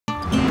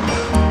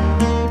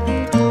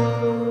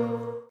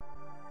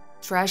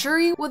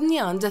treasury with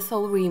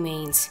Neanderthal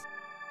remains.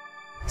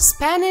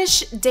 Spanish,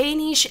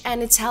 Danish,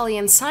 and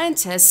Italian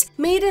scientists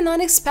made an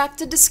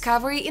unexpected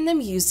discovery in a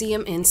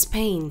museum in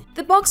Spain.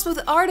 The box with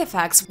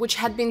artifacts, which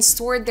had been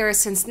stored there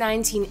since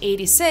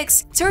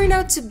 1986, turned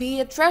out to be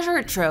a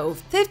treasure trove.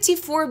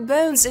 54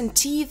 bones and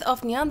teeth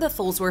of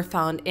Neanderthals were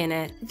found in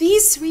it.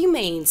 These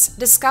remains,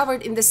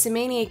 discovered in the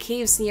Semenia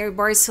caves near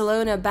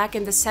Barcelona back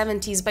in the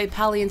 70s by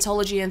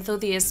paleontology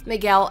enthusiast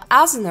Miguel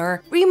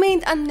Aznar,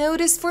 remained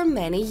unnoticed for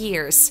many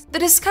years. The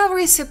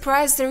discovery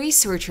surprised the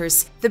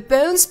researchers. The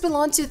bones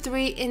belonged to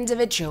 3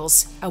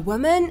 individuals, a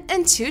woman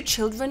and 2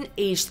 children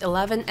aged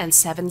 11 and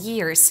 7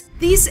 years.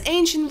 These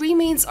ancient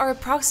remains are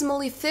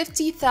approximately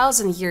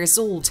 50,000 years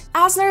old.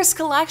 Asnar's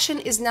collection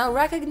is now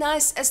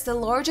recognized as the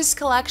largest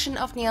collection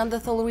of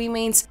Neanderthal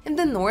remains in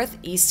the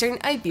northeastern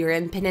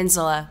Iberian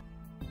Peninsula.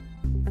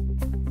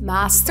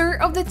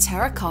 Master of the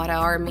Terracotta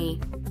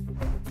Army.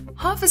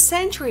 Half a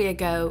century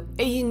ago,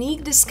 a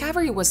unique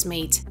discovery was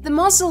made. The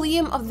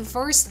mausoleum of the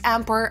first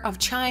emperor of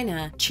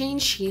China, Qin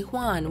Shi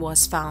Huang,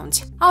 was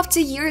found. After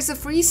years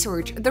of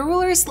research, the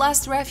ruler's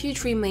last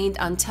refuge remained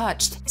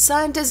untouched.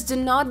 Scientists do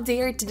not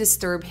dare to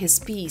disturb his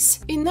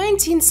peace. In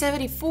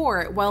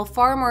 1974, while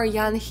farmer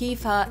Jan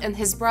Hifa and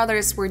his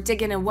brothers were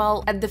digging a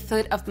well at the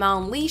foot of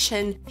Mount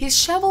Lishan, his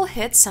shovel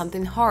hit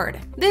something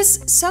hard.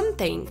 This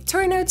something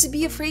turned out to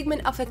be a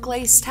fragment of a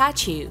clay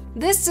statue.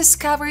 This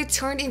discovery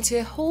turned into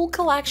a whole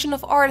collection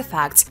of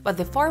artifacts, but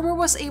the farmer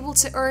was able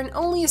to earn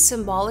only a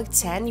symbolic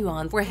 10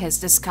 yuan for his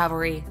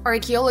discovery.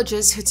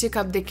 Archaeologists who took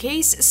up the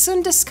case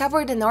soon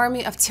discovered an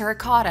army of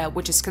terracotta,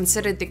 which is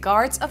considered the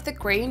guards of the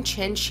great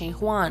Qin Shi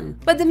Huang.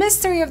 But the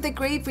mystery of the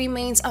grave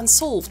remains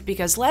unsolved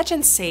because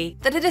legends say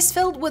that it is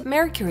filled with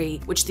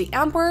mercury, which the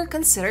emperor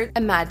considered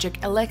a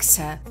magic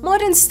elixir.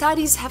 Modern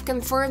studies have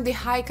confirmed the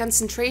high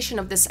concentration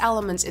of this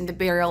element in the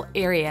burial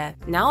area.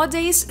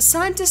 Nowadays,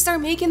 scientists are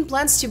making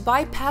plans to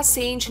bypass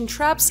the ancient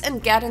traps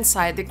and get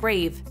inside the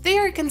grave. They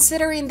are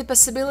considering the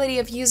possibility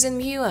of using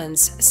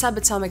muons,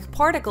 subatomic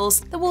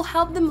particles that will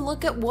help them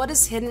look at what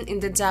is hidden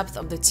in the depth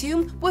of the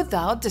tomb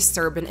without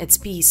disturbing its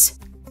peace.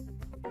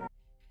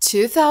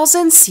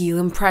 2000 seal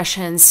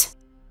impressions.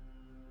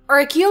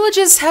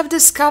 Archaeologists have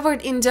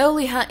discovered in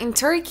Doliha in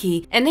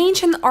Turkey an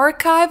ancient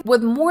archive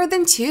with more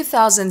than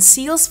 2,000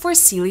 seals for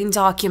sealing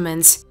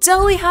documents.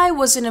 Doliha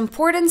was an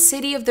important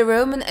city of the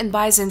Roman and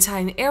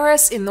Byzantine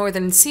eras in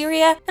northern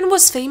Syria and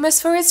was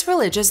famous for its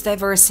religious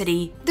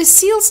diversity. The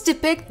seals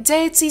depict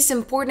deities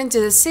important to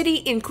the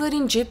city,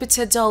 including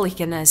Jupiter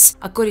Dolichanes.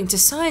 According to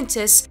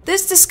scientists,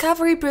 this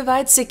discovery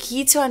provides a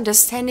key to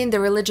understanding the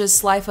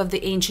religious life of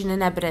the ancient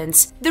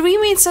inhabitants. The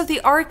remains of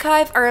the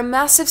archive are a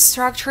massive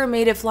structure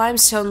made of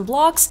limestone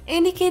blocks,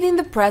 indicating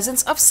the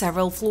presence of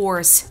several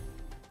floors.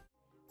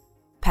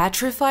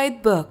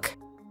 Petrified book.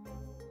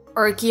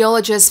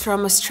 Archaeologists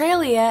from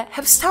Australia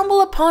have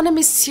stumbled upon a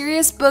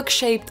mysterious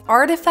book-shaped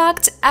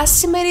artifact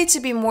estimated to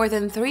be more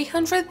than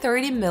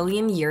 330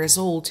 million years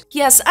old.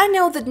 Yes, I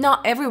know that not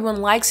everyone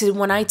likes it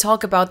when I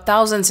talk about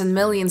thousands and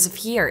millions of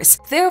years.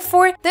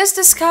 Therefore, this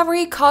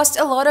discovery caused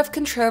a lot of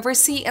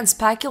controversy and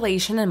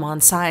speculation among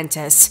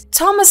scientists.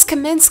 Thomas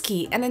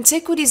Kaminsky, an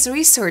antiquities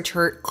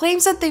researcher,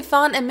 claims that they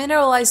found a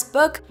mineralized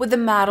book with a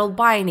metal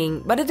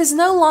binding, but it is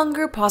no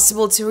longer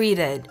possible to read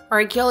it.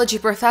 Archaeology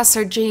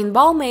professor Jane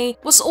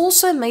Balmay was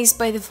also amazed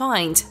by the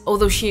find,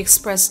 although she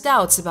expressed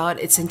doubts about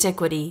its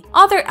antiquity.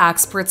 Other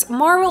experts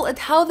marvel at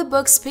how the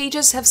book's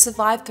pages have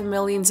survived for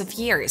millions of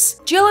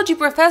years. Geology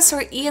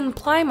professor Ian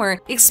Plimer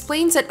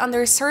explains that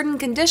under certain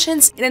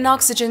conditions in an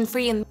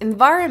oxygen-free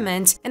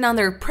environment and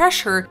under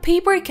pressure,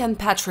 paper can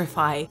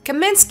petrify.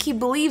 Kaminsky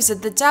believes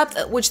that the depth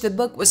at which the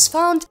book was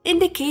found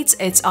indicates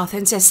its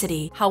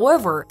authenticity.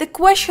 However, the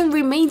question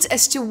remains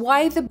as to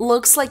why the book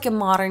looks like a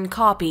modern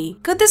copy.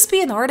 Could this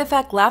be an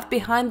artifact left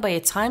behind by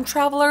a time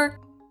traveler?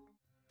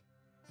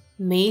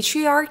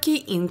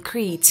 Matriarchy in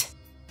Crete.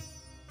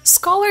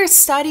 Scholars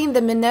studying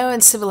the Minoan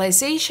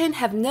civilization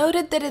have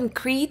noted that in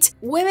Crete,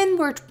 women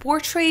were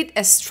portrayed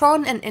as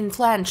strong and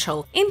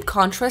influential, in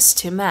contrast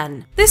to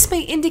men. This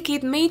may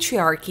indicate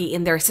matriarchy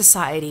in their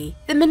society.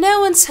 The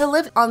Minoans who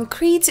lived on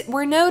Crete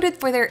were noted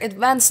for their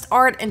advanced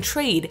art and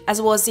trade, as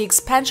well as the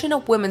expansion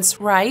of women's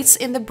rights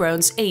in the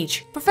Bronze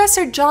Age.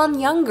 Professor John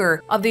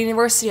Younger of the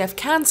University of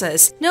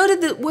Kansas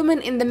noted that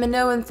women in the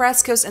Minoan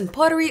frescoes and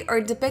pottery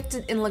are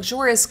depicted in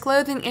luxurious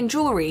clothing and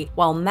jewelry,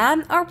 while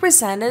men are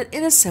presented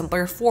in a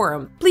simpler form.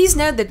 Please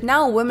note that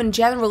now women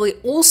generally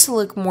also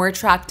look more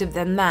attractive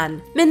than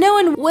men.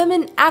 Minoan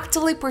women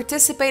actively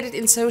participated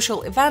in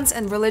social events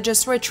and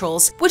religious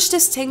rituals, which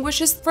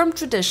distinguishes from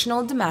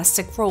traditional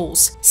domestic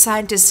roles.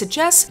 Scientists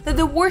suggest that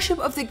the worship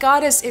of the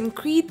goddess in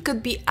Crete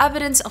could be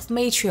evidence of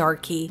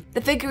matriarchy. The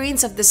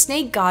figurines of the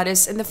snake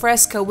goddess and the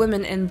fresco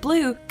women in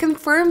blue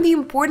confirm the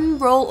important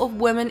role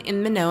of women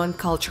in Minoan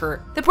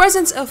culture. The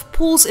presence of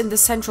pools in the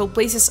central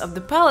places of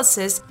the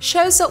palaces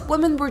shows that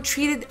women were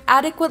treated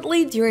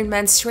adequately during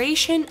menstruation,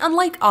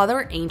 unlike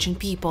other ancient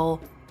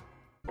people.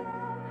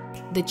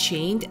 The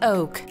Chained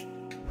Oak.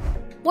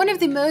 One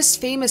of the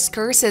most famous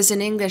curses in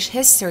English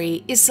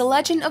history is the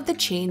legend of the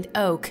chained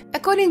oak.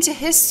 According to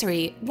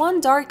history,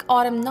 one dark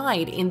autumn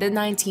night in the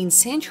 19th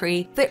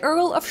century, the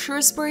Earl of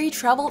Shrewsbury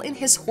traveled in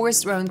his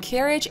horse-drawn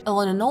carriage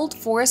along an old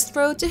forest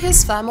road to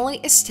his family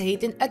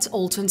estate at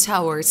Alton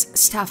Towers,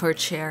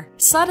 Staffordshire.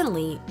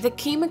 Suddenly, they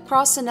came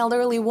across an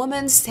elderly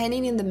woman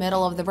standing in the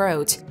middle of the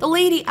road. The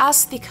lady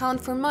asked the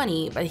Count for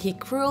money, but he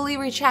cruelly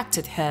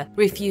rejected her,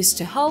 refused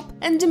to help,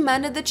 and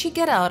demanded that she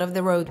get out of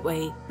the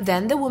roadway.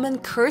 Then the woman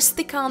cursed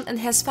the Count and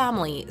his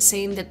family,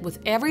 saying that with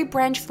every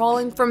branch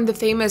falling from the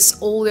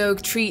famous old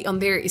oak tree on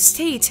their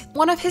estate,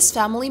 one of his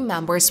family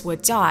members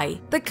would die.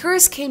 The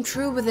curse came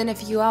true within a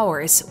few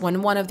hours,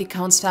 when one of the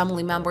Count's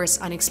family members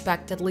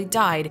unexpectedly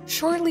died,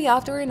 shortly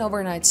after an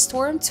overnight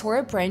storm tore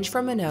a branch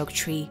from an oak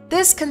tree.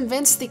 This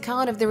convinced the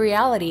Count of the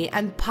reality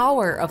and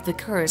power of the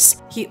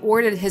curse. He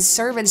ordered his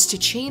servants to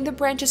chain the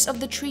branches of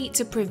the tree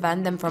to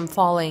prevent them from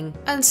falling.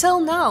 Until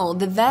now,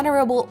 the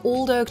venerable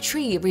old oak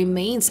tree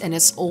remains in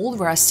its old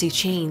rusty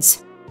chains.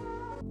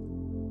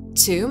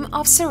 Tomb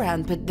of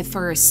Serenput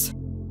I.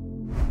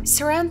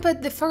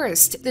 Serenput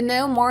I, the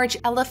no-march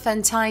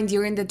elephantine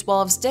during the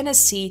 12th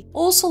dynasty,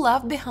 also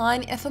left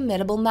behind a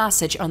formidable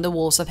message on the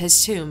walls of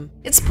his tomb.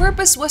 Its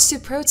purpose was to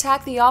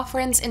protect the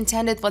offerings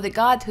intended for the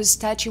god whose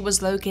statue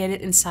was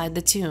located inside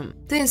the tomb.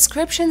 The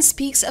inscription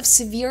speaks of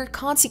severe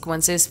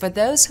consequences for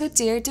those who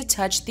dare to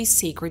touch these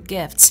sacred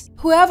gifts.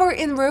 Whoever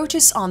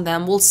encroaches on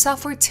them will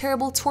suffer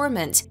terrible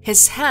torment.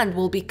 His hand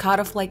will be cut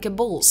off like a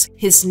bull's.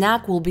 His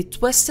neck will be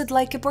twisted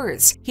like a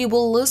bird's. He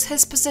will lose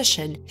his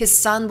position. His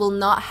son will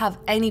not have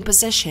any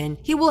position.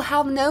 He will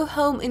have no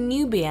home in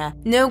Nubia,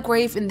 no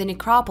grave in the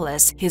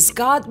necropolis. His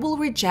god will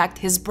reject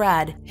his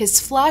bread.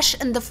 His flesh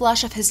and the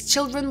flesh of his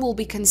children will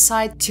be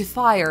consigned to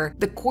fire.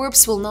 The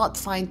corpse will not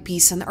find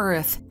peace on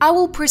earth. I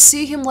will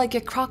pursue him like a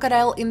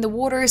crocodile in the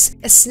waters,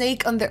 a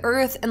snake on the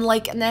earth, and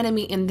like an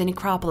enemy in the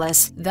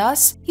necropolis.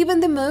 Thus, even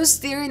the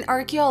most daring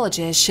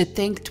archaeologists should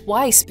think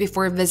twice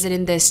before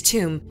visiting this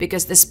tomb,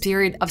 because the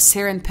spirit of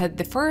Serenput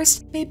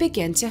I may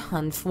begin to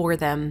hunt for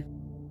them.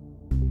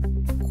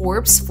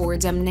 Corpse for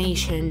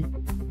damnation.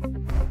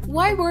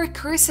 Why were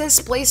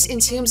curses placed in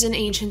tombs in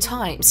ancient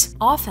times?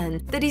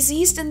 Often, the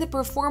deceased and the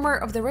performer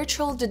of the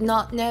ritual did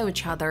not know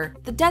each other.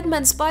 The dead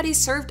man's body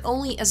served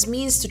only as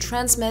means to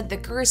transmit the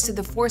curse to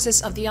the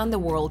forces of the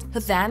underworld, who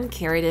then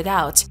carried it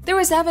out. There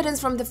is evidence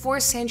from the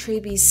 4th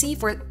century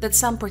BC that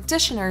some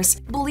practitioners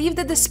believed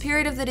that the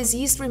spirit of the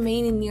deceased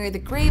remaining near the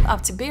grave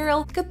after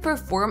burial could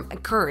perform a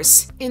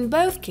curse. In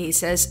both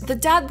cases, the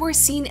dead were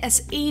seen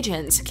as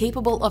agents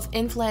capable of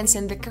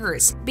influencing the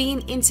curse,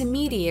 being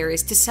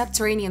intermediaries to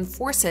subterranean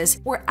forces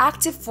or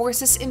active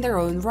forces in their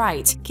own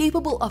right,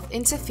 capable of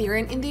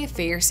interfering in the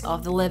affairs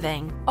of the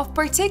living. Of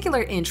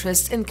particular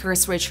interest in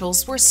curse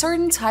rituals were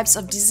certain types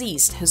of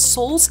deceased whose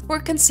souls were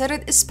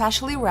considered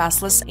especially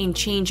restless and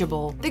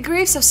changeable. The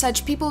graves of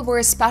such people were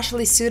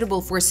especially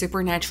suitable for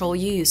supernatural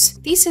use.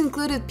 These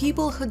included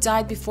people who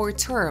died before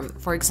term,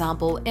 for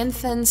example,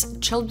 infants,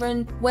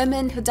 children,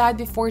 women who died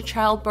before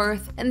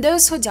childbirth, and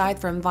those who died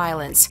from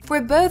violence.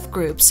 For both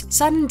groups,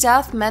 sudden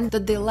death meant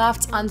that they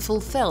left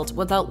unfulfilled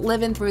without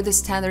living through the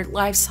standard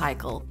life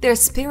cycle. Their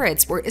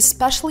spirits were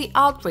especially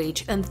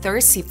outraged and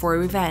thirsty for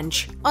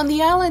revenge. On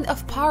the island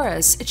of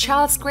Paros, a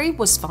child's grave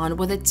was found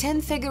with a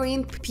tin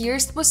figurine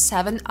pierced with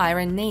 7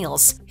 iron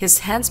nails, his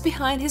hands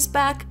behind his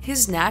back,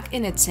 his neck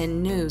in a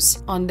tin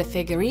noose. On the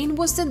figurine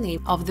was the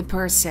name of the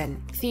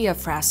person,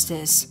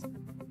 Theophrastus.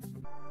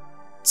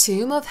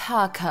 Tomb of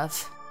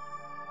Hakaf.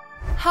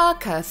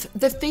 Hakaf,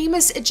 the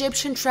famous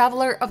Egyptian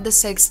traveler of the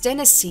 6th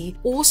dynasty,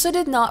 also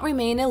did not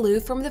remain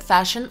aloof from the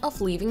fashion of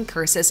leaving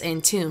curses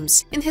in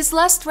tombs. In his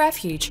last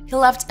refuge, he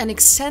left an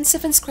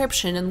extensive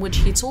inscription in which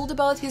he told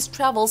about his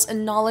travels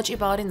and knowledge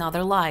about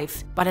another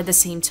life. But at the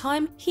same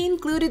time, he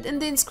included in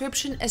the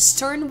inscription a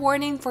stern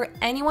warning for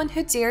anyone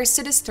who dares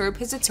to disturb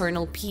his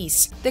eternal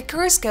peace. The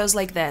curse goes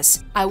like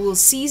this: I will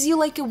seize you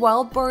like a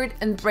wild bird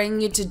and bring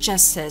you to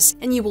justice,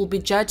 and you will be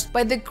judged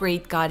by the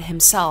great God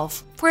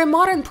himself. For a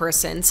modern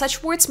person,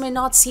 such words may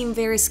not seem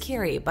very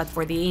scary, but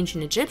for the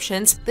ancient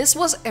Egyptians, this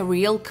was a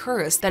real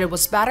curse that it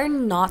was better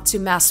not to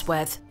mess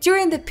with.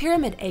 During the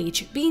Pyramid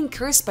Age, being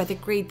cursed by the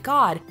great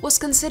god was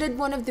considered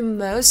one of the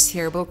most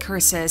terrible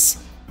curses.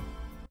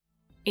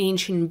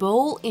 Ancient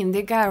bowl in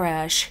the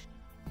garage.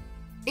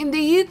 In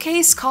the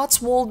UK's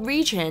Cotswold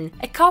region,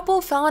 a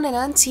couple found an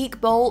antique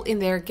bowl in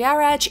their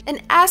garage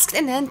and asked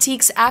an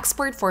antiques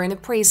expert for an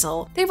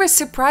appraisal. They were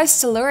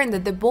surprised to learn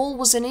that the bowl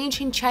was an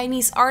ancient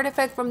Chinese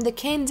artifact from the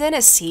Qin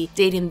dynasty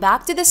dating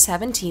back to the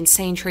 17th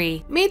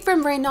century. Made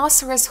from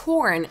rhinoceros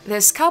horn,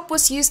 this cup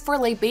was used for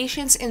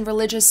libations in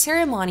religious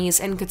ceremonies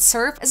and could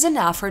serve as an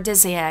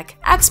aphrodisiac.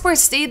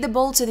 Experts date the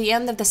bowl to the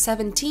end of the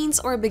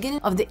 17th or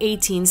beginning of the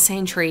 18th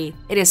century.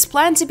 It is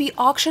planned to be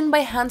auctioned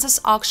by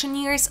Hansa's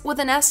auctioneers with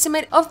an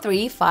estimate of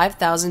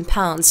 5,000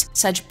 pounds.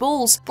 Such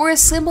bowls were a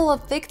symbol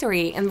of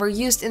victory and were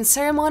used in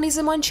ceremonies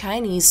among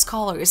Chinese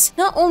scholars.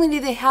 Not only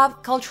did they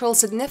have cultural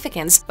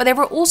significance, but they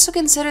were also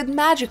considered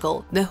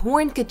magical. The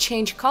horn could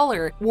change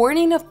color,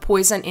 warning of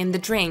poison in the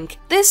drink.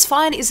 This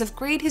find is of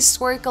great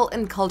historical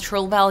and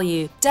cultural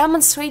value,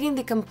 demonstrating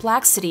the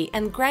complexity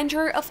and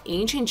grandeur of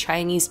ancient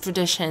Chinese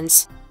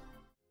traditions.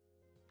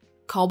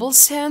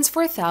 Cobblestones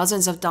for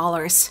thousands of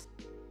dollars.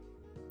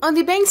 On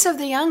the banks of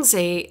the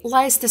Yangtze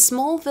lies the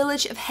small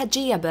village of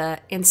Hejiabe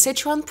in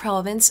Sichuan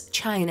province,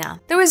 China.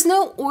 There is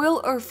no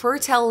oil or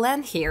fertile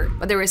land here,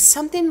 but there is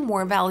something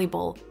more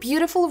valuable: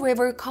 beautiful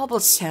river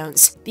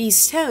cobblestones. These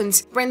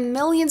stones bring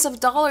millions of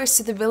dollars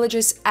to the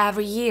villagers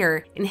every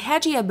year. In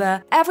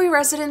Hejiabe, every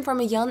resident from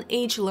a young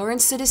age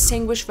learns to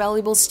distinguish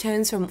valuable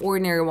stones from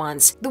ordinary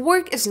ones. The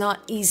work is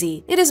not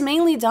easy. It is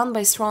mainly done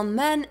by strong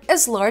men,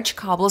 as large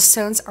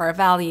cobblestones are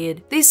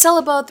valued. They sell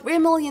about $3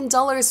 million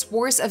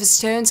worth of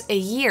stones a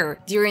year.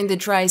 During the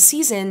dry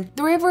season,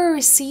 the river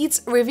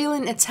recedes,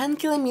 revealing a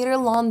 10-kilometer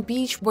long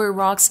beach where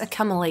rocks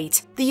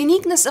accumulate. The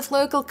uniqueness of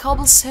local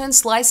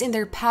cobblestones lies in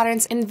their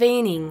patterns and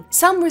veining.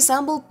 Some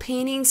resemble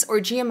paintings or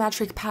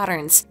geometric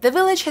patterns. The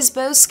village has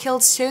both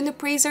skilled stone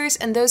appraisers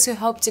and those who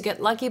hope to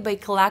get lucky by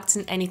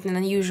collecting anything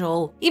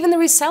unusual. Even the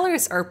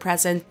resellers are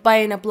present,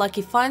 buying up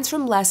lucky finds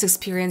from less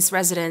experienced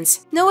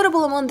residents.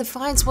 Notable among the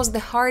finds was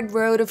the hard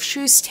road of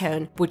shoe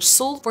stone, which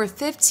sold for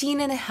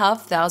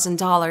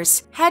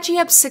 $15,500.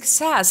 Hejiabe's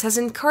success has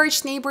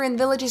encouraged neighboring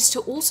villages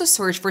to also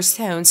search for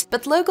stones,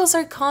 but locals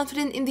are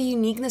confident in the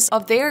uniqueness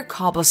of their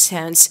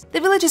cobblestones. The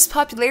village's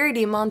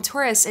popularity among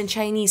tourists and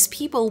Chinese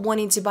people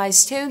wanting to buy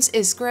stones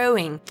is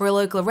growing. For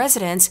local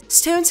residents,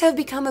 stones have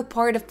become a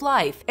part of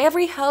life.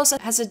 Every house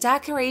has a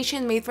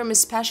decoration made from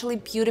especially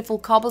beautiful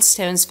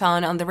cobblestones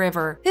found on the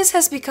river. This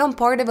has become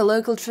part of a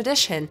local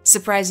tradition,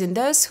 surprising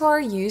those who are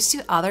used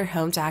to other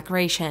home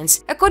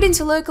decorations. According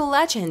to local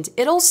legend,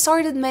 it all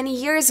started many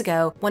years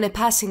ago when a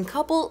passing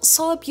couple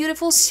saw a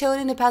beautiful stone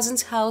in a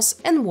peasant's house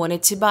and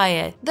wanted to buy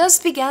it. Thus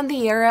began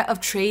the era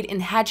of trade in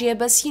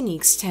Hejiabe's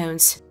unique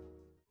stones.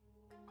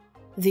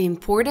 The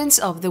importance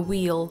of the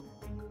wheel.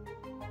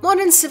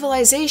 Modern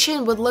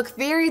civilization would look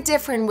very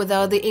different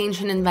without the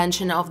ancient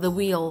invention of the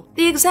wheel.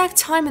 The exact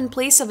time and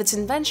place of its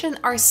invention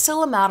are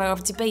still a matter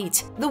of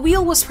debate. The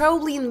wheel was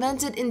probably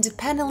invented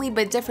independently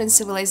by different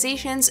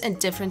civilizations at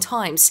different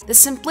times. The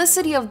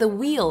simplicity of the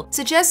wheel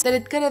suggests that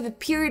it could have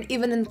appeared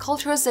even in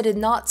cultures that did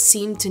not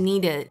seem to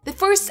need it. The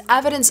first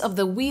evidence of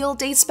the wheel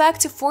dates back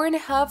to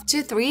 4,500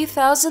 to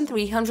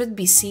 3,300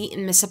 BC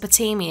in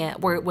Mesopotamia,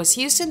 where it was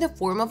used in the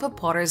form of a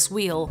potter's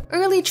wheel.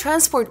 Early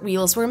transport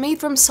wheels were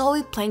made from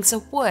solid planks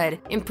of wood.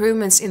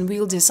 Improvements in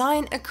wheel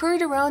design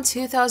occurred around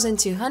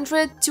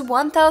 2200 to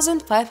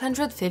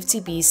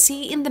 1550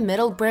 BC in the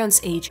Middle Bronze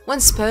Age, when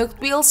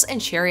spoked wheels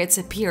and chariots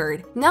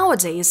appeared.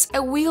 Nowadays,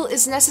 a wheel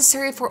is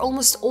necessary for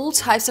almost all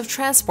types of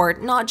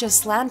transport, not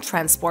just land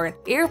transport.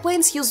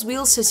 Airplanes use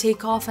wheels to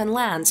take off and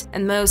land,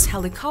 and most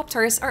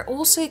helicopters are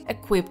also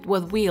equipped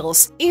with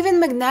wheels. Even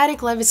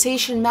magnetic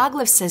levitation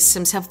maglev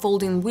systems have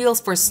folding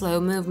wheels for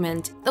slow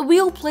movement. The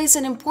wheel plays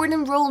an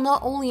important role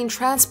not only in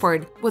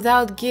transport.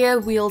 Without gear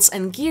wheels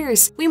and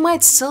gears, we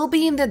might still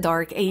be in the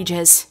Dark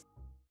Ages.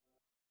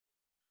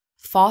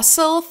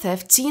 Fossil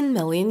 15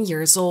 million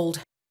years old.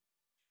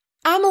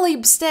 Amelie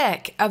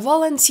Bstek, a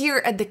volunteer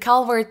at the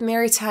Calvert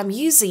Maritime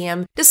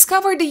Museum,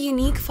 discovered a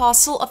unique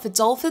fossil of a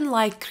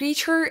dolphin-like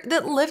creature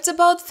that lived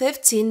about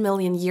 15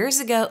 million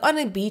years ago on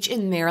a beach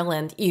in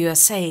Maryland,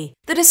 USA.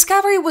 The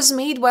discovery was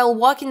made while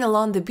walking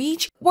along the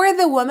beach, where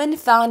the woman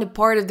found a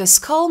part of the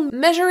skull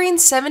measuring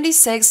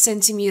 76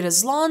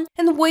 centimeters long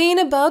and weighing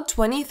about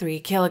 23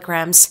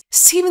 kilograms.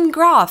 Stephen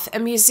Groff, a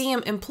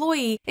museum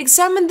employee,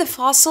 examined the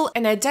fossil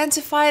and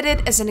identified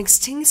it as an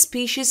extinct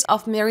species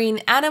of marine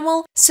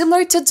animal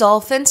similar to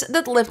dolphins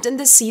that lived in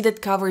the sea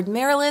that covered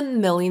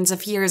Maryland millions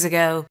of years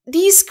ago.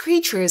 These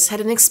creatures had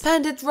an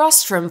expanded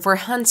rostrum for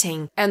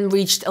hunting and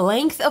reached a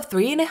length of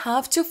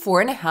 3.5 to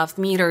 4.5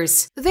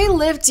 meters. They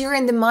lived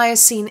during the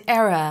Miocene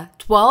era,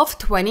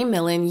 12–20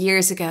 million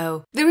years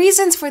ago. The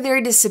reasons for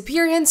their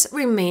disappearance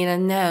remain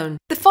unknown.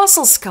 The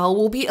fossil skull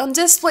will be on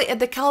display at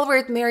the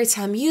Calvert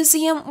Maritime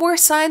Museum, where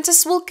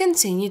scientists will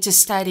continue to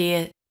study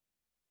it.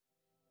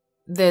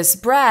 This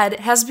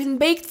bread has been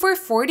baked for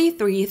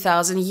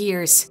 43,000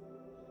 years.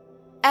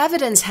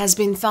 Evidence has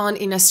been found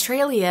in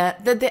Australia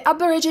that the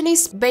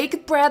Aborigines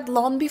baked bread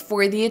long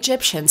before the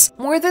Egyptians,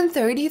 more than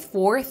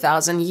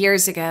 34,000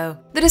 years ago.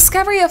 The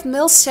discovery of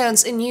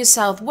millstones in New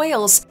South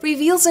Wales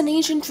reveals an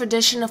ancient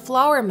tradition of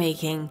flour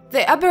making.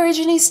 The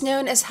Aborigines,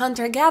 known as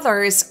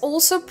hunter-gatherers,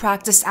 also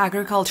practiced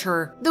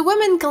agriculture. The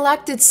women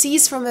collected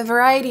seeds from a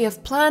variety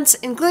of plants,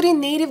 including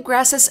native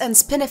grasses and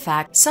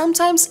spinifex,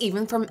 sometimes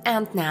even from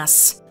ant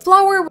nests.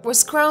 Flour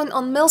was ground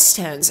on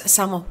millstones,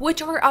 some of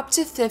which are up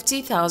to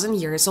 50,000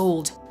 years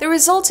old. The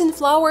resultant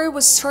flour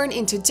was turned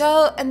into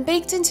dough and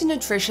baked into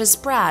nutritious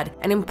bread,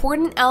 an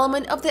important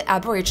element of the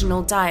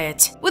Aboriginal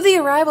diet. With the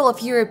arrival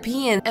of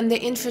European and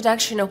the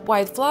introduction of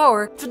white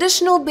flour,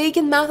 traditional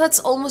baking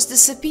methods almost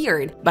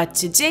disappeared, but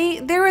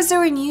today there is a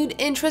renewed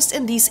interest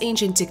in these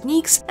ancient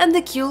techniques and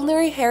the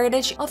culinary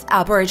heritage of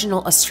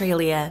Aboriginal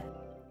Australia.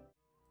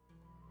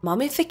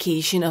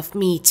 Mummification of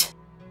meat.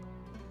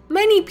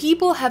 Many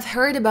people have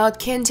heard about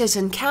King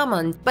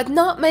Tutankhamun, but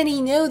not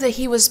many know that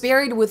he was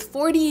buried with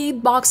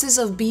 48 boxes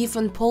of beef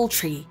and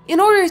poultry. In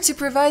order to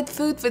provide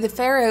food for the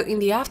pharaoh in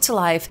the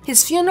afterlife,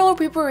 his funeral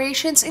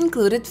preparations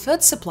included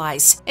food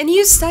supplies. A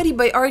new study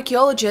by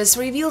archaeologists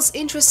reveals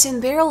interesting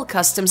burial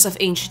customs of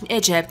ancient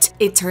Egypt.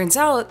 It turns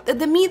out that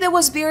the meat that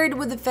was buried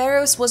with the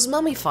pharaohs was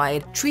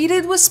mummified,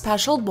 treated with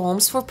special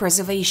balms for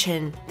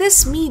preservation.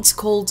 This meat,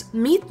 called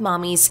meat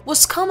mummies,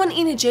 was common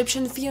in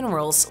Egyptian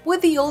funerals,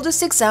 with the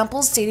oldest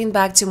examples dating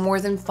back to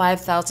more than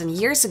 5,000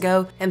 years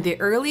ago and the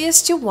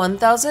earliest to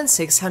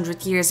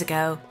 1,600 years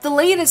ago. The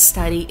latest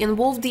study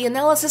involved the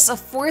analysis of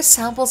 4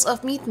 samples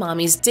of meat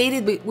mummies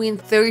dated between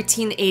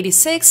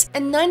 1386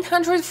 and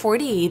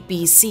 948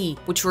 BC,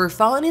 which were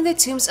found in the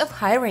tombs of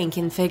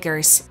high-ranking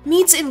figures.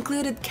 Meats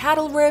included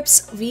cattle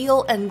ribs,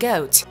 veal, and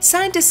goat.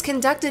 Scientists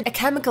conducted a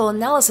chemical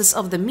analysis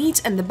of the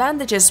meat and the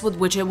bandages with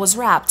which it was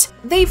wrapped.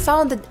 They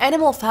found that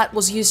animal fat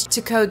was used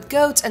to coat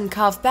goat and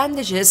calf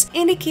bandages,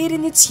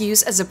 indicating its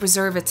use as a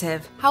preservative.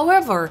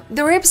 However,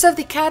 the ribs of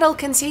the cattle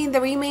contained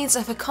the remains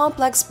of a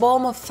complex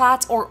balm of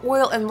fat or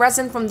oil and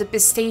resin from the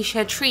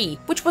pistacia tree,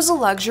 which was a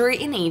luxury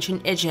in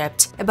ancient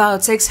Egypt.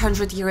 About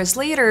 600 years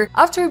later,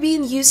 after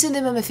being used in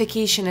the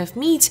mummification of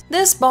meat,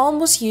 this balm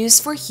was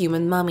used for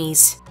human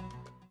mummies.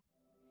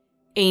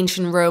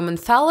 Ancient Roman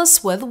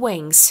phallus with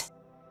wings.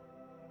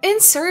 In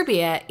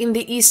Serbia, in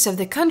the east of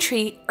the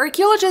country,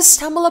 archaeologists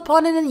stumble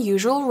upon an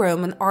unusual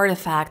Roman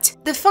artifact.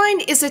 The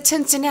find is a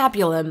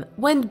tintinnabulum,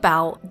 wind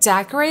bow,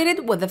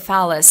 decorated with a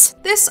phallus.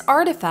 This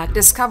artifact,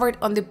 discovered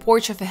on the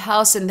porch of a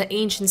house in the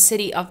ancient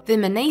city of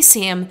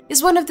Viminacium,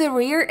 is one of the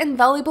rare and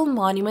valuable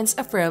monuments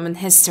of Roman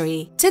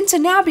history.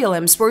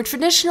 Tintinnabulums were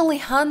traditionally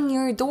hung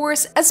near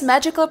doors as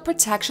magical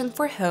protection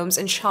for homes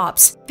and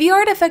shops. The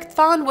artifact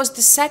found was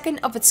the second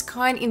of its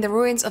kind in the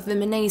ruins of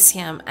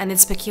Viminacium, and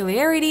its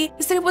peculiarity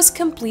is that it was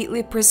completely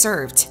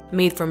preserved.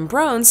 Made from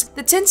bronze,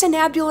 the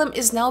tintinnabulum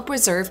is now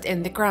preserved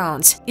in the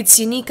ground. Its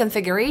unique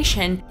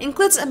configuration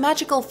includes a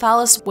magical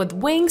phallus with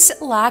wings,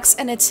 legs,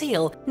 and a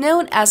tail,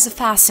 known as a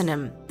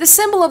fascinum. The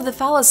symbol of the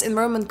phallus in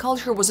Roman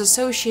culture was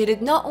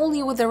associated not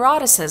only with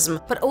eroticism,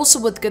 but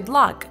also with good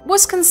luck,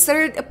 was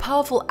considered a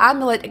powerful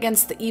amulet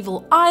against the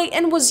evil eye,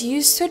 and was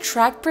used to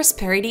attract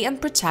prosperity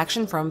and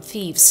protection from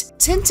thieves.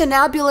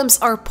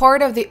 Tintinnabulums are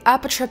part of the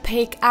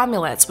apotropaic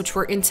amulets, which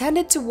were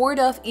intended to ward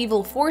off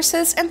evil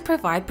forces and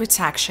provide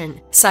protection.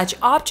 Such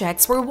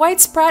objects were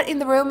widespread in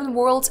the Roman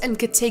world and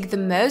could take the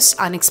most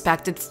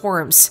unexpected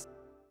forms.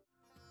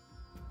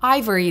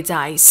 Ivory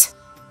dice.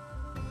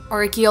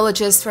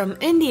 Archaeologists from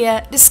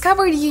India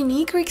discovered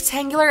unique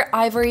rectangular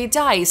ivory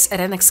dice at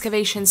an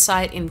excavation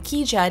site in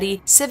Kijadi,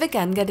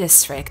 Sivaganga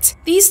district.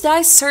 These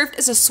dice served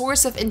as a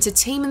source of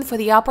entertainment for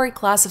the upper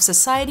class of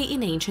society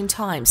in ancient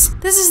times.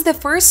 This is the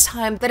first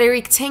time that a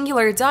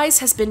rectangular dice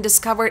has been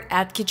discovered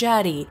at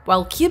Kijadi,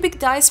 while cubic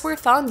dice were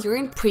found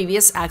during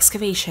previous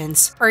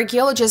excavations.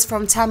 Archaeologists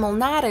from Tamil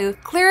Nadu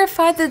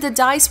clarified that the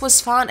dice was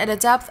found at a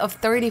depth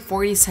of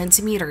 30-40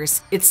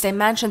 centimeters. Its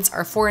dimensions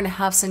are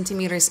 4.5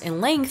 centimeters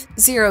in length,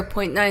 0.9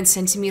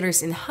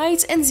 centimeters in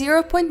height, and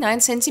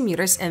 0.9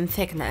 centimeters in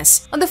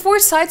thickness. On the 4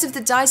 sides of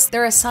the dice,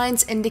 there are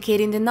signs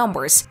indicating the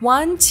numbers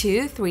 1,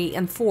 2, 3,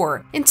 and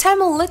 4. In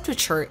Tamil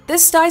literature,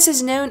 this dice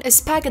is known as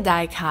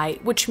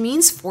Pagadaikai, which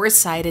means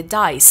 4-sided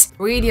dice.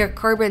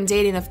 Radiocarbon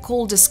dating of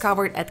coal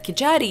discovered at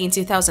Kijadi in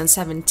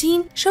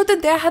 2017 showed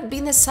that there had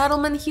been a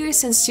settlement here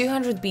since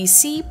 200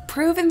 BC,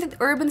 proving that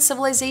urban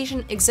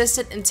civilization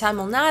existed in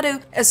Tamil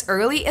Nadu as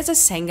early as the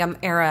Sangam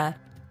era.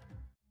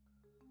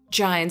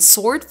 Giant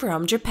sword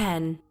from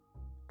Japan.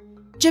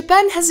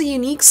 Japan has a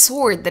unique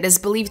sword that is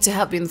believed to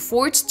have been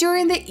forged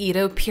during the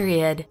Edo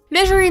period.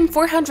 Measuring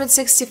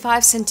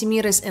 465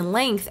 centimeters in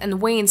length and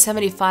weighing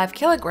 75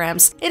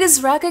 kilograms, it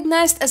is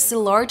recognized as the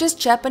largest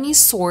Japanese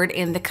sword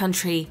in the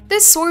country.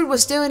 This sword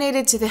was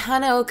donated to the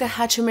Hanaoka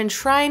Hachiman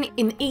Shrine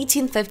in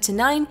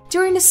 1859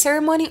 during a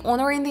ceremony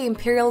honoring the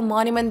imperial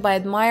monument by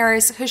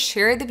admirers who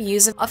shared the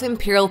views of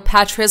imperial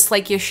patriots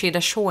like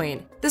Yoshida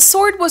Shoin. The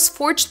sword was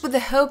forged with the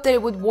hope that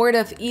it would ward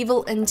off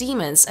evil and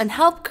demons and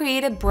help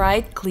create a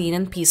bright, clean,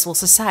 and peaceful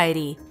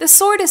society. The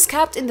sword is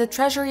kept in the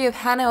treasury of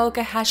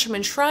Hanaoka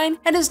Hachiman Shrine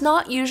and is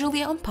not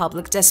usually on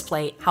public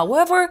display.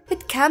 However,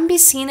 it can be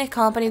seen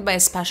accompanied by a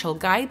special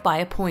guide by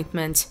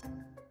appointment.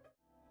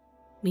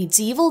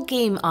 Medieval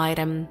game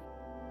item.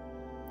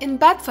 In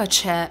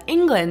Bedfordshire,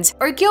 England,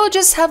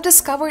 archaeologists have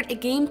discovered a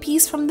game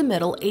piece from the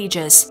Middle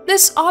Ages.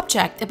 This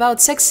object, about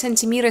 6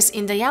 centimeters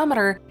in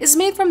diameter, is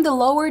made from the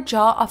lower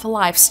jaw of a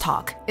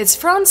livestock. Its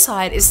front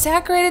side is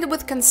decorated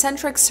with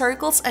concentric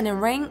circles and a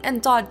ring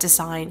and dot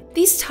design.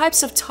 These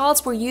types of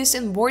tiles were used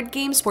in board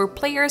games where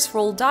players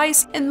roll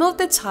dice and move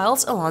the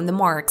tiles along the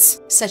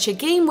marks. Such a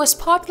game was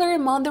popular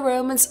among the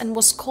Romans and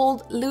was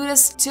called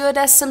ludus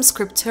duodecim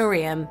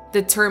scriptorium.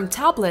 The term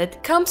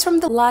tablet comes from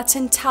the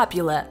Latin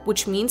tabula,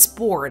 which means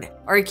board.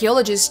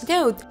 Archaeologists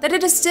note that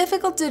it is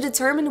difficult to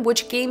determine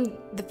which game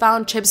the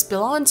found chips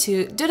belong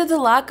to due to the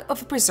lack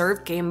of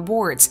preserved game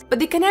boards, but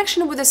the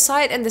connection with the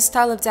site and the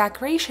style of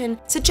decoration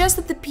suggests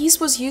that the piece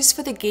was used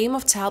for the game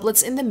of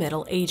tablets in the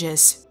Middle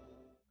Ages.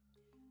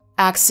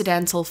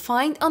 Accidental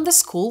find on the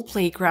school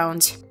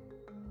playground.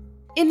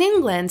 In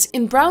England,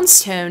 in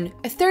Brownstone,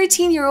 a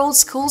 13-year-old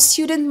school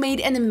student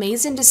made an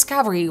amazing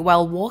discovery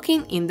while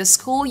walking in the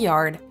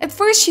schoolyard. At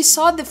first, she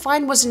thought the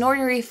find was an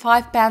ordinary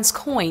 5-pence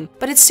coin,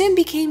 but it soon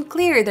became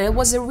clear that it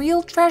was a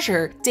real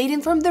treasure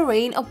dating from the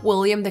reign of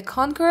William the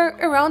Conqueror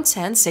around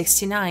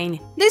 1069.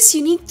 This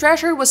unique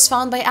treasure was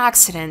found by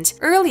accident.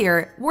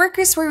 Earlier,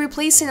 workers were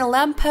replacing a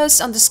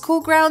lamppost on the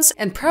school grounds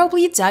and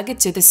probably dug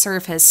it to the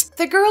surface.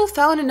 The girl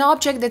found an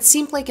object that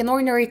seemed like an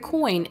ordinary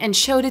coin and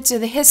showed it to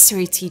the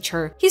history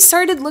teacher. He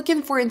started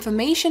looking for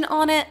information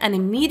on it and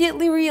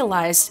immediately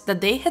realized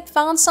that they had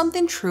found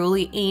something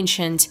truly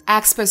ancient.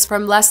 Experts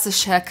from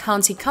Leicestershire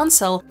County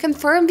Council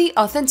confirmed the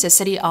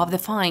authenticity of the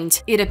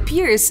find. It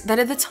appears that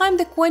at the time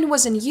the coin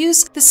was in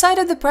use, the site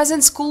of the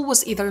present school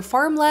was either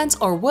farmland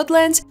or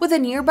woodland with a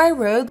nearby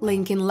road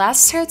linking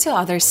Leicester to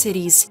other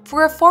cities.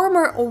 For a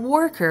farmer or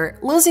worker,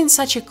 losing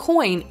such a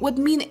coin would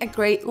mean a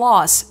great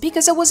loss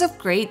because it was of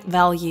great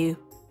value.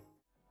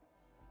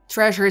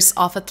 Treasures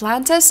of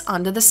Atlantis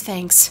under the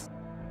Sphinx.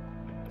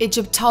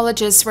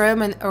 Egyptologist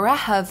Roman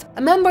Arahov,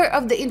 a member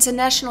of the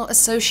International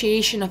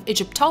Association of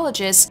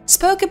Egyptologists,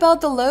 spoke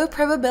about the low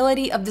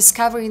probability of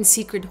discovering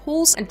secret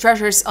halls and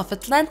treasures of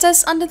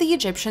Atlantis under the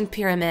Egyptian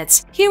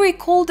pyramids. He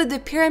recalled that the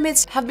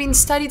pyramids have been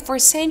studied for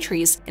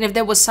centuries, and if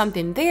there was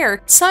something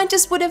there,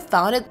 scientists would have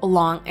found it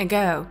long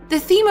ago.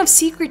 The theme of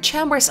secret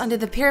chambers under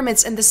the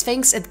pyramids and the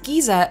Sphinx at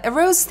Giza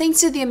arose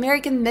thanks to the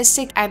American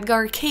mystic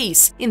Edgar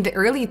Cayce in the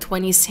early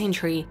 20th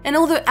century, and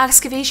although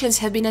excavations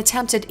have been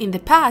attempted in the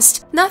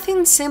past,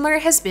 nothing similar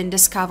has been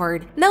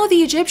discovered. Now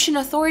the Egyptian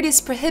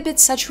authorities prohibit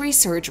such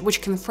research,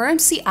 which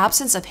confirms the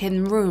absence of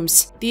hidden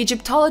rooms. The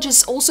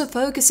Egyptologist also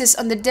focuses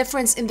on the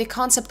difference in the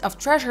concept of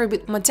treasure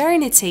with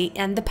modernity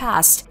and the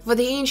past. For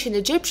the ancient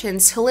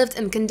Egyptians who lived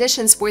in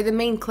conditions where the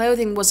main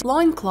clothing was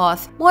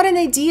loincloth, modern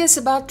ideas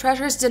about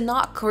treasures do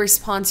not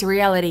correspond to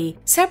reality.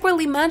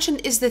 Separately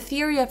mentioned is the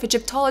theory of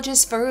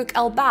Egyptologist Farouk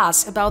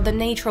El-Baz about the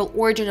natural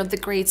origin of the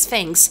Great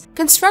Sphinx.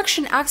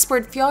 Construction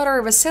expert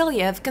Fyodor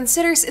Vasilyev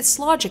considers it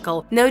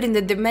logical, noting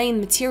that the main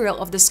material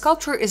of the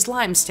sculpture is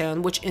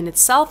limestone, which in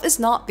itself is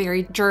not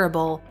very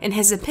durable. In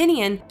his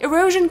opinion,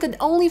 erosion could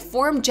only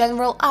form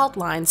general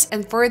outlines,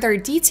 and further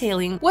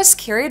detailing was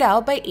carried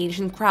out by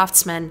ancient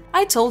craftsmen.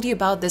 I told you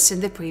about this in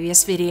the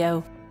previous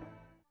video.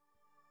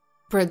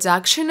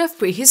 Production of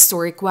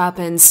prehistoric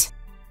weapons.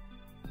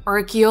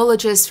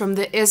 Archaeologists from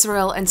the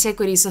Israel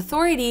Antiquities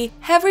Authority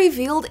have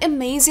revealed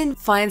amazing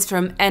finds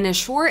from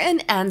Enishur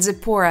and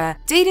Anzipora,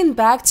 dating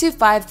back to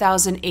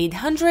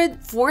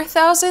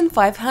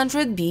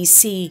 5800–4500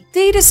 BC.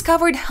 They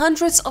discovered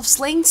hundreds of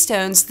sling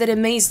stones that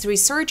amazed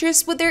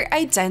researchers with their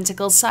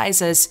identical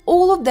sizes.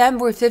 All of them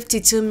were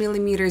 52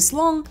 mm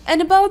long and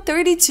about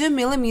 32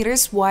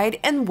 mm wide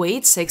and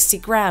weighed 60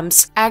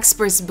 grams.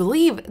 Experts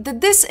believe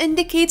that this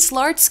indicates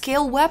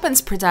large-scale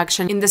weapons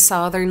production in the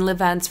southern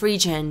Levant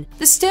region.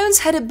 The stones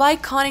had a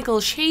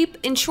biconical shape,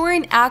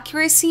 ensuring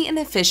accuracy and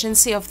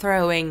efficiency of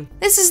throwing.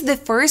 This is the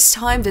first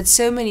time that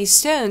so many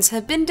stones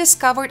have been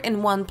discovered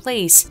in one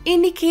place,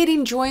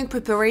 indicating joint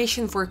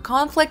preparation for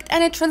conflict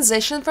and a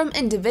transition from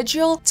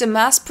individual to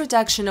mass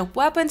production of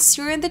weapons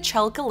during the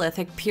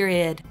Chalcolithic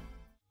period.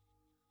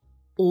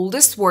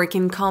 Oldest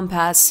working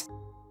compass.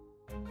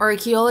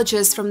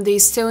 Archaeologists from the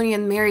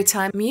Estonian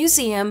Maritime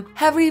Museum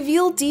have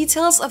revealed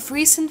details of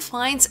recent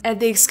finds at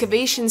the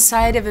excavation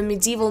site of a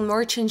medieval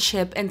merchant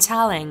ship in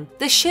Tallinn.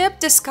 The ship,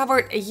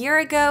 discovered a year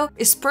ago,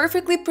 is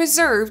perfectly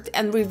preserved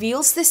and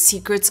reveals the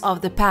secrets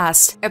of the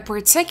past. A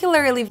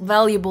particularly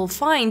valuable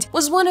find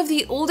was one of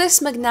the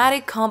oldest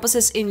magnetic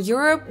compasses in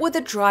Europe with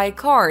a dry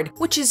card,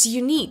 which is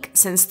unique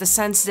since the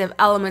sensitive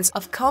elements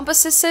of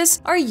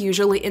compasses are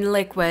usually in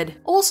liquid.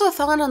 Also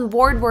found on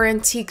board were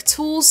antique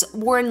tools,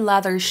 worn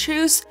leather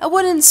shoes, a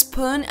wooden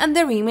spoon, and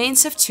the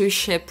remains of 2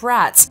 ship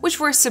rats, which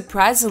were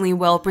surprisingly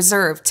well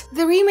preserved.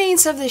 The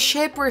remains of the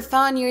ship were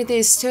found near the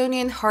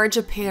Estonian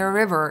Harjapea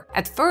River.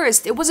 At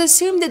first, it was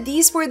assumed that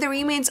these were the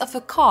remains of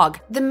a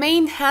cog, the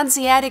main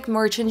Hanseatic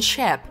merchant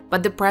ship,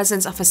 but the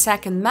presence of a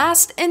second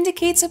mast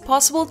indicates a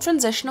possible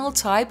transitional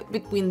type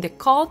between the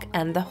cog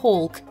and the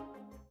hulk.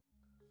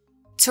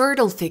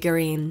 Turtle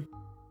figurine.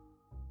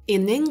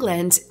 In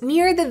England,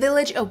 near the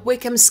village of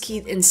Wycombe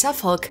in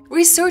Suffolk,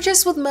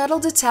 researchers with metal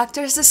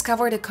detectors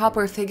discovered a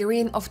copper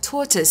figurine of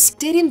tortoise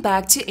dating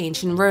back to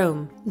ancient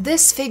Rome.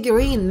 This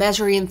figurine,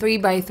 measuring 3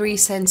 by 3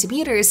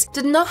 centimeters,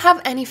 did not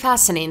have any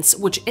fastenings,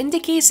 which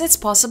indicates its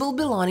possible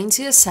belonging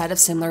to a set of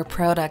similar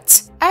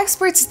products.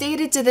 Experts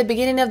dated to the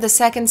beginning of the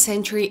 2nd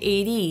century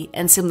AD,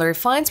 and similar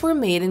finds were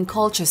made in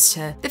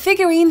Colchester. The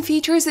figurine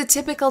features a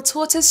typical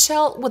tortoise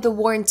shell with a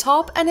worn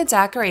top and a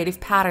decorative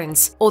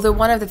patterns. Although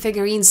one of the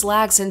figurine's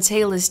legs and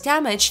tail is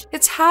damaged,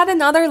 its head and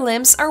other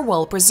limbs are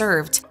well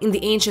preserved. In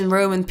the ancient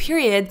Roman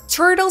period,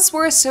 turtles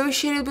were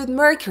associated with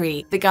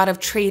Mercury, the god of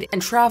trade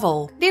and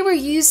travel. They were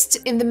used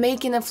in the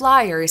making of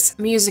lyres,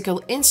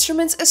 musical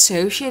instruments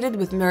associated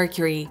with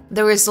Mercury.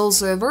 There is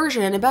also a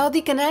version about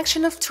the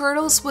connection of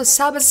turtles with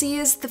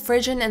Sabazius, the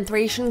Phrygian and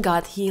Thracian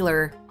god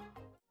healer.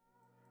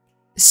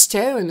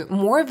 Stone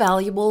more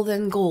valuable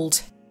than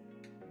gold.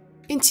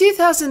 In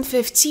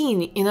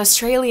 2015, in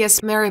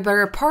Australia's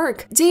Maryborough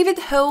Park, David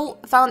Hole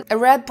found a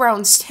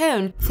red-brown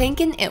stone,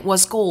 thinking it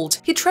was gold.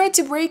 He tried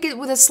to break it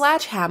with a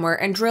sledgehammer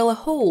and drill a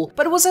hole,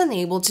 but was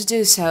unable to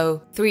do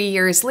so. 3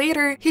 years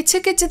later, he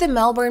took it to the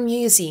Melbourne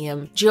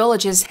Museum.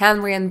 Geologists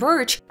Henry and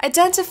Birch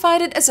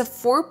identified it as a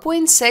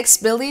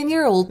 4.6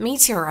 billion-year-old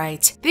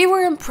meteorite. They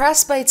were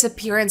impressed by its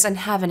appearance and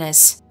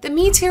heaviness. The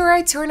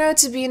meteorite turned out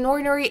to be an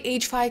ordinary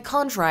H5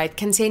 chondrite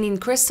containing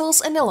crystals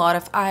and a lot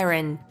of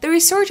iron. The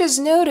researchers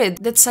noted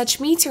that such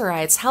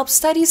meteorites help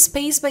study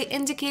space by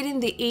indicating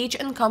the age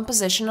and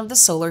composition of the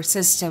solar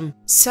system.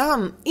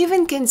 Some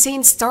even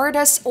contain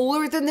stardust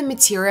older than the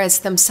meteorites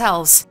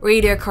themselves.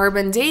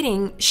 Radiocarbon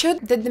dating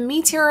showed that the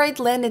meteorite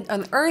landed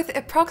on Earth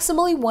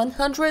approximately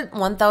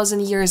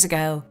 101,000 years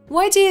ago.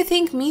 Why do you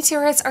think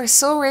meteorites are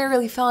so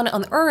rarely found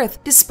on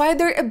Earth despite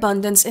their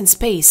abundance in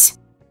space?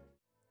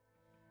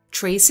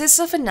 Traces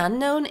of an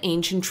unknown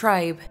ancient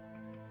tribe.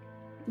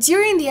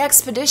 During the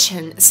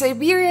expedition,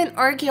 Siberian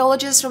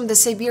archaeologists from the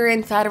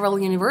Siberian Federal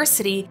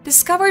University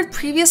discovered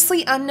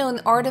previously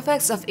unknown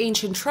artifacts of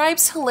ancient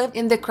tribes who lived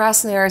in the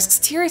Krasnoyarsk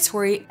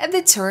territory at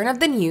the turn of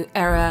the new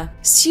era.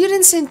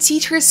 Students and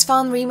teachers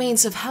found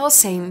remains of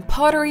housing,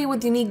 pottery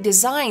with unique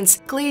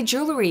designs, clay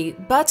jewelry,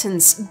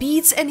 buttons,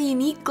 beads, and a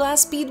unique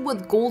glass bead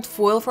with gold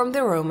foil from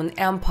the Roman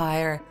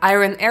Empire.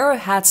 Iron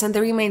arrowheads and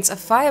the remains of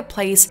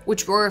fireplace,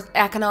 which were of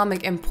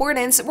economic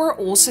importance, were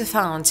also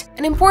found.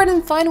 An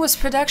important find was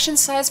production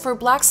sites for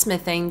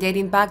blacksmithing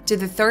dating back to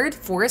the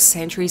 3rd–4th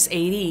centuries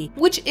AD,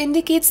 which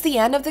indicates the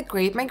end of the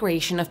Great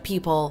Migration of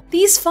people.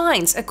 These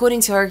finds,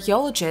 according to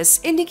archaeologists,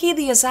 indicate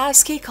the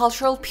Azovsky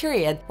cultural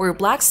period, where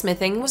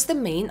blacksmithing was the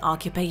main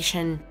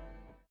occupation.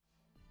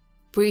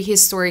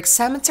 Prehistoric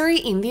cemetery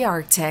in the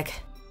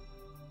Arctic.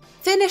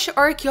 Finnish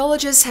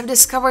archaeologists have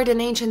discovered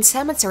an ancient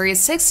cemetery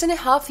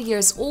 6.5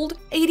 years old,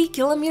 80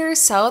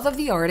 kilometers south of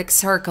the Arctic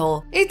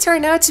Circle. It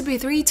turned out to be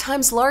 3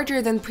 times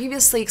larger than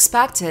previously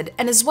expected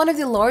and is one of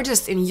the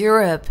largest in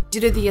Europe. Due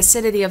to the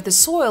acidity of the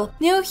soil,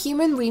 no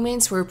human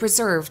remains were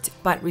preserved,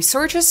 but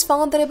researchers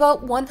found that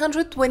about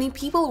 120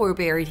 people were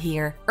buried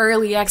here.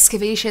 Early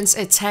excavations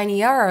at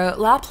Tainiaro,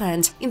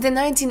 Lapland, in the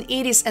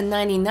 1980s and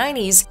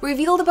 1990s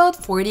revealed about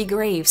 40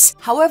 graves.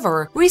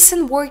 However,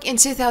 recent work in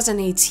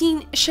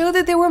 2018 showed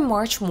that there were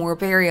much more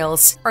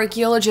burials.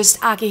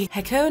 Archaeologist Aki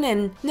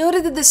Hakonen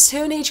noted that the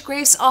Stone Age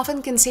graves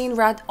often contain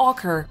red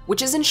ochre,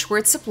 which is in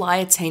short supply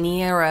at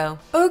Tainiaro.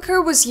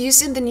 Ochre was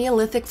used in the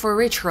Neolithic for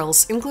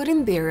rituals,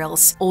 including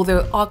burials.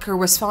 Although ochre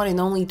was found in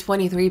only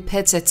 23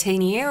 pits at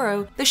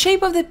Tainiaro, the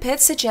shape of the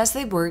pits suggests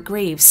they were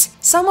graves.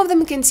 Some of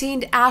them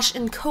contained ash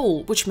and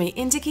coal, which may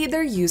indicate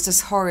their use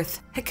as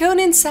hearth.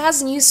 Hakonen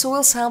says new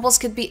soil samples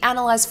could be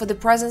analyzed for the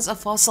presence of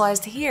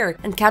fossilized hair,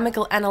 and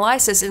chemical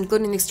analysis,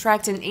 including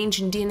extracting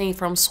ancient DNA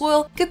from soil,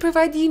 could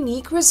provide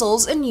unique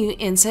results and new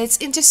insights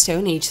into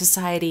Stone Age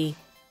society.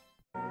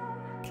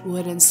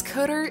 Wooden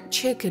scooter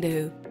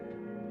Chikudu.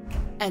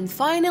 And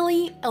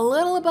finally, a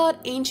little about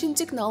ancient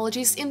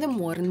technologies in the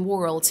modern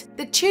world.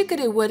 The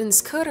Chikudu wooden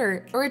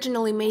scooter,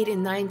 originally made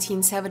in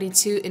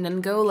 1972 in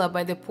Angola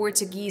by the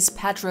Portuguese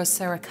Pedro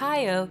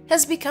Saracaio,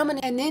 has become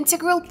an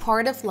integral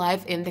part of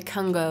life in the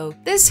Congo.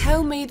 This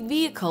homemade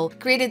vehicle,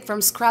 created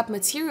from scrap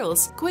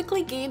materials,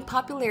 quickly gained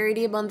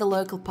popularity among the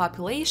local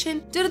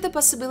population due to the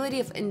possibility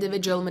of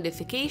individual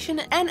modification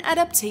and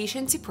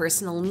adaptation to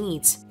personal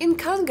needs. In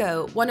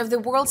Congo, one of the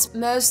world's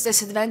most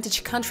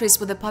disadvantaged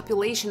countries with a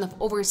population of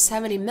over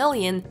 70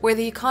 million, where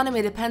the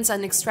economy depends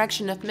on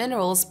extraction of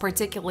minerals,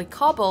 particularly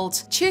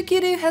cobalt,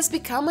 Chikudu has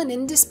become an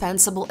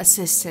indispensable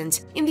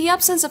assistant. In the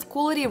absence of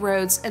quality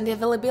roads and the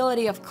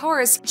availability of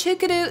cars,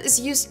 Chikudu is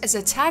used as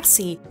a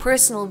taxi,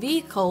 personal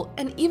vehicle,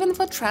 and even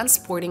for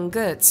transporting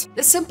goods.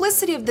 The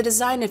simplicity of the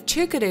design of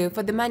Chikudu,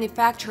 for the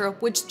manufacture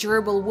of which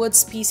durable wood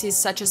species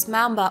such as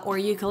mamba or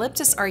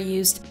eucalyptus are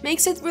used,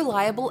 makes it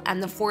reliable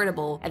and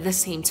affordable. At the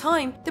same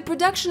time, the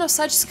production of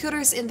such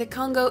scooters in the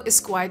Congo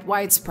is quite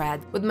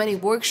widespread, with many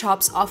workshops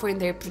shops offering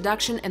their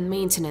production and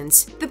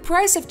maintenance. The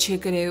price of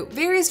chicory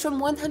varies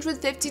from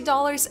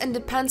 $150 and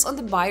depends on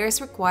the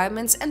buyer's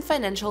requirements and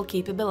financial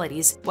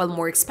capabilities, while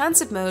more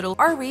expensive models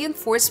are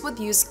reinforced with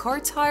used car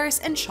tires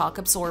and shock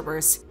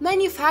absorbers.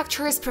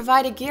 Manufacturers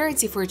provide a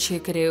guarantee for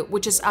chicory,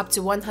 which is up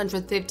to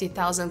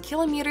 150,000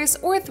 kilometers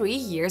or 3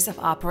 years of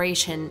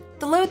operation.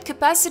 The load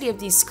capacity of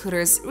these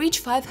scooters reach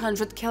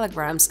 500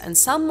 kilograms, and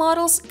some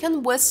models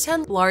can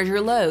withstand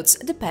larger loads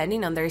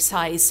depending on their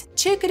size.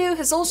 Chicory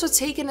has also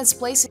taken its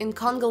place in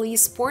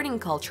Congolese sporting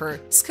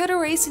culture. Scooter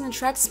racing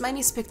attracts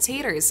many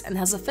spectators and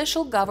has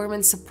official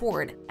government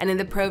support. And in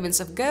the province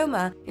of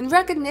Goma, in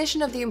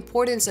recognition of the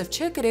importance of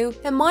chicory,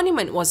 a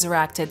monument was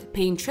erected,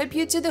 paying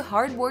tribute to the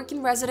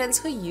hard-working residents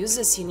who use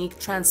this unique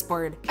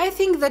transport. I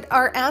think that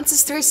our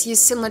ancestors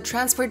used similar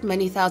transport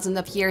many thousands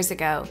of years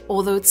ago,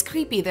 although it's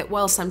creepy that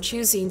while some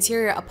choose the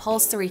interior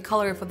upholstery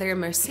color for their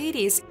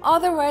Mercedes,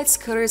 others ride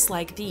scooters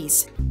like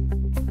these.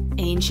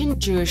 Ancient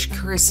Jewish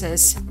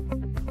curses.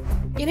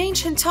 In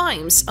ancient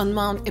times, on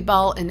Mount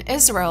Ebal in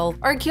Israel,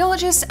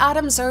 archaeologist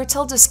Adam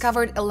Zertel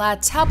discovered a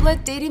lead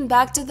tablet dating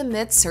back to the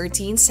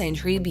mid-13th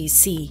century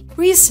BC.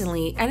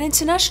 Recently, an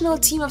international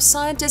team of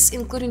scientists,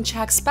 including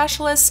Czech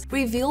specialists,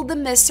 revealed the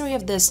mystery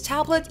of this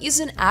tablet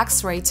using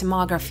X-ray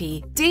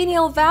tomography.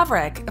 Daniel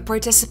Vavrek, a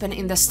participant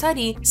in the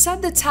study, said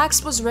the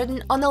text was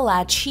written on a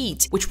lead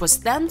sheet, which was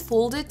then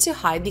folded to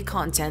hide the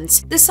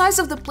contents. The size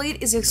of the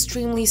plate is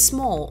extremely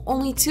small,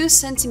 only 2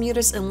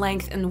 centimeters in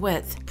length and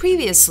width.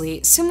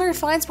 Previously, similar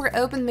finds were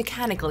opened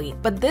mechanically,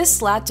 but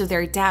this led to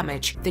their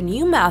damage. The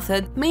new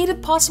method made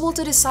it possible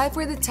to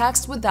decipher the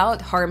text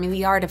without harming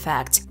the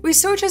artifact.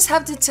 Researchers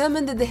have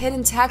determined that the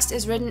hidden text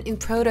is written in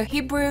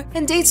Proto-Hebrew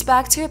and dates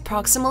back to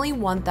approximately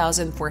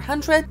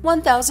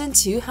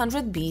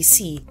 1400–1200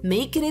 BC,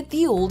 making it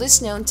the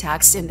oldest known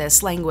text in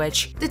this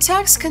language. The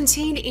text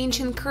contained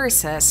ancient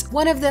curses.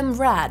 One of them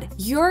read,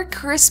 "You're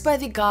cursed by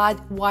the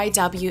god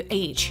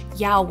YWH,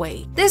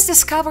 Yahweh." This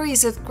discovery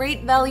is of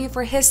great value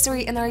for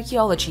history and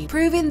archaeology,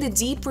 proving the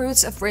deep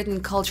roots of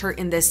written culture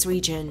in this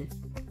region.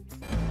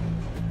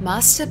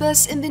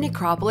 Mastabas in the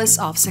necropolis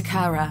of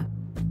Saqqara.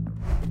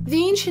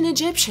 The ancient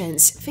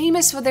Egyptians,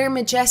 famous for their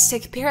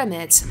majestic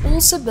pyramids,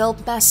 also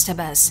built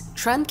mastabas,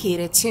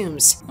 truncated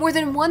tombs. More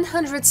than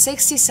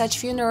 160 such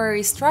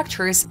funerary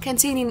structures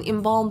containing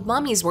embalmed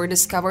mummies were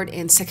discovered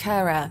in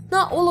Saqqara.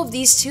 Not all of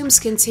these tombs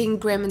contain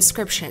grim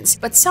inscriptions,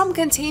 but some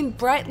contain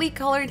brightly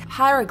colored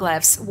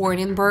hieroglyphs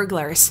warning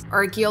burglars.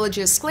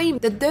 Archaeologists claim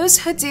that those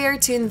who dare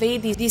to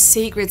invade these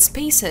sacred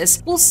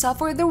spaces will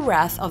suffer the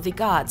wrath of the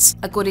gods.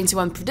 According to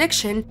one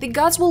prediction, the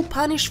gods will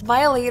punish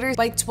violators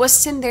by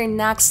twisting their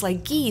necks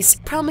like geese,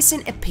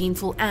 promising a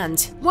painful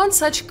end. One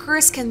such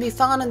curse can be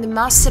found on the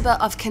mastaba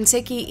of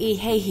Kentucky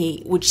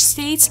Ehehe, which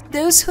states,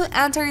 "Those who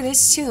enter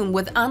this tomb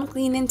with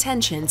unclean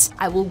intentions,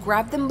 I will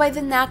grab them by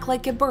the neck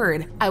like a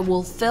bird. I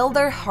will fill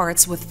their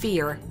hearts with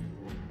fear."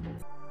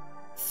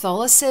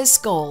 Tholis's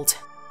gold.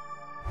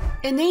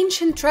 An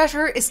ancient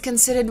treasure is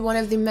considered one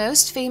of the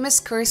most famous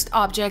cursed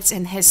objects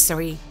in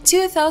history.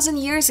 2,000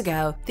 years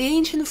ago, the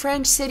ancient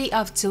French city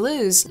of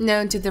Toulouse,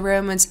 known to the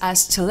Romans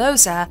as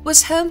Tolosa,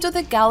 was home to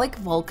the Gallic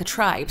Volca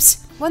tribes.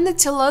 When the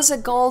Tolosa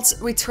Gauls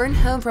returned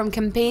home from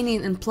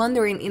campaigning and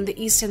plundering in the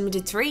eastern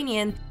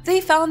Mediterranean, they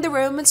found the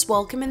Romans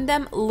welcoming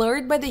them,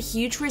 lured by the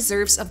huge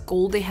reserves of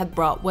gold they had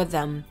brought with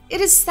them.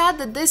 It is said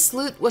that this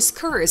loot was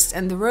cursed,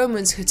 and the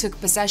Romans who took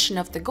possession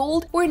of the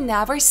gold were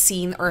never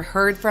seen or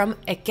heard from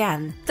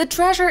again. The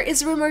treasure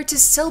is rumored to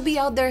still be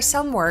out there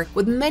somewhere,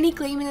 with many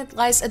claiming it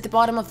lies at the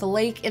bottom of a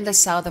lake in the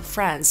south of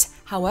France.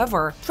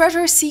 However,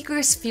 treasure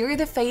seekers fear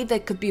the fate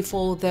that could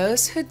befall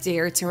those who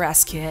dare to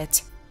rescue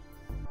it.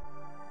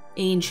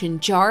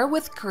 Ancient jar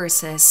with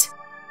curses.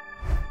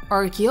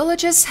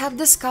 Archaeologists have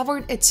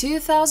discovered a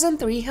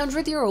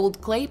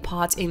 2,300-year-old clay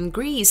pot in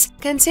Greece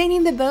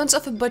containing the bones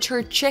of a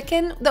butchered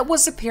chicken that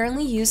was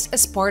apparently used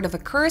as part of a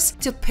curse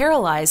to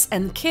paralyze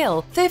and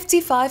kill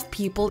 55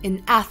 people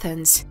in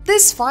Athens.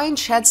 This find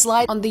sheds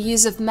light on the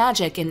use of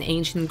magic in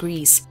ancient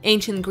Greece.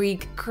 Ancient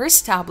Greek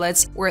curse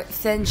tablets, or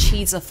thin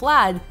sheets of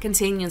lead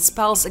containing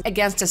spells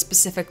against a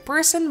specific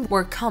person,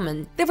 were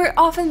common. They were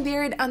often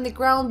buried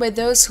underground by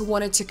those who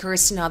wanted to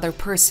curse another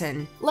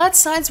person. Lead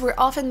signs were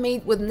often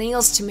made with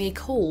nails to make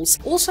holes.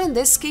 Also in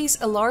this case,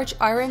 a large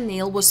iron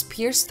nail was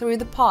pierced through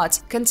the pot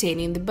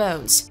containing the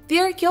bones. The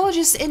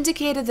archaeologists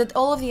indicated that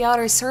all of the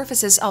outer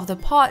surfaces of the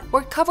pot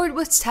were covered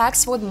with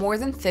text with more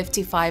than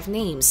 55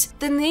 names.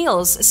 The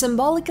nails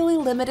symbolically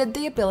limited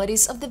the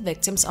abilities of the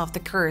victims of the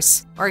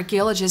curse.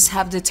 Archaeologists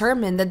have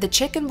determined that the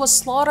chicken was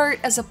slaughtered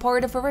as a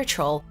part of a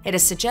ritual. It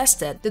is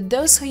suggested that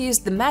those who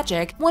used the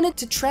magic wanted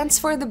to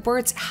transfer the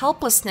bird's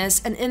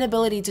helplessness and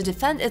inability to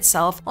defend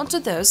itself onto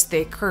those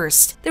they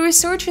cursed. The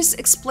researchers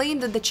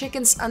explained that that the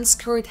chicken's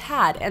unscrewed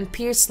head and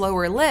pierced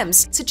lower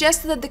limbs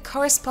suggested that the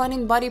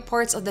corresponding body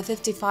parts of the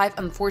 55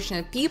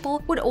 unfortunate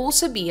people would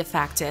also be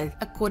affected.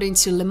 According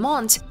to Le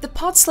Monde, the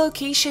pot's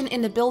location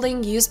in a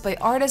building used by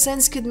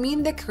artisans could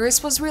mean the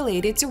curse was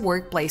related to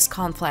workplace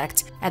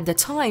conflict. At the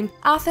time,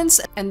 Athens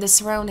and the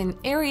surrounding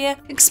area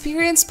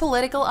experienced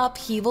political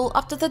upheaval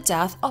after the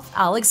death of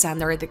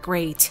Alexander the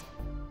Great.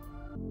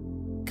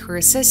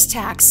 Curses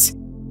text.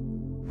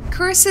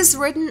 Curses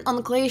written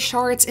on clay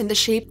shards in the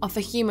shape of a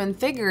human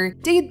figure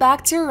date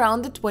back to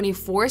around the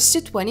 24th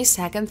to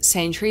 22nd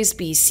centuries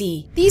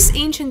BC. These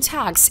ancient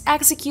texts,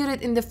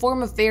 executed in the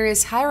form of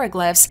various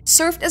hieroglyphs,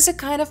 served as a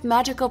kind of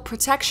magical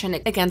protection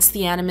against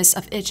the enemies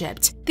of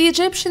Egypt. The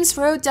Egyptians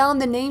wrote down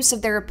the names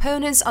of their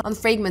opponents on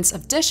fragments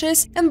of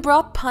dishes and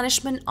brought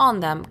punishment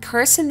on them,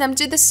 cursing them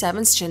to the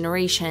 7th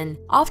generation.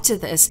 After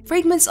this,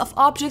 fragments of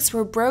objects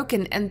were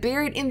broken and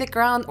buried in the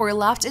ground or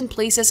left in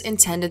places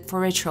intended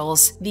for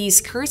rituals.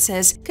 These curses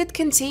could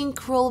contain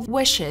cruel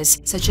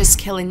wishes, such as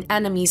killing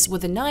enemies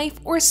with a knife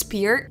or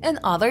spear and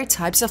other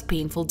types of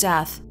painful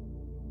death.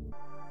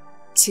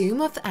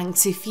 Tomb of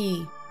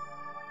Ankhtifi.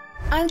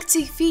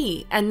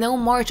 Ankhtifi, a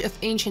nomarch of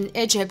ancient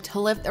Egypt who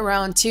lived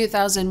around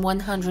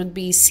 2100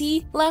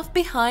 BC, left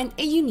behind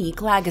a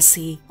unique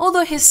legacy.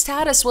 Although his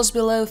status was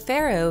below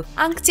pharaoh,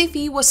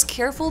 Ankhtifi was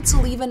careful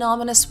to leave an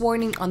ominous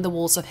warning on the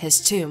walls of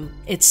his tomb.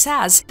 It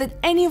says that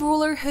any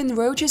ruler who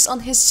encroaches on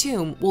his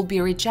tomb will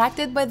be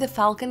rejected by the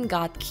falcon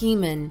god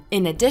Kemen.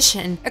 In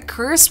addition, a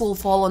curse will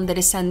fall on the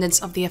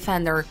descendants of the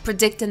offender,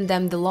 predicting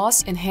them the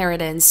lost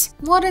inheritance.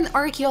 Modern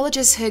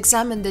archaeologists who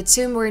examined the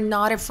tomb were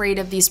not afraid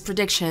of these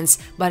predictions,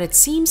 but it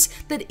seems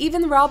that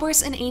even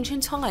robbers in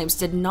ancient times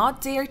did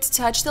not dare to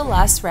touch the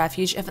last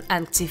refuge of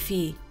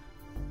Ankhtifi.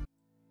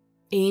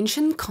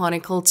 Ancient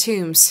conical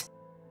tombs.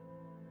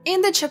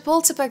 In the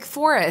Chapultepec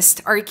forest,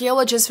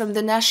 archaeologists from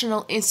the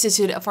National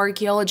Institute of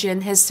Archaeology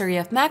and History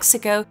of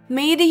Mexico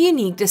made a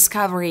unique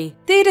discovery.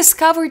 They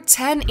discovered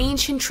 10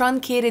 ancient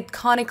truncated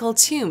conical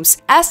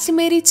tombs,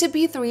 estimated to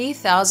be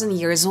 3,000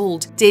 years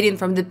old, dating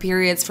from the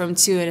periods from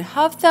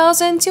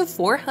 2,500 to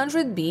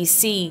 400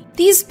 BC.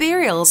 These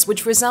burials,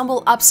 which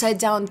resemble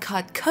upside-down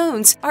cut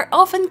cones, are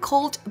often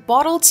called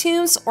bottle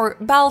tombs or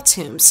bell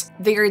tombs.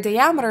 Their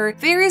diameter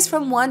varies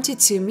from 1 to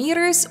 2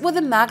 meters, with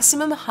a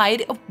maximum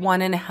height of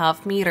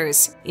 1.5 meters.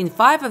 In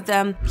 5 of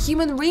them,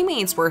 human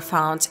remains were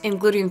found,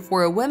 including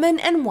 4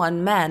 women and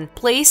 1 man,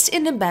 placed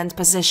in a bent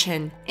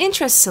position.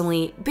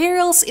 Interestingly,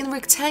 burials in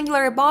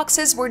rectangular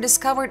boxes were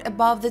discovered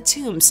above the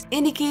tombs,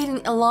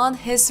 indicating a long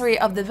history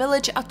of the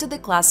village up to the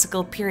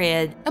classical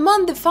period.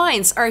 Among the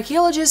finds,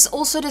 archaeologists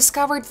also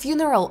discovered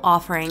funeral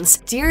offerings,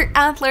 deer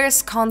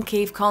antlers,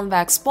 concave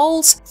convex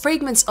bowls,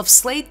 fragments of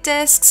slate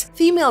discs,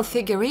 female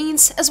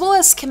figurines, as well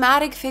as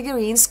schematic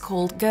figurines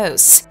called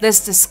ghosts.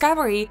 This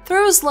discovery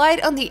throws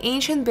light on the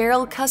ancient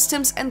burial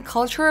customs and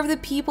culture of the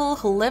people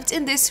who lived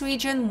in this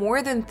region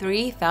more than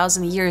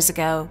 3,000 years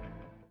ago.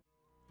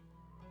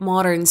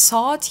 Modern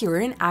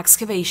saw-turn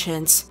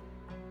excavations.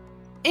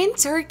 In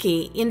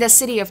Turkey, in the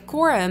city of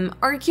Korum,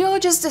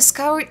 archaeologists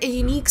discovered a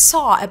unique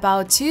saw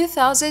about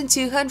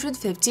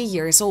 2,250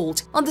 years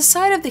old on the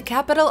site of the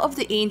capital of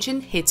the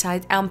ancient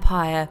Hittite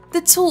Empire.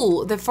 The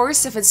tool, the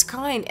first of its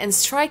kind and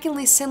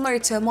strikingly similar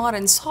to a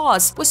modern saw,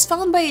 was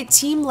found by a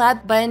team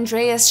led by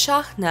Andreas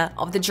Schachner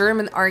of the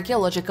German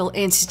Archaeological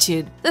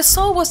Institute. The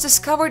saw was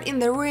discovered in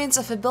the ruins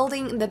of a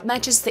building that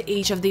matches the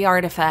age of the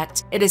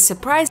artifact. It is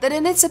surprised that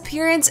in its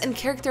appearance and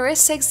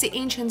characteristics, the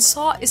ancient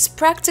saw is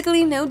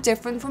practically no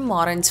different from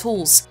modern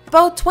tools.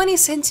 About 20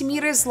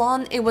 centimeters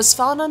long, it was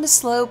found on a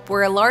slope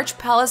where a large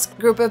palace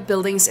group of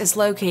buildings is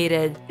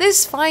located.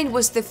 This find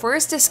was the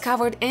first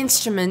discovered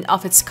instrument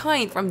of its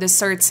kind from the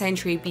 3rd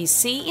century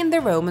BC in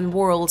the Roman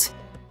world.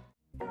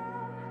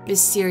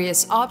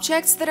 Mysterious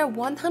objects that are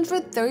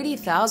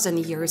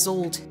 130,000 years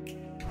old.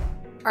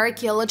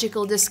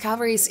 Archaeological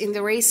discoveries in the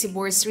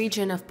Racibórz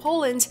region of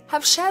Poland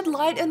have shed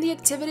light on the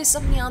activities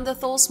of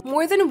Neanderthals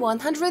more than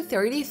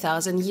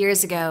 130,000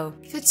 years ago.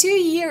 For 2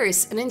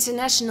 years, an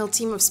international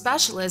team of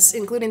specialists,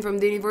 including from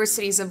the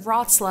universities of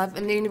Wrocław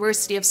and the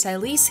University of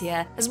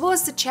Silesia, as well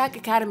as the Czech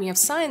Academy of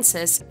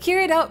Sciences,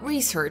 carried out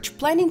research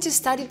planning to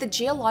study the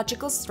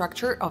geological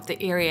structure of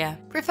the area.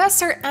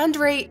 Professor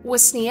Andrzej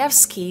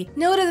Wisniewski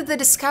noted that the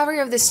discovery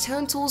of the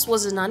stone tools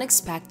was an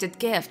unexpected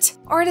gift.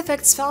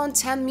 Artifacts found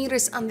 10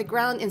 meters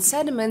underground in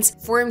sediments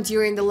formed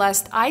during the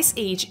last ice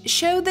age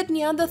showed that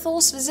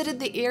Neanderthals visited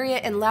the area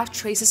and left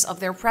traces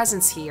of their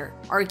presence here.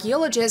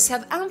 Archaeologists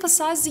have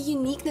emphasized the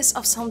uniqueness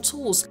of some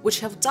tools, which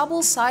have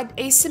double-sided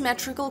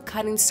asymmetrical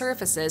cutting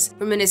surfaces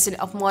reminiscent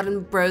of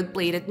modern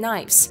broad-bladed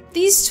knives.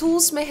 These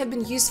tools may have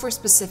been used for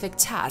specific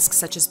tasks,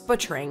 such as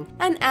butchering,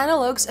 and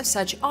analogues of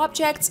such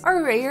objects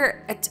are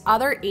rare at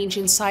other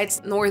ancient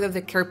sites north of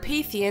the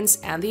Carpathians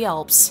and the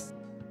Alps.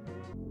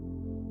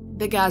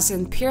 The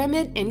Gazan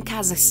Pyramid in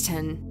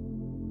Kazakhstan.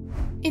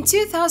 In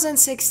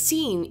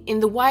 2016, in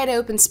the wide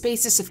open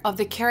spaces of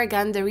the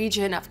Karaganda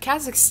region of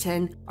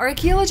Kazakhstan,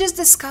 archaeologists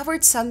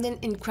discovered something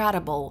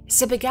incredible: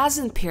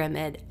 Sebegazin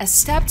Pyramid, a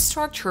stepped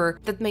structure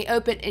that may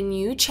open a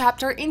new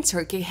chapter in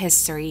Turkic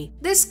history.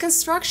 This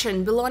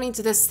construction, belonging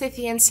to the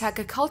Scythian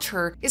Saka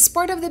culture, is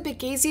part of the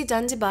Begazi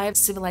Dandibayev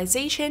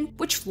civilization,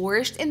 which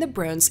flourished in the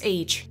Bronze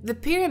Age. The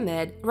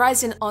pyramid,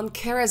 rising on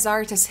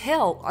Karazartas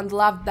Hill on the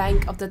left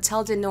bank of the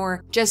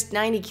Teldinor, just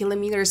 90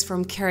 kilometers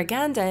from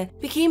Karaganda,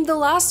 became the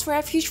last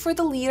refuge for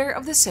the leader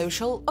of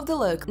the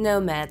local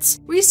nomads.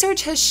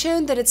 Research has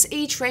shown that its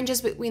age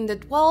ranges between the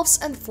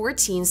 12th and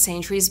 14th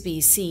centuries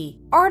BC.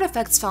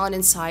 Artifacts found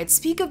inside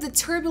speak of the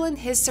turbulent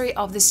history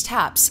of the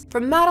steppes,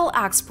 from metal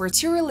exports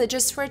to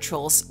religious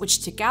rituals,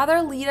 which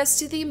together lead us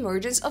to the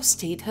emergence of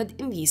statehood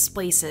in these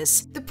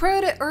places. The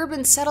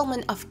proto-urban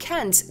settlement of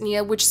Kent,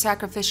 near which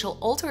sacrificial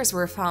altars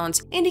were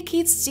found,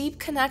 indicates deep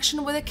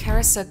connection with the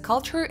Karasuk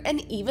culture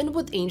and even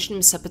with ancient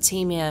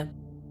Mesopotamia.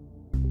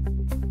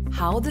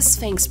 How the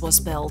Sphinx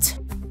was built.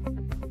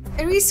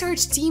 A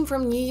research team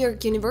from New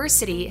York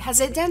University has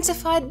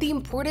identified the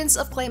importance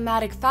of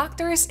climatic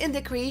factors in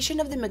the creation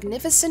of the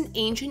magnificent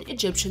ancient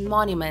Egyptian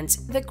monument,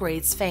 the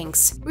Great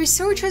Sphinx.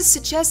 Researchers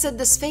suggest that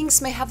the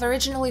Sphinx may have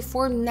originally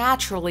formed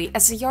naturally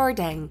as a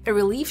yardang, a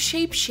relief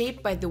shape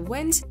shaped by the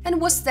wind, and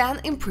was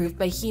then improved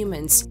by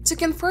humans. To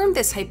confirm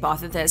this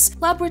hypothesis,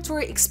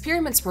 laboratory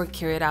experiments were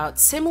carried out,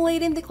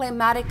 simulating the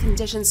climatic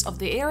conditions of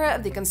the era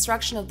of the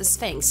construction of the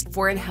Sphinx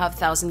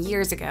 4,500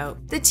 years ago.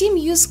 The team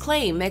used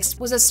clay mixed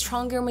with a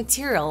stronger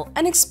material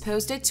and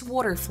exposed it to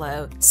water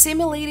flow,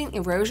 simulating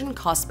erosion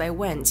caused by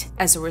wind.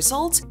 As a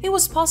result, it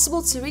was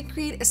possible to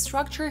recreate a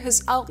structure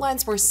whose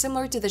outlines were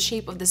similar to the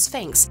shape of the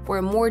Sphinx,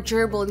 where more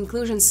durable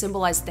inclusions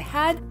symbolized the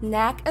head,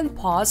 neck, and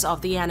paws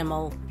of the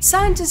animal.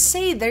 Scientists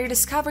say their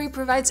discovery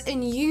provides a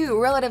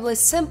new, relatively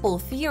simple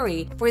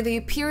theory for the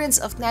appearance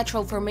of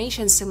natural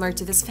formations similar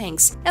to the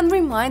Sphinx, and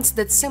reminds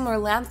that similar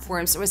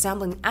landforms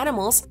resembling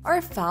animals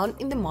are found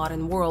in the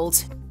modern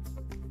world.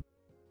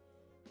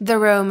 The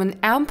Roman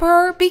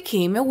Emperor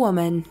became a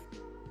woman.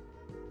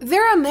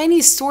 There are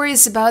many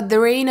stories about the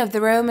reign of the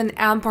Roman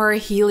Emperor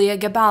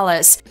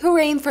Heliogabalus, who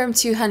reigned from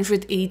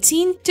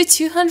 218 to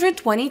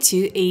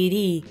 222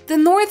 AD. The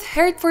North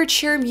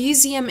Hertfordshire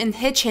Museum in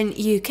Hitchin,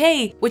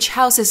 UK, which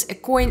houses a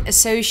coin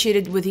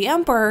associated with the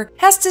emperor,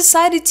 has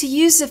decided to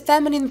use the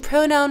feminine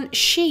pronoun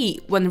she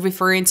when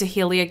referring to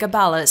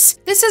Heliogabalus.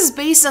 This is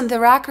based on the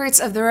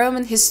records of the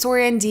Roman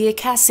historian D.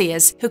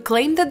 Cassius, who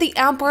claimed that the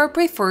emperor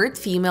preferred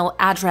female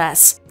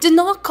address. "Do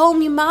not call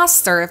me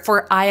master,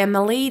 for I am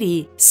a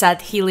lady," said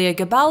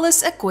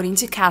Heliogabalus according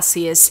to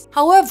Cassius.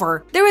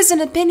 However, there is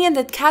an opinion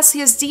that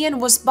Cassius Dion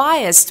was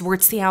biased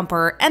towards the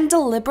emperor and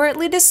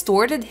deliberately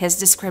distorted his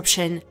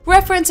description.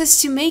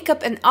 References to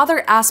makeup and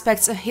other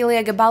aspects of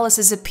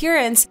Heliogabalus's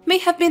appearance may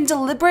have been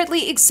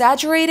deliberately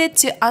exaggerated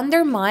to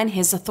undermine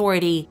his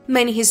authority.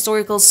 Many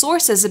historical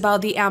sources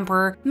about the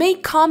emperor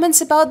make comments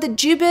about the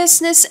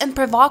dubiousness and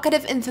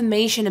provocative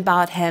information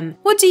about him.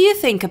 What do you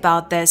think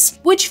about this?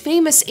 Which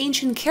famous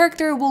ancient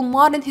character will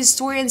modern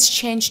historians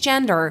change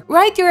gender?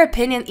 Write your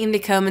opinion in the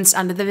comments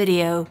under the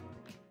video.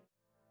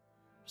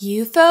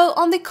 UFO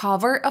on the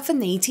cover of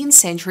an 18th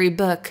century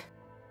book.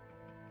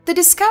 The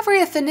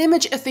discovery of an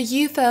image of a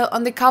UFO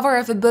on the cover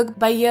of a book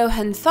by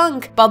Johann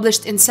Funk,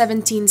 published in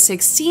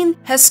 1716,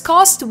 has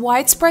caused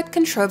widespread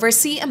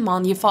controversy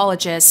among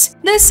ufologists.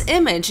 This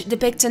image,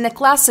 depicting a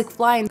classic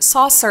flying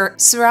saucer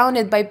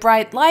surrounded by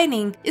bright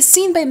lightning, is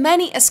seen by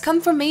many as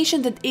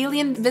confirmation that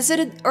aliens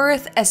visited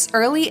Earth as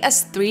early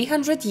as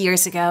 300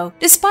 years ago.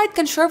 Despite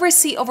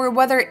controversy over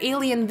whether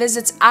alien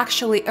visits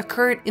actually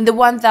occurred in the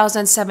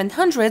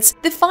 1700s,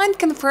 the find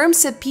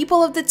confirms that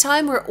people of the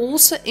time were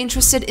also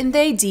interested in the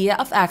idea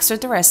of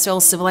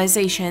extraterrestrial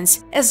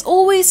civilizations. As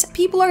always,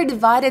 people are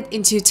divided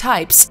into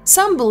types.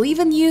 Some believe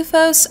in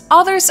UFOs,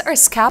 others are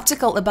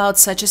skeptical about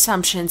such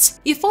assumptions.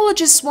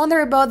 Ufologists wonder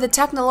about the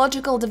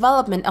technological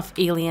development of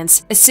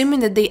aliens. Assuming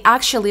that they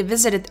actually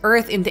visited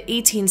Earth in the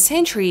 18th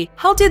century,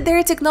 how did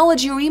their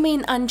technology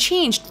remain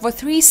unchanged for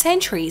 3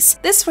 centuries?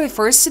 This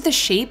refers to the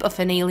shape of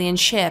an alien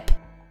ship.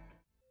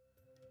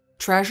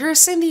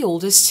 Treasures in the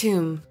oldest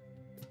tomb.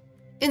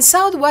 In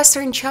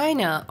southwestern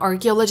China,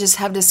 archaeologists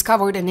have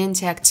discovered an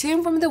intact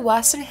tomb from the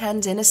Western Han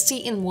Dynasty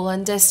in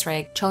Wulan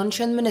District,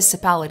 Chongqing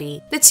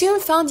Municipality. The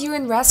tomb, found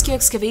during rescue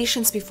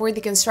excavations before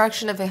the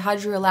construction of a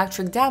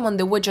hydroelectric dam on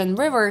the Wujian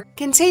River,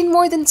 contained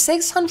more than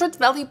 600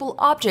 valuable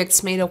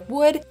objects made of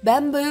wood,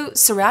 bamboo,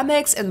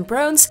 ceramics, and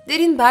bronze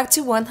dating back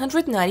to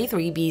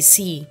 193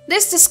 BC.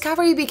 This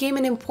discovery became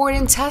an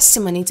important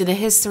testimony to the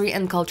history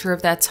and culture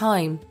of that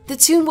time. The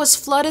tomb was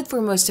flooded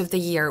for most of the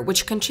year,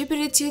 which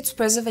contributed to its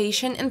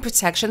preservation and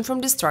protection protection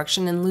from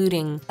destruction and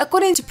looting.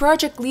 According to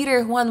project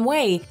leader Huan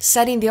Wei,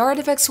 studying the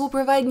artifacts will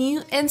provide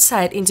new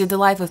insight into the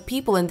life of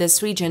people in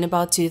this region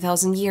about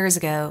 2,000 years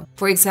ago.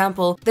 For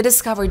example, the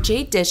discovered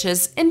jade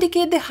dishes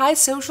indicate the high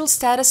social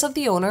status of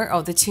the owner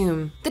of the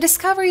tomb. The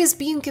discovery is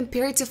being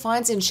compared to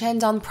finds in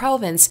Shandong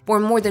province,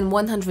 where more than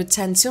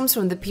 110 tombs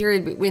from the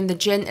period between the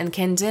Jin and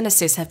Qin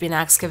dynasties have been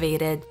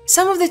excavated.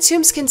 Some of the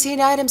tombs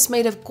contain items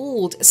made of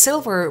gold,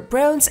 silver,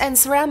 bronze, and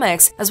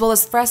ceramics, as well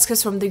as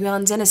frescoes from the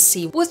Yuan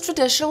dynasty with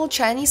traditional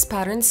Chinese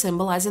patterns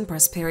symbolizing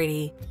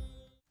prosperity.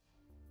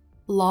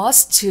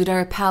 Lost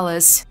Tudor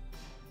Palace.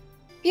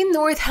 In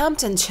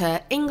Northamptonshire,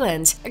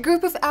 England, a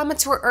group of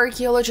amateur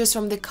archaeologists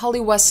from the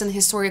Collie Weston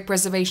Historic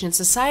Preservation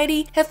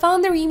Society have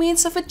found the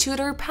remains of a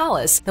Tudor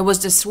palace that was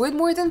destroyed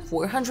more than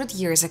 400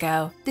 years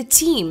ago. The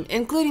team,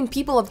 including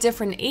people of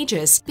different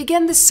ages,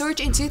 began the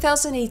search in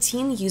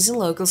 2018 using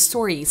local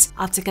stories.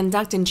 After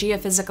conducting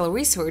geophysical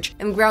research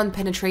and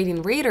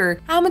ground-penetrating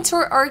radar,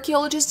 amateur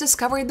archaeologists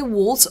discovered the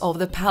walls of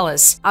the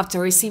palace. After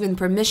receiving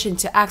permission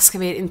to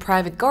excavate in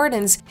private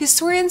gardens,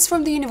 historians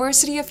from the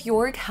University of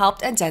York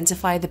helped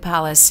identify the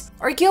palace.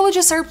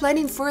 Archaeologists are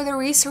planning further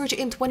research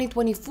in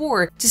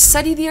 2024 to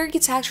study the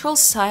architectural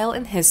style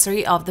and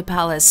history of the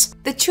palace.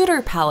 The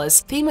Tudor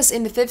Palace, famous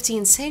in the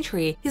 15th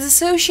century, is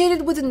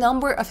associated with a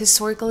number of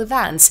historical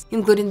events,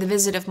 including the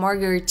visit of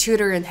Margaret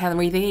Tudor and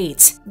Henry VIII.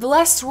 The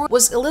last ruler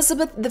was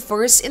Elizabeth I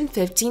in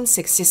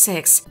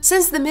 1566.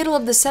 Since the middle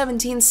of the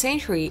 17th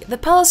century, the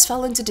palace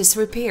fell into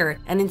disrepair,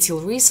 and until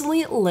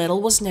recently,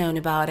 little was known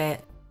about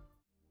it.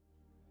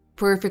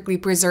 Perfectly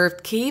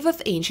preserved cave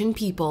of ancient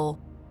people.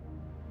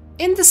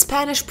 In the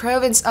Spanish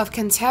province of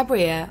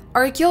Cantabria,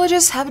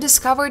 archaeologists have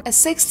discovered a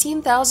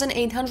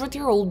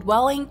 16,800-year-old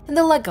dwelling in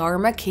the La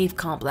Garma cave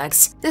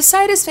complex. The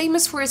site is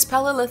famous for its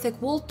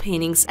Paleolithic wall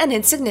paintings and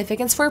its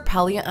significance for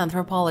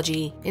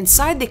paleoanthropology.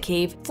 Inside the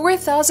cave,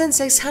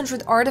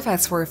 4,600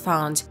 artifacts were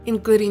found,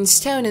 including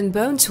stone and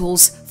bone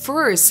tools,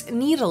 furs,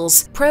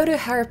 needles,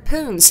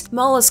 proto-harpoons,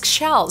 mollusk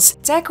shells,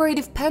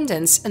 decorative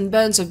pendants, and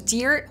bones of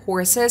deer,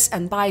 horses,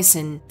 and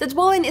bison. The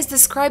dwelling is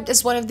described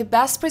as one of the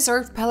best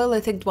preserved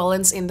Paleolithic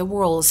dwellings in the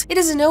world. It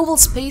is an oval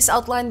space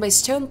outlined by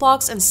stone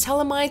blocks and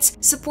stalagmites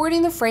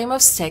supporting a frame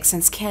of sticks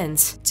and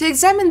skins. To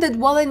examine the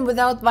dwelling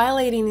without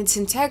violating its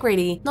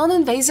integrity,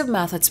 non-invasive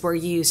methods were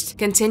used.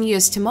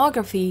 Continuous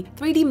tomography,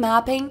 3D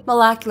mapping,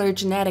 molecular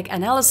genetic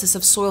analysis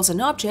of soils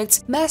and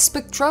objects, mass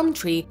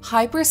spectrometry,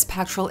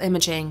 hyperspectral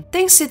imaging.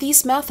 Thanks to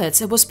these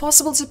methods, it was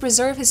possible to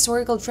preserve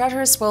historical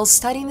treasures while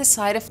studying the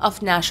site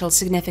of national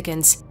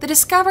significance. The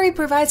discovery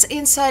provides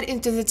insight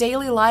into the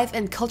daily life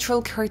and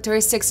cultural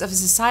characteristics of a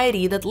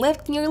society that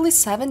lived nearly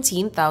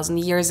 17,000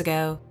 years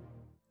ago.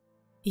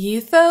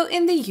 UFO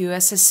in the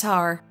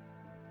USSR.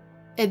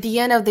 At the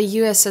end of the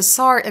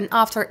USSR and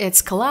after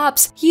its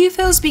collapse,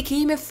 UFOs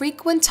became a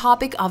frequent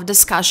topic of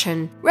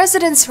discussion.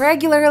 Residents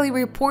regularly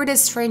reported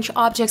strange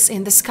objects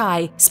in the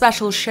sky,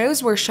 special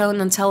shows were shown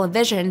on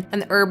television,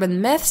 and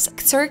urban myths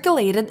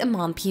circulated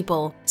among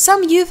people.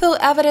 Some UFO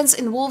evidence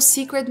involved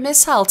secret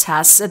missile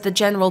tests that the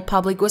general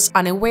public was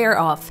unaware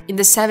of. In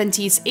the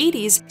 70s,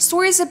 80s,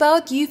 stories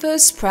about UFOs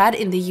spread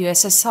in the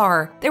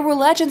USSR. There were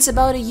legends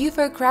about a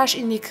UFO crash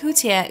in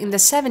Yakutia in the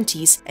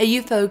 70s, a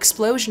UFO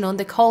explosion on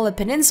the Kola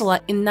Peninsula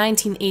in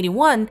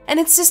 1981, and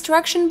its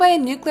destruction by a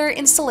nuclear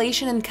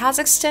installation in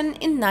Kazakhstan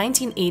in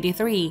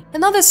 1983.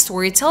 Another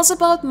story tells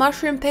about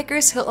mushroom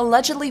pickers who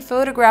allegedly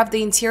photographed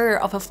the interior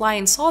of a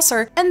flying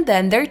saucer and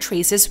then their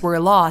traces were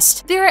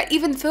lost. There are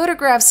even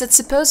photographs that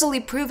supposedly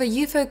prove a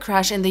UFO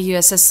crash in the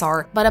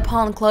USSR, but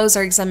upon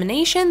closer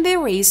examination they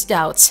raised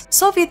doubts.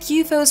 Soviet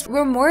UFOs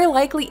were more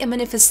likely a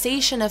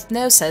manifestation of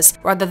gnosis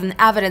rather than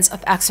evidence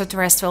of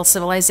extraterrestrial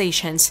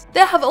civilizations.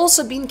 There have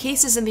also been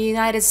cases in the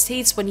United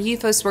States when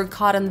UFOs were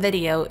caught on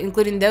video,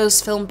 including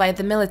those filmed by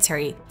the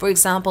military. For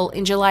example,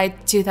 in July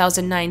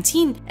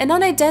 2019, an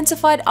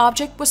unidentified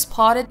object was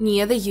spotted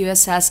near the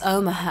USS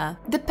Omaha.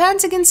 The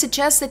Pentagon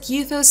suggests that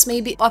UFOs may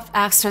be of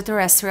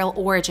extraterrestrial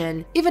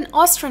origin. Even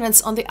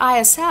astronauts on the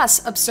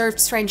ISS observed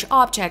strange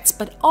objects,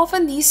 but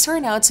often these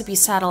turn out to be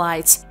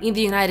satellites. In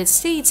the United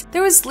States,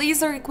 there is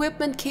laser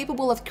equipment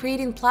capable of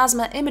creating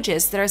plasma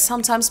images that are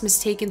sometimes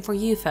mistaken for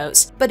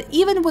UFOs. But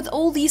even with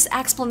all these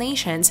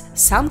explanations,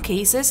 some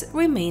cases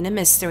remain a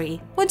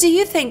mystery. What do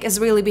you think is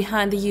really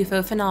behind the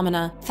UFO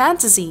phenomena?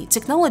 Fantasy,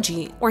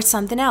 technology, or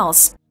something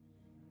else?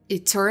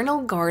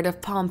 Eternal Guard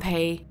of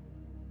Pompeii.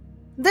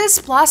 This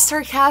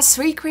plaster cast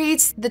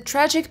recreates the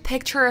tragic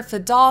picture of a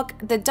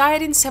dog that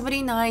died in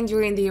 79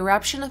 during the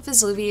eruption of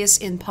Vesuvius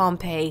in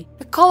Pompeii.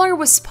 A collar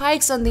with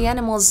spikes on the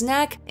animal's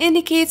neck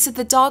indicates that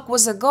the dog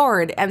was a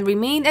guard and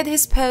remained at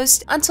his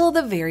post until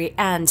the very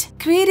end.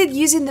 Created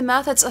using the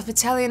methods of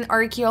Italian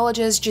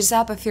archaeologist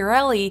Giuseppe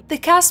Fiorelli, the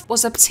cast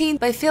was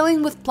obtained by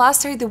filling with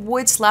plaster the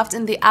voids left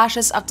in the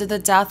ashes after the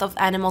death of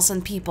animals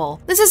and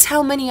people. This is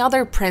how many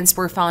other prints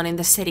were found in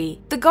the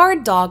city. The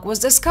guard dog was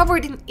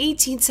discovered in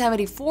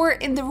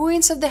 1874 in the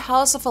ruins of the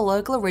house of a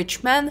local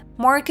rich man,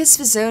 Marcus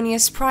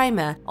Vesonius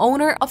Prima,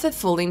 owner of a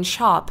fooling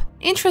shop.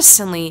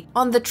 Interestingly,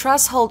 on the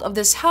threshold of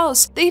this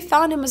house, they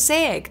found a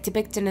mosaic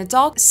depicting a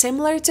dog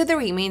similar to the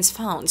remains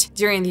found.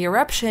 During the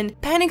eruption,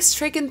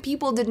 panic-stricken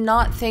people did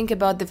not think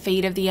about the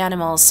fate of the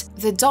animals.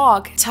 The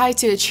dog, tied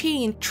to a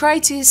chain,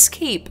 tried to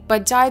escape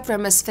but died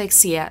from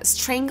asphyxia,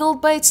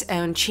 strangled by its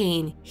own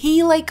chain.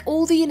 He, like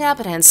all the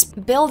inhabitants,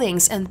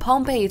 buildings, and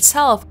Pompeii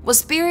itself,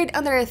 was buried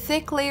under a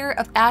thick layer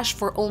of ash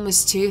for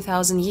almost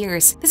 2,000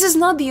 years. This is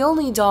not the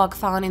only dog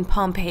found in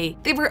Pompeii.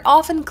 They were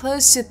often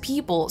close to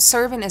people,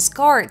 serving as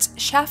guards,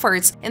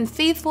 shepherds, and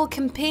faithful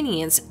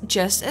companions,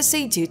 just as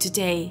they do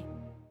today.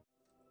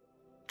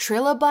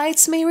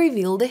 Trilobites may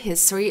reveal the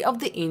history of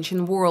the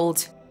ancient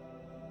world.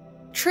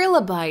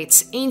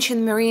 Trilobites,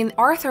 ancient marine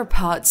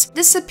arthropods,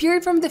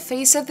 disappeared from the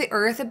face of the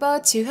earth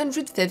about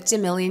 250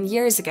 million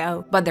years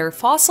ago, but their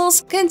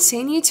fossils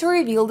continue to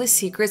reveal the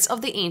secrets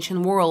of the ancient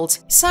world.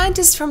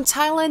 Scientists from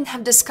Thailand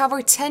have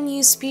discovered 10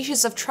 new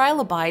species of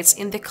trilobites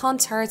in the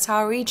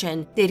Kontarata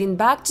region, dating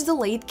back to the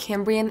late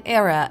Cambrian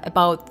era,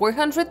 about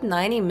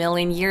 490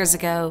 million years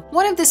ago.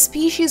 One of the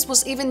species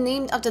was even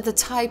named after the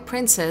Thai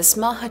princess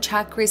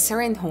Mahachakri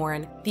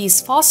Serinthorn.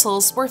 These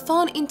fossils were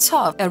found in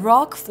tuff, a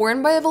rock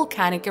formed by a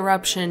volcanic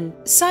eruption.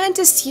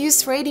 Scientists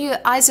used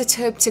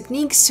radioisotope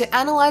techniques to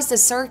analyze the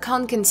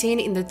zircon contained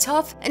in the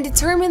tuff and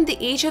determined the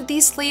age of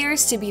these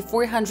layers to be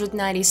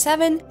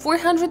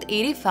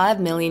 485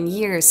 million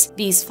years.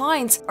 These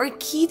finds are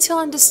key to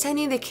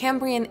understanding the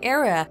Cambrian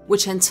era,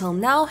 which until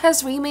now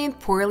has remained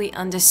poorly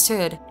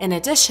understood. In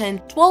addition,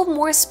 12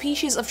 more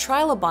species of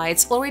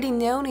trilobites already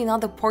known in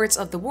other parts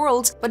of the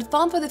world but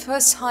found for the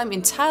first time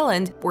in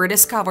Thailand were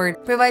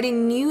discovered,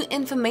 providing new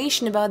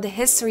information about the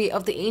history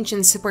of the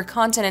ancient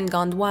supercontinent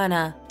Gondwana.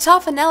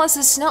 Tuff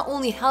analysis not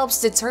only helps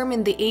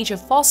determine the age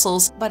of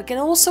fossils, but can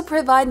also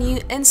provide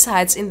new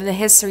insights into the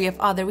history of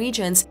other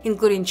regions,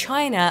 including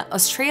China,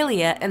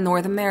 Australia, and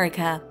North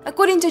America.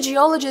 According to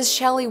geologist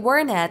Shelley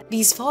Wernett,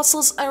 these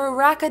fossils are a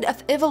record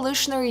of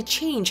evolutionary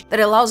change that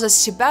allows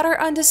us to better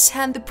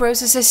understand the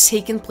processes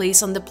taking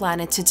place on the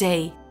planet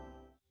today.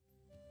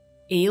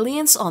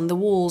 Aliens on the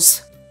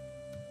walls.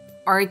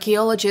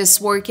 Archaeologists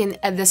working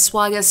at the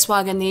Swaga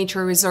Swaga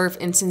Nature Reserve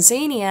in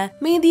Tanzania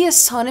made the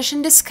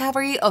astonishing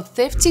discovery of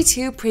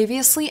 52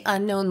 previously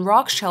unknown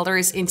rock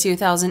shelters in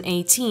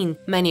 2018,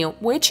 many of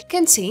which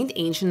contained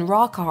ancient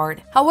rock art.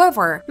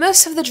 However,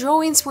 most of the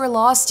drawings were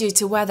lost due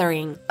to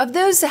weathering. Of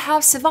those that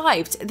have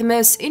survived, the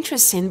most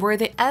interesting were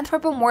the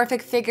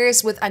anthropomorphic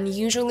figures with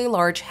unusually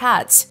large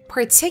hats.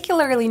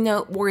 Particularly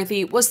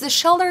noteworthy was the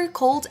shelter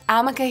called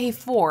Amakahi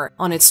 4.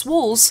 On its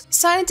walls,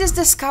 scientists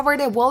discovered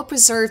a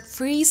well-preserved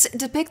frieze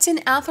depicting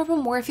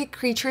anthropomorphic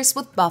creatures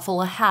with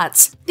buffalo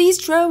hats. These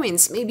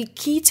drawings may be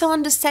key to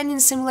understanding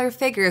similar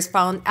figures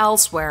found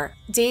elsewhere.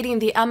 Dating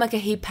the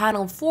Amakahi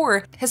Panel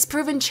 4 has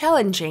proven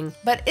challenging,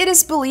 but it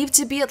is believed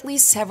to be at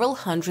least several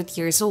hundred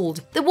years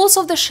old. The walls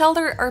of the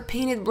shelter are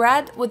painted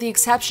red with the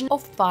exception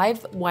of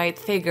 5 white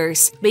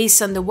figures. Based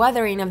on the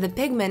weathering of the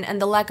pigment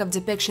and the lack of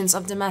depictions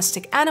of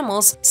domestic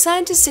animals,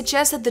 scientists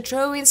suggest that the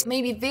drawings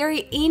may be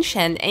very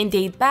ancient and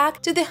date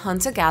back to the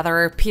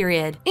hunter-gatherer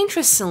period.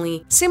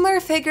 Interestingly,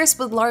 similar figures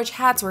with large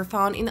hats were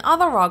found in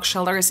other rock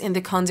shelters in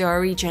the Kondor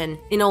region.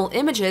 In all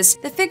images,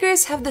 the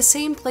figures have the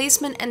same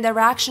placement and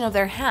direction of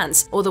their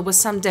hands, although with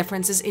some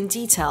differences in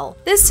detail.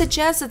 This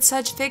suggests that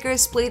such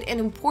figures played an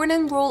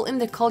important role in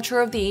the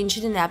culture of the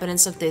ancient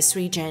inhabitants of this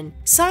region.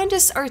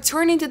 Scientists are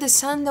turning to the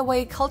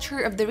Sandaway culture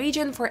of the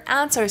region for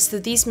answers to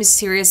these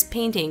mysterious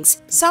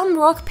paintings. Some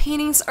rock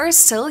paintings are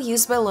still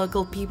used by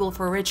local people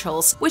for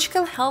rituals, which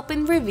can help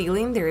in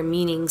revealing their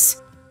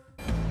meanings.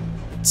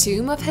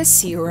 Tomb of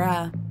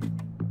Hasiura.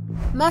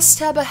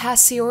 Mastaba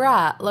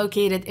Hasiura,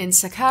 located in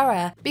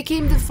Saqqara,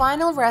 became the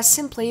final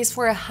resting place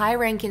for a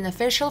high-ranking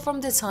official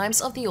from the times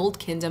of the Old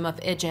Kingdom of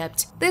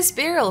Egypt. This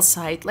burial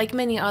site, like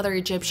many other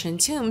Egyptian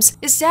tombs,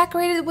 is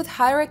decorated with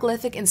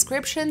hieroglyphic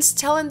inscriptions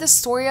telling the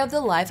story of the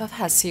life of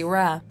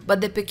Hasiura.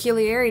 But the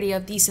peculiarity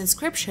of these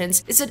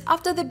inscriptions is that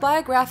after the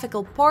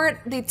biographical part,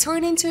 they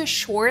turn into a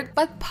short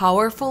but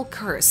powerful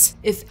curse.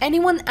 If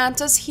anyone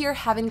enters here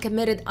having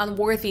committed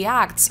unworthy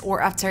acts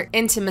or after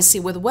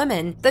intimacy with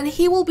women, then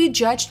he will be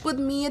judged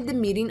with me at the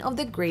meeting of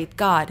the great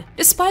god.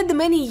 Despite the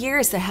many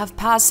years that have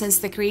passed since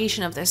the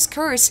creation of this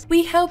curse,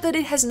 we hope that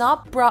it has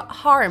not brought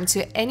harm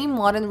to any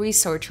modern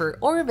researcher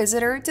or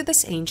visitor to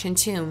this ancient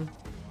tomb.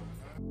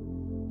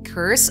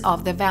 Curse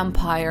of the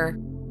Vampire.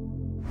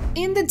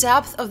 In the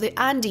depth of the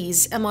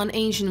Andes, among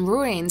ancient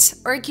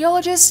ruins,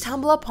 archaeologists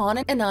stumble upon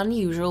an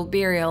unusual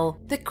burial.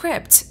 The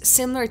crypt,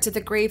 similar to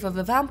the grave of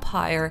a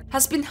vampire,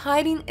 has been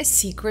hiding a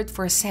secret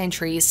for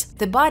centuries.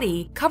 The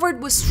body,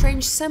 covered with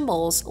strange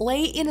symbols,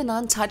 lay in an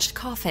untouched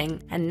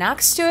coffin, and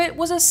next to it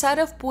was a set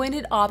of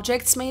pointed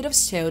objects made of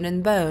stone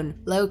and bone.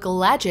 Local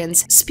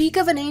legends speak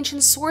of an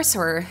ancient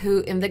sorcerer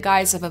who, in the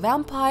guise of a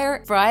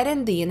vampire,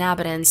 frightened the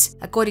inhabitants.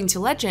 According to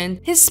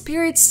legend, his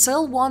spirit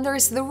still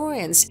wanders the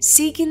ruins,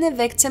 seeking a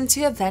victim him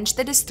to avenge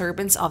the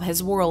disturbance of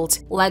his world.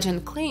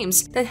 Legend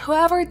claims that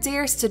whoever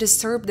dares to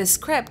disturb this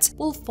crypt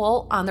will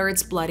fall under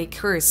its bloody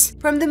curse.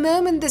 From the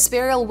moment this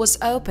burial was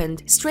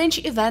opened,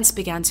 strange events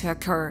began to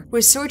occur.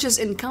 Researchers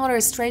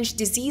encountered strange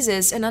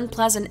diseases and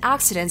unpleasant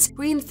accidents,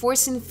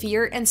 reinforcing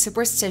fear and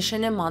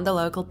superstition among the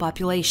local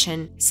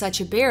population.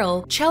 Such a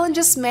burial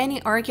challenges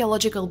many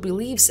archaeological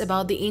beliefs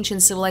about the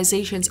ancient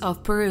civilizations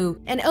of Peru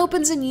and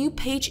opens a new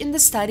page in the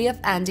study of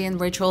Andean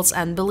rituals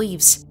and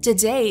beliefs.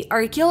 Today,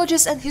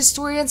 archaeologists and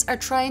historians are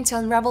trying to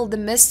unravel the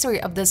mystery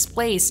of this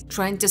place,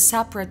 trying to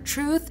separate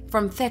truth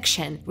from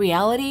fiction,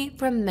 reality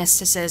from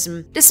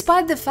mysticism,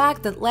 despite the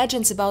fact that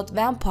legends about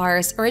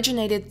vampires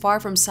originated far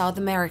from South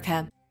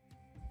America.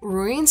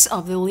 Ruins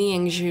of the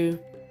Liangzhu.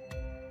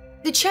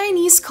 The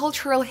Chinese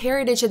Cultural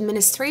Heritage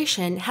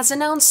Administration has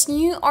announced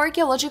new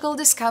archaeological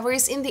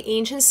discoveries in the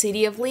ancient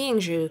city of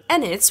Liangzhu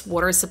and its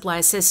water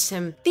supply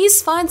system.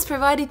 These finds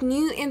provided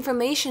new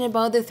information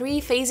about the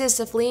three phases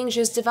of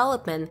Liangzhu's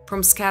development,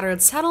 from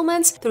scattered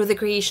settlements through the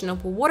creation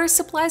of a water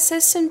supply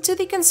system to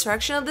the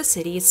construction of the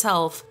city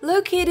itself.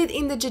 Located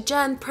in the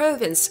Zhejiang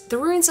province, the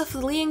ruins of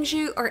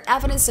Liangzhu are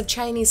evidence of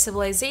Chinese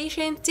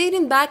civilization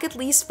dating back at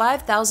least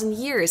 5,000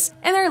 years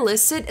and are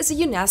listed as a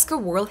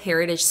UNESCO World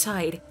Heritage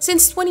Site.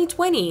 Since 2020,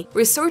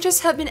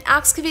 researchers have been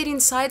excavating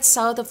sites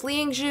south of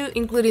Liangzhu,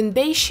 including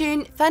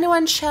Beishun,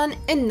 Fanuanshan,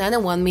 and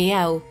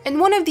Nanawan-Miao. In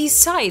one of these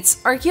sites,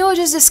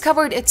 archaeologists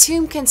discovered a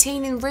tomb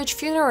containing rich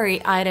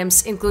funerary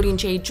items, including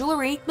jade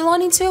jewelry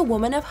belonging to a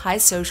woman of high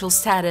social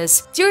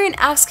status. During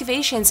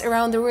excavations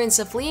around the ruins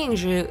of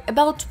Liangzhu,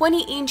 about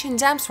 20 ancient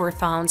dams were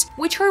found,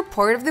 which are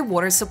part of the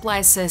water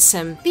supply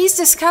system. These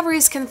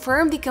discoveries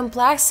confirm the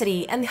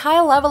complexity and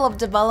high level of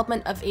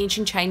development of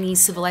ancient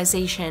Chinese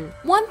civilization.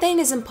 One thing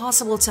is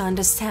impossible to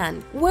understand.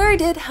 Where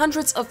did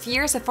hundreds of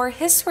years of our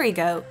history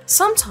go?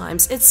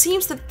 Sometimes it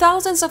seems that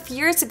thousands of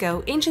years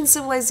ago, ancient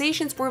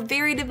civilizations were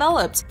very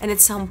developed, and at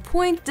some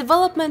point,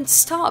 development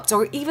stopped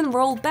or even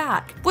rolled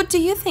back. What do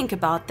you think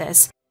about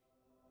this?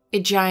 A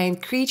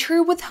giant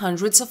creature with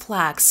hundreds of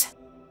legs.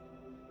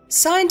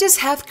 Scientists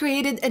have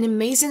created an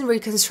amazing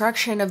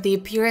reconstruction of the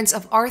appearance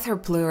of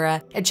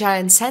Arthropleura, a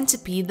giant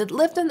centipede that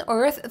lived on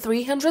Earth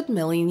 300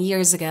 million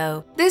years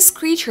ago. This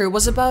creature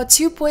was about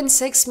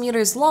 2.6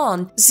 meters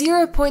long,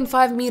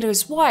 0.5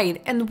 meters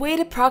wide, and weighed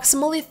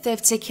approximately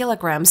 50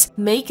 kilograms,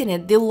 making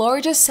it the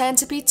largest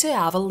centipede to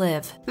ever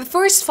live. The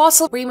first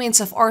fossil remains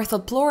of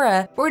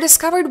Arthropleura were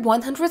discovered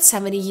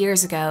 170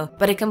 years ago,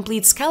 but a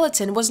complete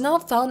skeleton was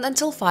not found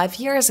until 5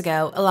 years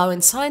ago,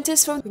 allowing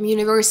scientists from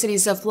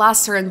universities of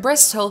Leicester and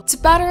Bristol to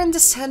better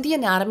understand the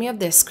anatomy of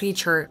this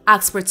creature.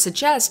 Experts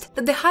suggest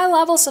that the high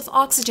levels of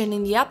oxygen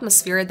in the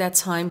atmosphere at that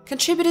time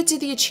contributed to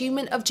the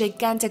achievement of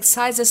gigantic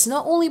sizes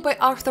not only by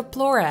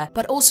Arthropleura,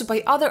 but also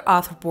by other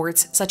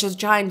arthropods such as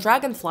giant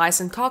dragonflies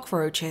and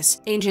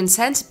cockroaches. Ancient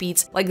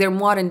centipedes, like their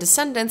modern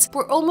descendants,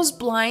 were almost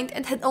blind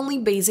and had only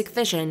basic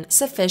vision,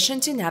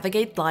 sufficient to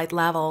navigate light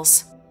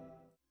levels.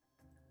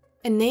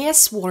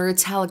 Aeneas water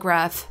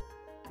telegraph.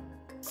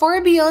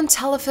 Far beyond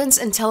telephones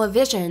and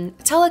television,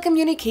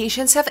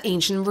 telecommunications have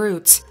ancient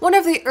roots. One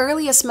of the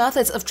earliest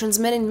methods of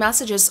transmitting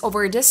messages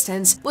over a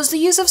distance was the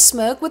use of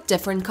smoke with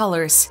different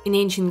colors. In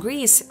ancient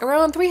Greece,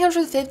 around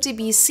 350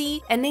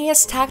 BC,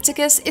 Aeneas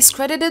Tacticus is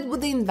credited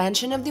with the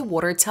invention of the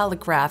water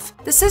telegraph.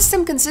 The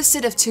system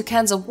consisted of 2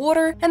 cans of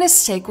water and a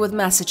stick with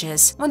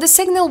messages. When the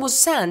signal was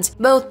sent,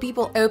 both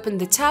people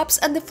opened the taps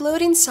and the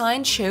floating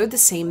sign showed the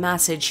same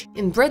message.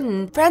 In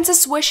Britain,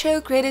 Francis Wishow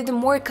created a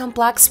more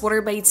complex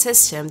water-based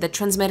system that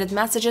transmitted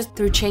messages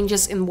through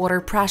changes in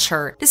water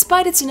pressure.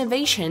 Despite its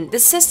innovation, the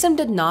system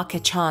did not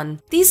catch on.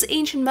 These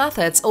ancient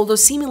methods, although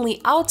seemingly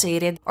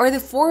outdated, are the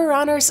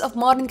forerunners of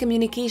modern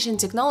communication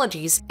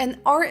technologies and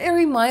are a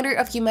reminder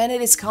of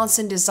humanity's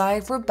constant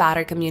desire for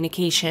better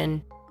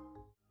communication.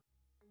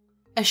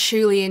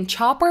 Acheulean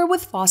chopper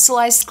with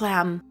fossilized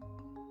clam.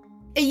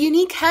 A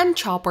unique hand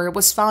chopper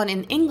was found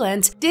in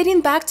England dating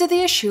back to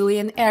the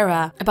Acheulean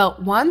era,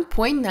 about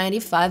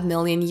 1.95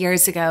 million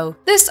years ago.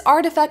 This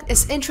artifact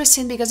is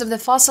interesting because of the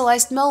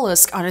fossilized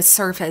mollusk on its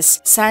surface.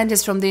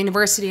 Scientists from the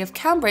University of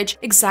Cambridge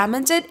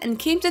examined it and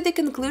came to the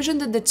conclusion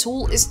that the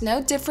tool is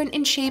no different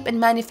in shape and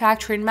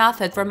manufacturing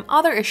method from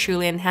other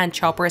Acheulean hand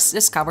choppers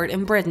discovered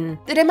in Britain.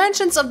 The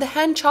dimensions of the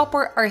hand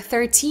chopper are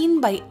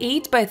 13 by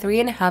 8 by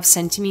 3.5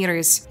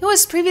 centimeters. It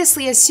was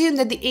previously assumed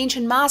that the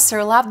ancient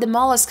master left the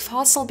mollusk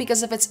fossil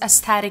because of its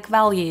aesthetic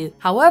value.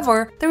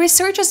 However, the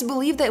researchers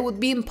believe that it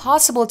would be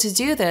impossible to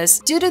do this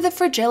due to the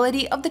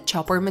fragility of the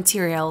chopper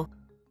material.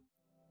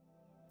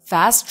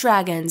 Fast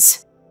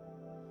dragons.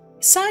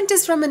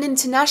 Scientists from an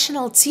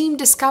international team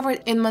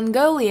discovered in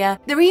Mongolia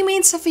the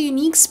remains of a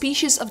unique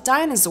species of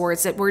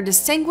dinosaurs that were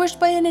distinguished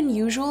by an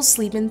unusual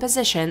sleeping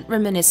position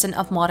reminiscent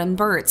of modern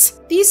birds.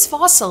 These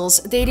fossils,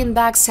 dating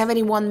back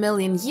 71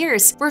 million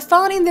years, were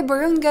found in the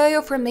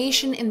Barungayo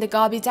Formation in the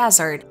Gobi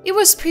Desert. It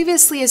was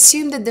previously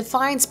assumed that the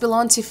finds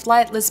belonged to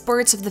flightless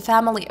birds of the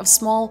family of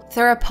small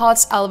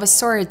theropods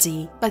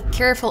Allosauridae, but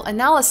careful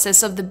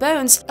analysis of the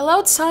bones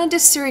allowed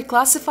scientists to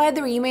reclassify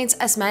the remains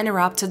as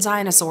Maniraptor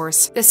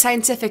dinosaurs. The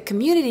scientific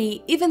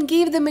community even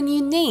gave them a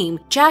new name,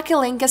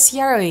 Jachylinchus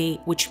yaroi,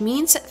 which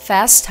means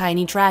fast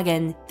tiny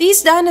dragon.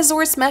 These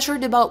dinosaurs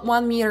measured about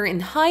 1 meter in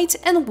height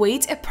and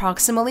weighed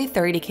approximately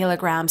 30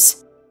 kilograms.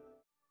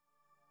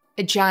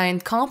 A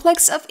giant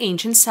complex of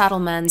ancient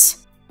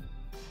settlements.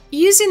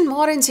 Using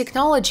modern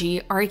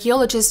technology,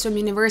 archaeologists from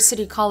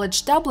University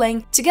College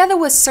Dublin, together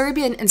with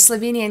Serbian and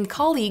Slovenian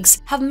colleagues,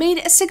 have made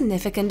a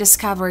significant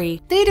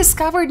discovery. They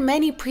discovered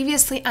many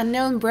previously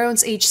unknown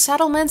Bronze Age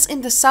settlements in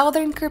the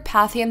southern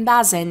Carpathian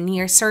Basin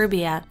near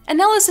Serbia.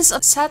 Analysis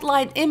of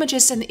satellite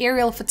images and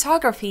aerial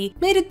photography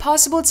made it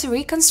possible to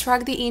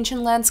reconstruct the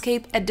ancient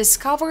landscape and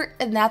discover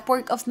a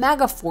network of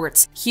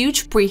megaforts,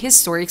 huge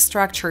prehistoric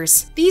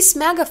structures. These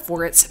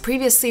megaforts,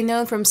 previously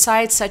known from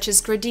sites such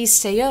as Gradis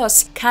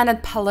Teos,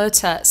 Kanat Palota,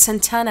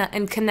 Santana,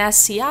 and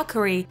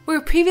Kanasiakari,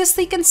 were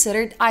previously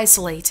considered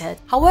isolated.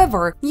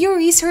 However, new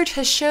research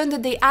has shown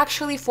that they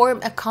actually form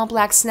a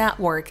complex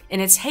network. In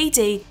its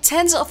heyday,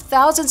 tens of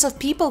thousands of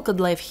people could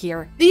live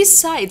here. These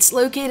sites,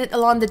 located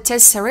along the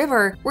Tessa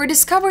River, were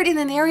discovered in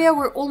an area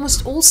where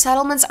almost all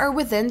settlements are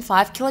within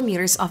 5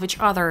 kilometers of each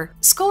other.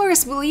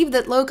 Scholars believe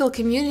that local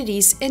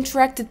communities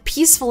interacted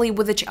peacefully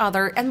with each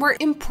other and were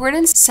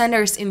important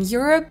centers in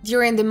Europe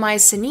during the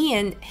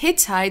Mycenaean,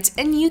 Hittite,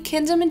 and New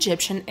Kingdom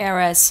Egyptian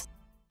eras.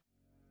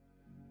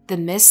 The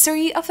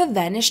mystery of a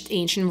vanished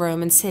ancient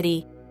Roman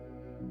city.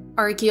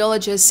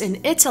 Archaeologists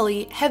in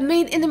Italy have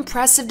made an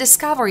impressive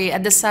discovery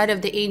at the site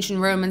of the ancient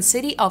Roman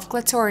city of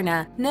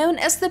Clatorna, known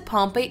as the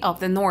Pompeii of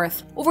the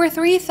North. Over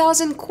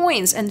 3,000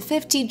 coins and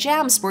 50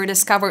 gems were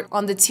discovered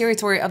on the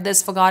territory of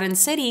this forgotten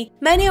city,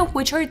 many of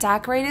which are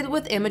decorated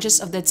with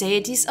images of the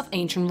deities of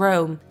ancient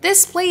Rome.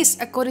 This place,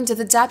 according to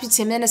the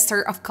Deputy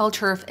Minister of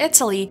Culture of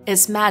Italy,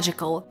 is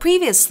magical.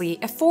 Previously,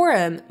 a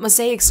forum,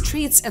 mosaic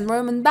streets, and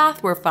Roman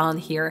bath were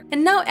found here,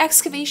 and now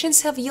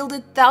excavations have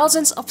yielded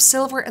thousands of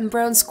silver and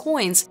bronze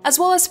coins, as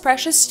well as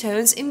precious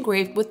stones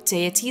engraved with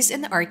deities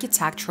and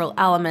architectural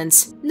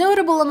elements.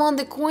 Notable among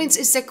the coins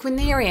is the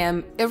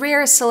quinarium, a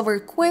rare silver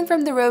coin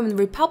from the Roman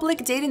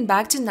Republic dating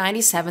back to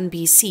 97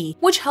 BC,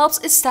 which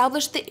helps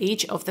establish the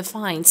age of the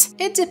finds.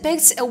 It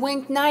depicts a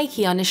winged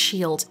Nike on a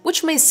shield,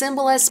 which may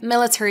symbolize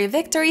military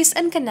victories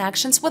and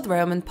connections with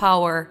Roman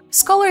power.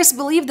 Scholars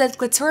believe that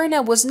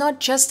Clatorna was not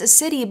just a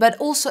city but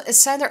also a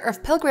center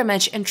of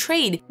pilgrimage and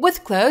trade,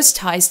 with close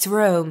ties to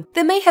Rome.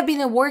 There may have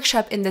been a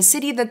workshop in the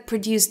city that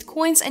produced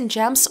coins and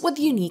gems with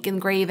unique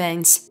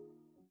engravings.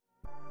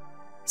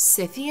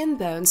 Scythian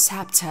bone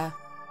scepter.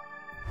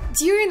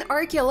 During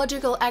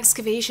archaeological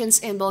excavations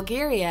in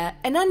Bulgaria,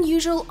 an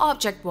unusual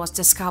object was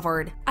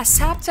discovered, a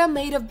scepter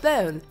made of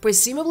bone,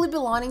 presumably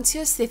belonging to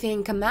a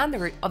Scythian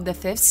commander of the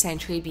 5th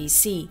century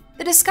BC.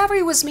 The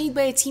discovery was made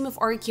by a team of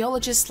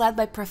archaeologists led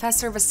by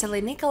Professor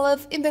Vasily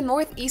Nikolov in the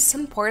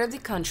northeastern part of the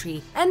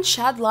country and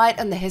shed light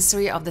on the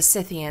history of the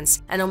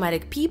Scythians, a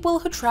nomadic people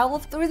who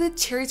traveled through the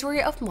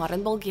territory of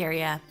modern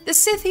Bulgaria. The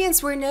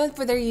Scythians were known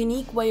for their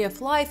unique way of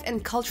life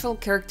and cultural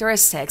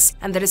characteristics,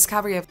 and the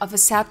discovery of a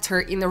scepter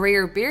in a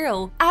rare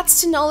burial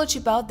adds to knowledge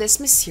about this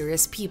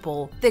mysterious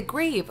people. The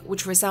grave,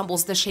 which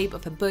resembles the shape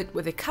of a boot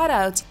with a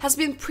cutout, has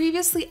been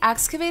previously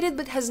excavated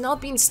but has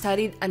not been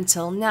studied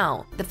until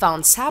now. The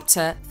found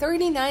scepter,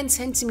 39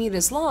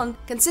 centimeters long,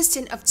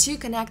 consisting of 2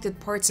 connected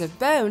parts of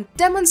bone,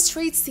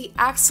 demonstrates the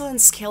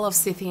excellent skill of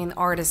Scythian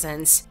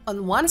artisans.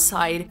 On one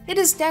side, it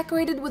is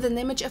decorated with an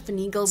image of an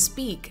eagle's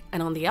beak,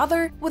 and on the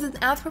other, with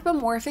an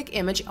anthropomorphic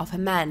image of a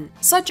man.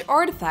 Such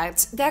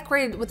artifacts,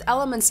 decorated with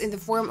elements in the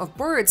form of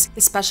birds,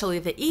 especially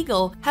the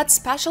eagle, had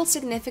special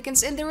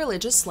significance in the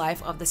religious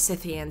life of the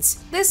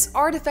Scythians. This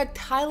artifact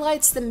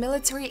highlights the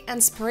military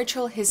and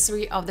spiritual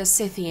history of the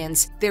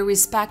Scythians, their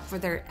respect for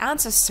their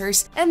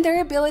ancestors, and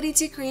their ability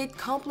to create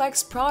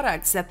complex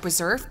products that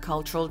preserve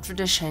cultural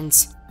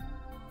traditions.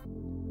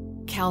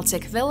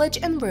 Celtic village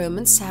and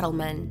Roman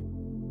settlement.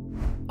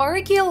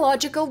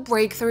 Archaeological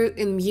breakthrough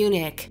in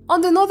Munich.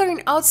 On the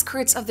northern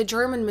outskirts of the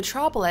German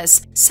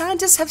metropolis,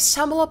 scientists have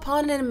stumbled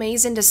upon an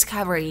amazing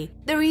discovery: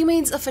 the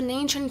remains of an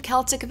ancient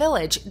Celtic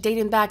village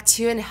dating back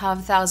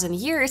 2,500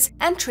 years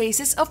and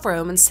traces of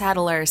Roman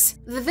settlers.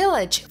 The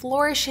village,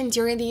 flourishing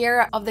during the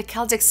era of the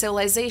Celtic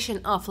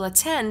civilization of La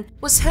Tène,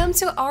 was home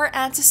to our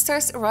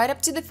ancestors right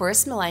up to the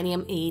 1st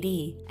millennium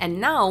AD.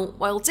 And now,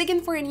 while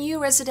digging for a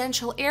new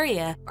residential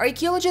area,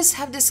 archaeologists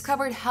have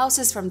discovered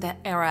houses from that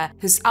era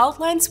whose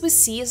outlines we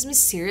see as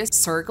mysterious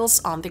circles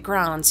on the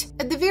ground.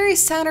 At the very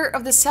center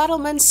of the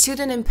settlement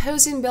stood an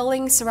imposing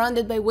building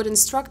surrounded by wooden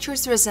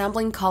structures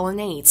resembling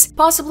colonnades,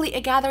 possibly a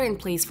gathering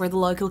place for the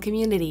local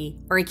community.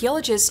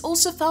 Archaeologists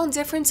also found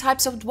different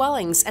types of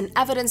dwellings and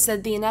evidence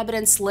that the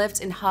inhabitants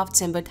lived in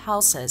half-timbered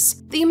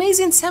houses. The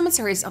amazing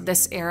cemeteries of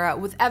this era,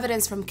 with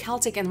evidence from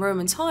Celtic and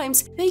Roman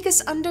times, make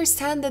us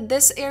understand that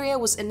this area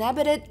was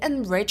inhabited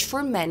and rich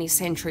for many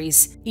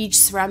centuries. Each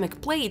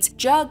ceramic plate,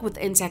 jug with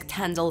intact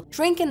handle,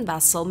 drinking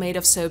vessel made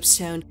of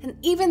soapstone, and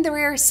even the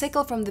rare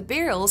sickle from the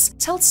burials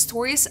tell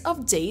stories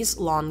of days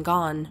long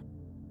gone.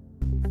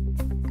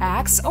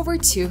 Axe over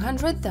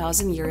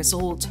 200,000 years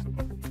old.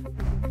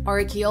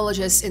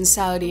 Archaeologists in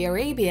Saudi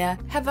Arabia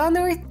have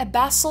unearthed a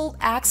basalt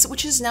axe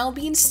which is now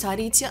being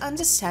studied to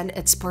understand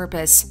its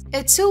purpose.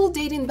 A tool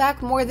dating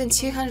back more than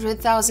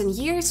 200,000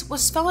 years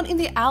was found in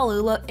the Al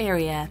Ula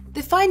area.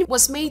 The find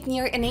was made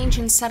near an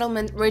ancient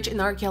settlement rich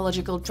in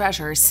archaeological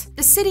treasures.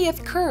 The city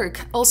of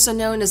Kirk, also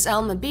known as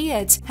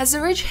Al-Mabiyat, has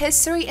a rich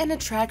history and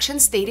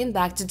attractions dating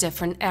back to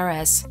different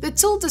eras. The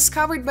tool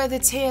discovered by the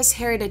Tejas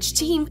Heritage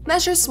team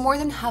measures more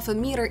than half a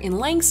meter in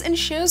length and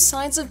shows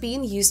signs of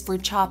being used for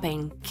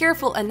chopping.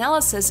 Careful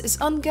analysis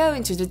is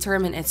ongoing to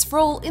determine its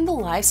role in the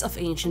lives of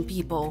ancient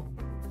people.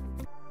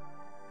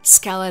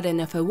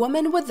 Skeleton of a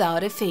woman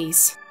without a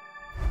face.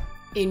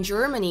 In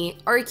Germany,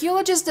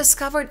 archaeologists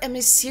discovered a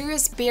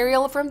mysterious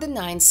burial from the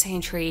 9th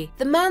century.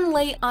 The man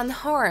lay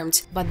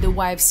unharmed, but the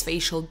wife's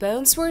facial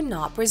bones were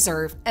not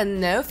preserved, and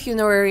no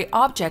funerary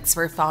objects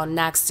were found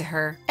next to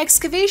her.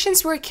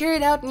 Excavations were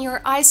carried out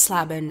near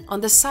Eisleben, on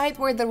the site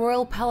where the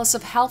royal palace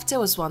of Helfte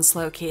was once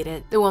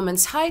located. The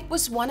woman's height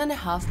was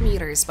 1.5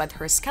 meters, but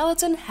her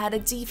skeleton had a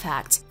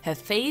defect. Her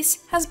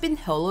face has been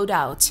hollowed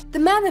out. The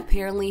man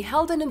apparently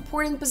held an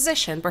important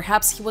position,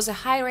 perhaps he was a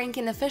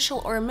high-ranking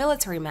official or a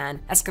military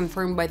man, as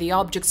confirmed by the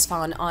objects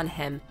found on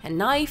him: a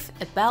knife,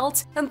 a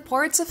belt, and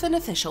parts of an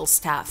official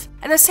staff.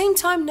 At the same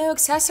time, no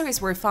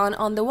accessories were found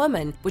on the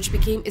woman, which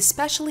became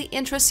especially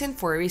interesting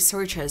for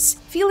researchers.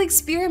 Field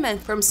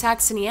experiment from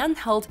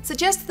Saxony-Anhalt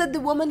suggested that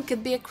the woman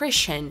could be a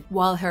Christian,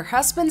 while her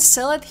husband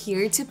still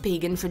adhered to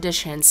pagan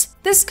traditions.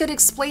 This could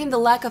explain the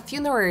lack of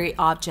funerary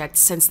objects,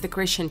 since the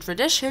Christian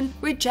tradition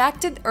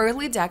rejected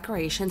early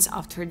decorations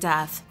after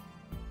death.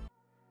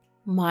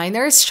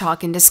 Miners'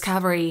 shocking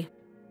discovery.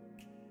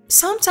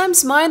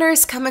 Sometimes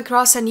miners come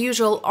across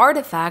unusual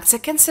artifacts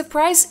that can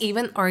surprise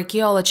even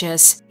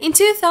archaeologists. In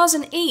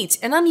 2008,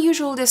 an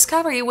unusual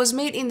discovery was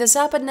made in the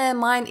Zapadne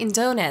mine in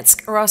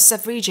Donetsk,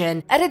 Rostov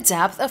region, at a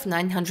depth of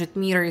 900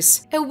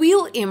 meters. A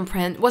wheel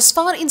imprint was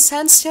found in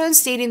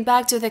sandstones dating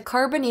back to the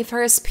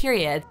Carboniferous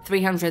period,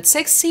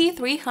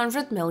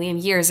 360–300 million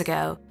years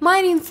ago.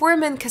 Mining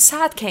foreman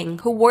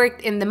Kasatking, who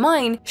worked in the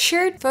mine,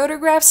 shared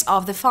photographs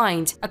of the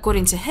find.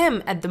 According to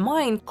him, at the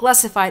mine,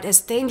 classified as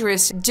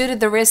dangerous due to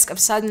the risk of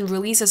sudden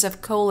releases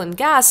of coal and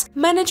gas,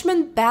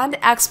 management banned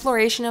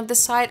exploration of the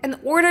site and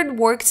ordered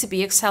work to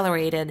be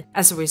accelerated.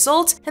 As a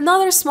result,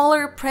 another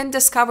smaller print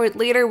discovered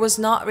later was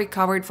not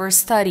recovered for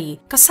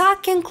study.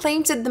 Kasatkin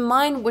claimed that the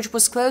mine, which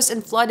was closed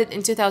and flooded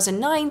in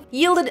 2009,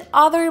 yielded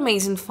other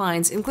amazing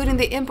finds, including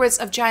the imprints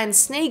of giant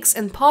snakes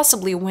and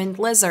possibly winged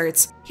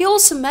lizards. He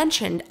also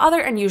mentioned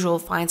other unusual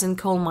finds in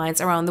coal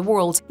mines around the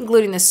world,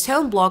 including a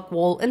stone block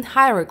wall and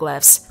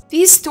hieroglyphs.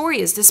 These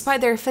stories,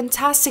 despite their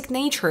fantastic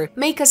nature,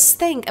 make us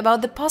think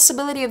about the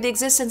possibility of the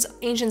existence of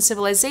ancient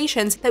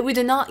civilizations that we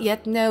do not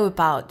yet know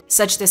about.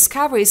 Such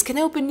discoveries can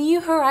open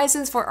new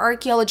horizons for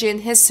archaeology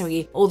and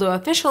history, although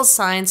official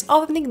science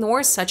often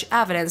ignores such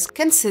evidence,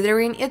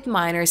 considering it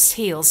miners'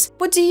 tales.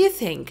 What do you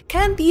think?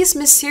 Can these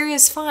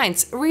mysterious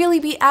finds really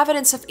be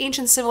evidence of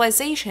ancient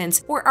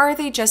civilizations, or are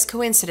they just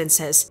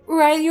coincidences?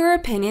 Write your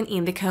opinion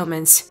in the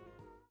comments.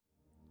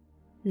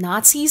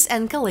 Nazis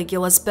and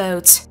Caligula's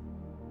boat.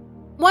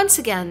 Once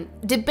again,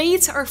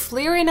 debates are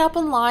flaring up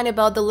online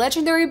about the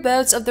legendary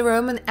boats of the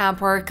Roman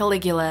Emperor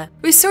Caligula.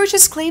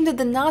 Researchers claim that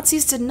the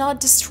Nazis did not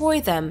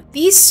destroy them.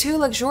 These two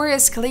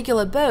luxurious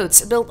Caligula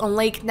boats, built on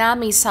Lake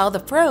Nami south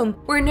of Rome,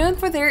 were known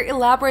for their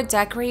elaborate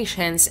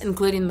decorations,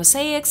 including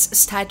mosaics,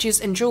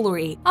 statues, and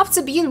jewelry.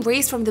 After being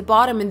raised from the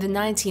bottom in the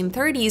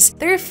 1930s,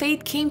 their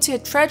fate came to a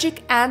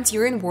tragic end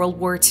during World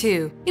War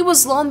II. It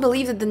was long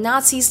believed that the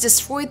Nazis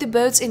destroyed the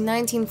boats in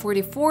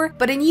 1944,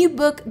 but a new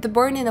book, The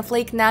Burning of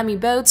Lake Nami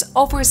Boats,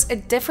 offers a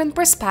different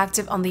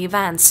perspective on the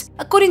events.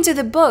 According to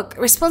the book,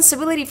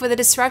 responsibility for the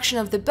destruction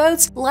of the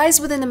boats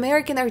lies with an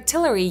American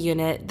artillery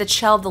unit that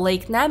shelled the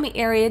Lake Nami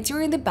area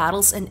during the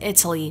battles in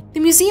Italy. The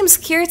museum's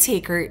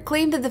caretaker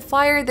claimed that the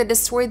fire that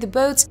destroyed the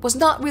boats was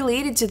not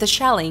related to the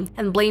shelling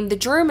and blamed the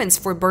Germans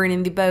for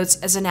burning the boats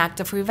as an act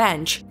of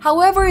revenge.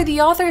 However,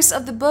 the authors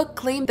of the book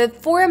claimed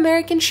that 4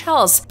 American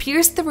shells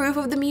pierced the roof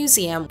of the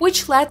museum,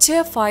 which led to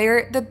a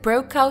fire that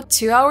broke out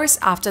 2 hours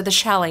after the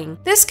shelling.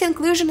 This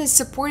conclusion is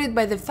supported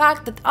by the fact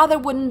that other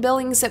wooden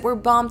buildings that were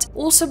bombed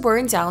also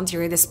burned down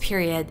during this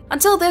period.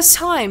 Until this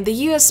time, the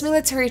US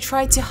military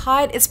tried to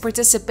hide its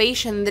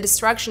participation in the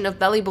destruction of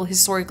valuable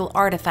historical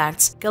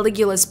artifacts.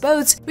 Caligula's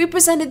boats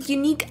represented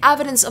unique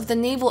evidence of the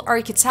naval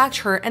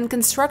architecture and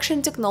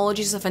construction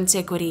technologies of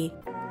antiquity.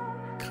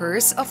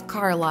 Curse of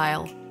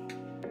Carlisle.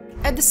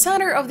 At the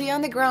center of the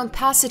underground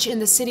passage in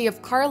the city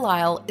of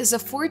Carlisle is a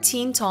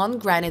 14-ton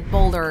granite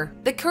boulder.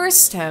 The Curse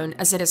Stone,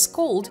 as it is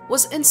called,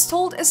 was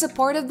installed as a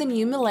part of the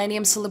new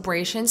millennium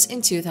celebrations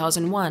in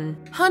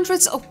 2001.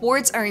 Hundreds of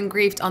words are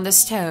engraved on the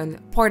stone,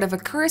 part of a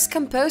curse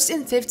composed in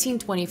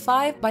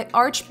 1525 by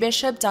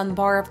Archbishop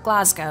Dunbar of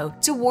Glasgow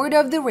to ward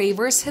off the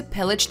ravers who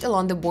pillaged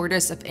along the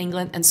borders of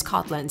England and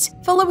Scotland.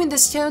 Following the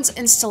stone's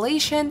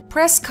installation,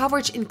 press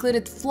coverage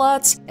included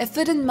floods, a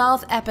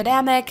foot-and-mouth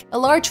epidemic, a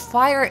large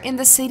fire in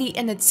the city,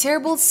 and a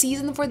terrible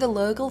season for the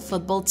local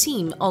football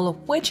team, all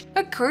of which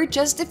occurred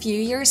just a few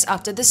years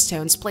after the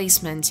stone's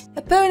placement.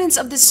 Opponents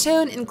of the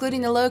stone,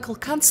 including a local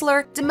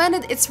councillor,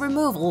 demanded its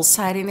removal,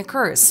 citing a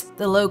curse.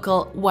 The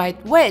local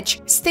White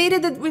Witch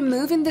stated that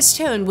removing the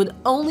stone would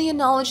only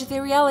acknowledge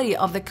the reality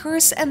of the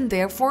curse and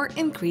therefore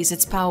increase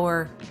its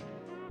power.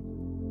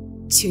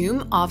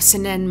 Tomb of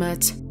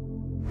Senenmut.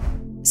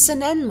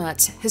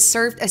 Senenmut, who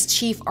served as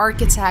chief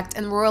architect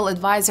and royal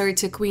advisor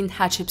to Queen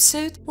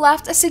Hatshepsut,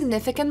 left a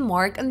significant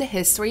mark on the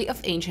history of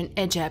ancient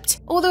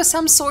Egypt. Although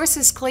some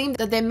sources claim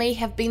that there may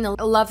have been a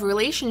love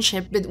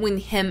relationship between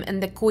him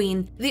and the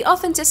queen, the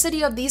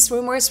authenticity of these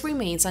rumors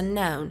remains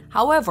unknown.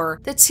 However,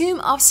 the tomb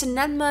of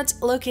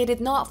Senenmut,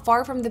 located not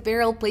far from the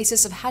burial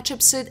places of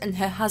Hatshepsut and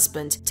her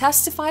husband,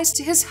 testifies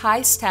to his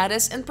high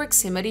status and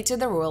proximity to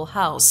the royal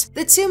house.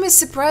 The tomb is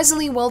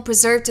surprisingly well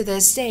preserved to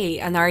this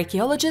day, and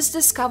archaeologists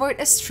discovered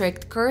a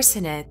strict curse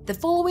in it. The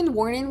following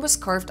warning was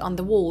carved on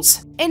the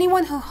walls: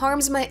 "Anyone who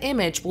harms my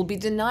image will be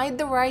denied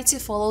the right to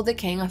follow the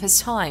king of his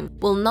time,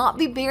 will not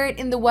be buried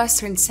in the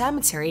Western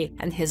Cemetery,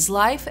 and his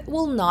life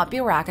will not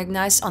be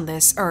recognized on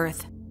this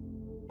earth."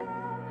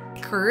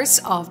 Curse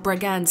of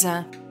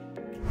Braganza.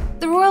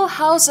 The royal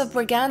house of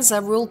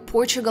Braganza ruled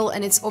Portugal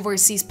and its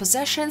overseas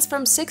possessions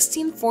from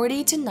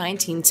 1640 to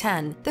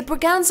 1910. The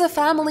Braganza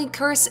family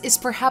curse is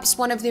perhaps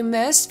one of the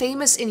most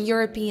famous in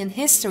European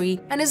history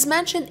and is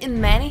mentioned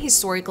in many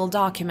historical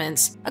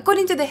documents.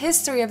 According to the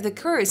history of the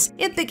curse,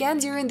 it began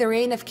during the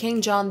reign of King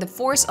John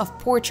IV of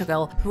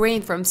Portugal, who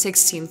reigned from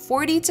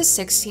 1640 to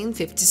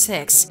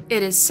 1656.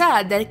 It is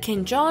said that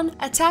King John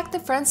attacked the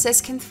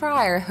Franciscan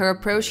friar who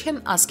approached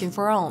him asking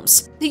for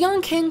alms. The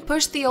young king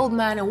pushed the old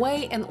man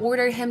away and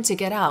ordered him to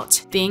get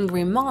out. The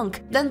angry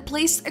monk then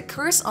placed a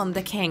curse on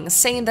the king,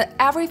 saying that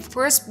every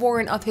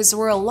firstborn of his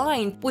royal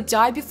line would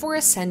die before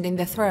ascending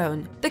the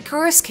throne. The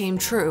curse came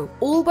true.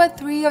 All but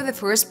 3 of the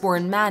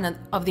firstborn men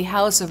of the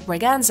House of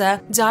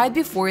Braganza died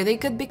before they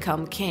could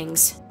become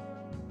kings.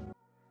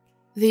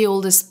 The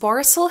oldest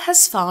parcel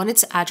has found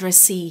its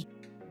addressee.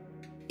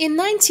 In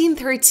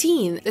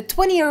 1913, the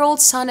 20-year-old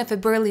son of a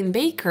Berlin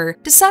baker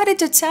decided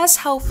to test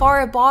how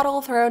far a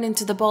bottle thrown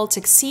into the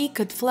Baltic Sea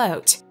could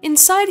float.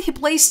 Inside, he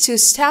placed 2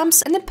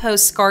 stamps and a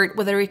postcard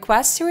with a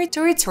request to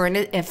return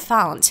it if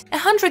found.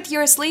 100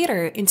 years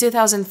later, in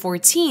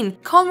 2014,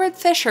 Conrad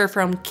Fischer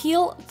from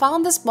Kiel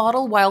found this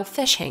bottle while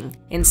fishing.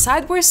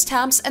 Inside were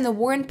stamps and a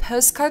worn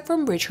postcard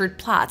from Richard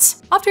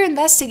Platz. After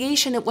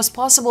investigation, it was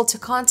possible to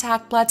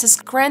contact Platz's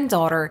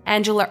granddaughter,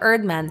 Angela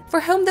Erdmann, for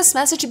whom this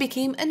message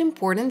became an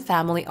important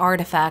family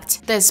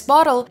artifact. This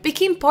bottle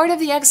became part of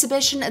the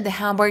exhibition at the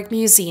Hamburg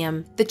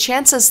Museum. The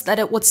chances that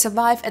it would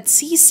survive at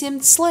sea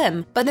seemed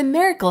slim, but a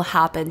miracle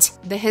happened.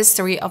 The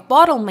history of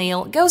bottle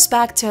mail goes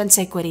back to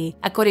antiquity.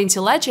 According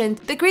to legend,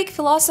 the Greek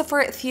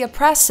philosopher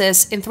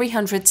Theophrastus in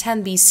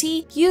 310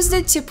 BC used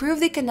it to prove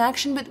the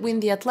connection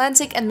between the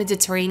Atlantic and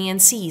Mediterranean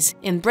seas.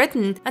 In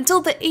Britain, until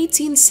the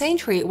 18th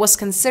century, it was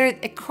considered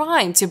a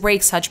crime to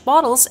break such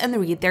bottles and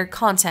read their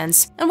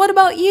contents. And what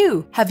about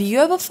you? Have you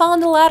ever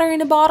found a letter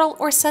in a bottle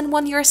or sent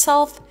one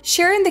yourself?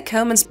 Share in the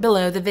comments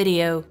below the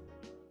video.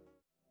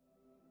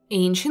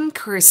 Ancient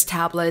curse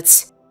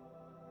tablets.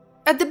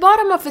 At the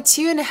bottom of a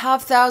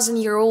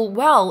 2,500-year-old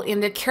well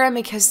in the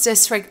Keramikos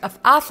district of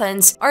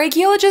Athens,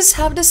 archaeologists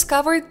have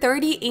discovered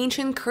 30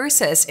 ancient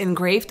curses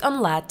engraved on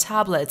lead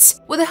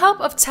tablets. With the help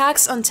of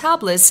tags on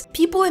tablets,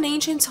 people in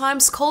ancient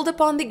times called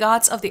upon the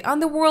gods of the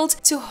underworld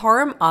to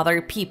harm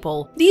other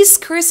people. These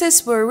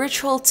curses were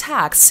ritual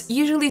tags,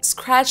 usually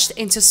scratched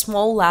into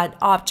small lead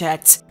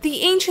objects.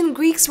 The ancient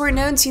Greeks were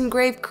known to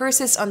engrave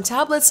curses on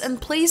tablets and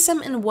place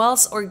them in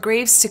wells or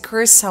graves to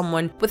curse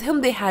someone with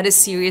whom they had a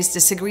serious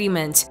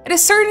disagreement. At a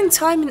certain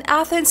time in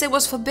Athens, it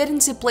was forbidden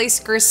to place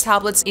curse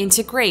tablets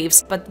into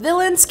graves, but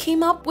villains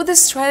came up with a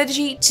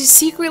strategy to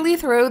secretly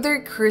throw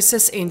their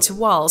curses into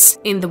wells.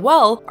 In the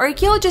well,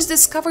 archaeologists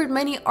discovered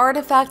many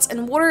artifacts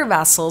and water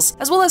vessels,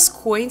 as well as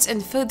coins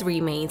and food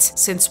remains.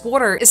 Since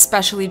water,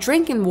 especially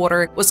drinking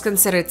water, was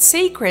considered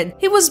sacred,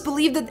 it was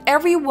believed that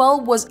every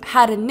well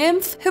had a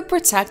nymph who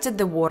protected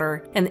the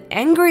water, and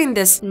angering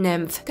this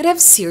nymph could have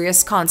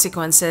serious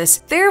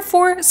consequences.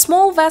 Therefore,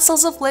 small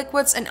vessels of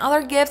liquids and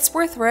other gifts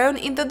were thrown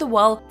into the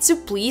well to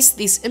please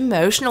these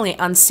emotionally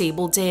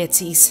unstable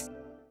deities.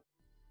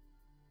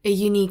 A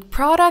unique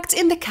product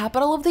in the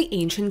capital of the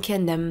ancient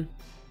kingdom.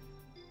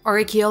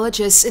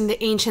 Archaeologists in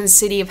the ancient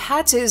city of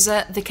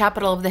Hattusa, the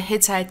capital of the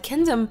Hittite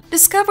kingdom,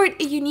 discovered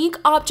a unique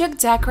object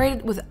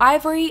decorated with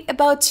ivory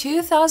about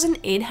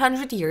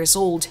 2,800 years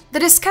old. The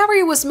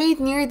discovery was made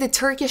near the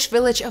Turkish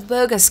village of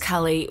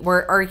Bogaskale,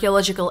 where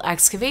archaeological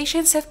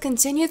excavations have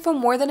continued for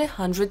more than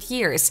 100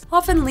 years,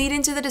 often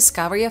leading to the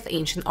discovery of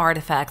ancient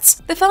artifacts.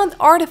 The found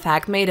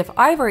artifact, made of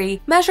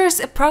ivory,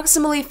 measures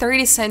approximately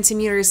 30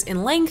 centimeters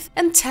in length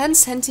and 10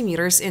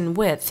 centimeters in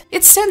width.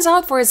 It stands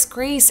out for its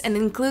grace and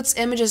includes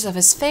images of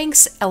a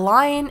sphinx, a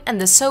lion, and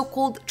the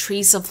so-called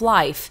trees of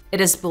life. It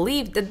is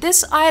believed that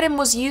this item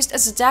was used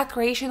as a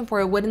decoration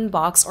for a wooden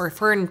box or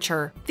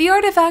furniture. The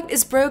artifact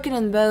is broken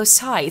on both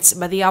sides,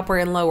 but the upper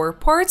and lower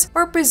parts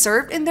are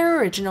preserved in their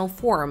original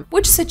form,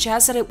 which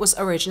suggests that it was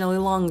originally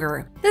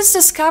longer. This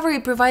discovery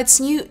provides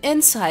new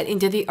insight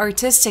into the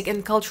artistic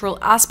and cultural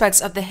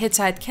aspects of the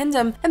Hittite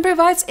kingdom and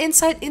provides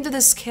insight into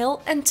the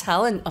skill and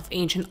talent of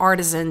ancient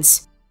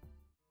artisans.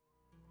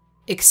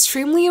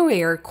 Extremely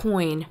rare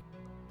coin.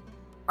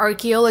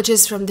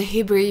 Archaeologists from the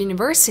Hebrew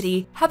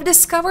University have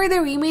discovered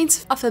the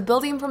remains of a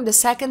building from the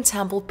Second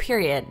Temple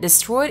period,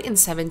 destroyed in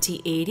 70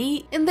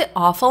 AD in the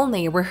Ophel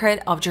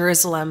neighborhood of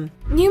Jerusalem.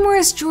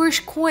 Numerous Jewish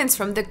coins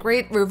from the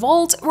Great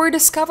Revolt were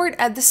discovered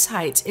at the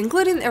site,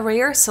 including a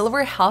rare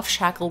silver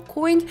half-shekel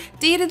coin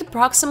dated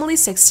approximately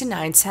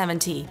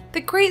 6970.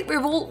 The Great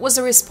Revolt was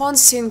a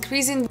response to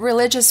increasing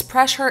religious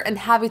pressure and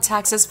heavy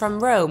taxes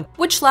from Rome,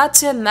 which led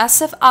to a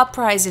massive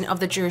uprising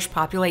of the Jewish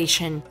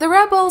population. The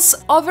rebels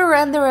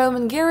overran the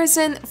Roman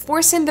garrison,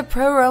 forcing the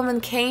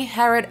pro-Roman king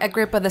Herod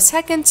Agrippa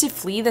II to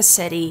flee the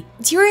city.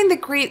 During the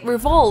Great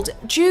Revolt,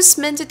 Jews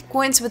minted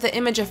coins with the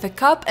image of a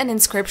cup and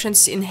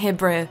inscriptions in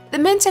Hebrew.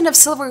 The minting of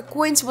silver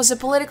coins was a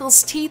political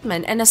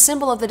statement and a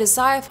symbol of the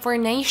desire for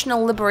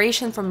national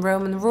liberation from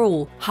Roman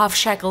rule.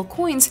 Half-shekel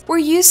coins were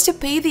used to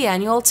pay the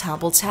annual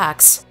temple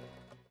tax.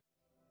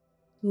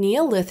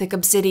 Neolithic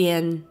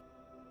obsidian.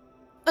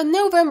 On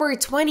November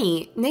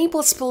 20,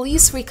 Naples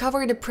police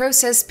recovered a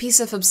processed piece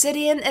of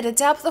obsidian at a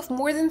depth of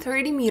more than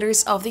 30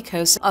 meters off the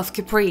coast of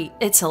Capri,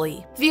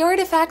 Italy. The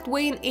artifact,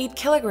 weighing 8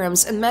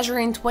 kilograms and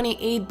measuring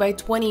 28 by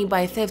 20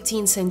 by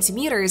 15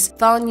 centimeters,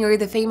 found near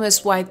the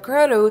famous White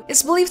Grotto,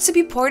 is believed to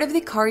be part of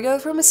the cargo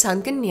from a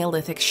sunken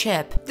Neolithic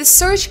ship. The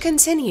search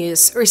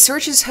continues.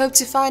 Researchers hope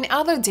to find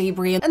other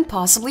debris and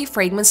possibly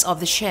fragments of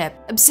the ship.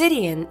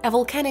 Obsidian, a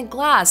volcanic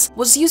glass,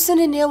 was used in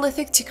the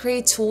Neolithic to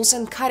create tools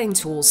and cutting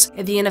tools.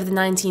 At the end of the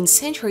 19th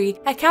century,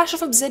 a cache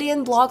of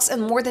obsidian blocks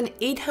and more than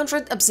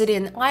 800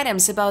 obsidian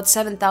items about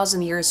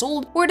 7,000 years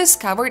old were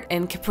discovered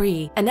in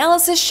Capri.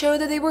 Analysis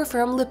showed that they were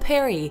from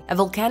Lipari, a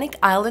volcanic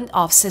island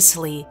off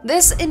Sicily.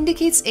 This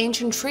indicates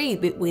ancient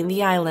trade between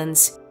the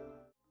islands.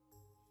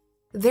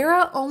 There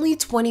are only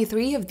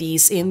 23 of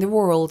these in the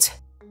world.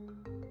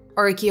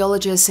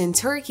 Archaeologists in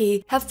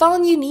Turkey have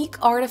found unique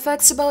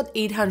artifacts about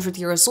 800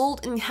 years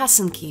old in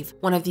Hasankeyf,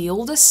 one of the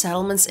oldest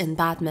settlements in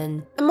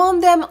Batman. Among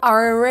them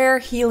are a rare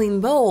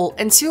healing bowl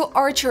and 2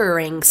 archery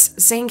rings,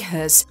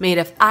 zinkhus, made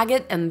of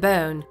agate and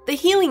bone. The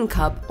healing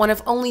cup, one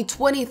of only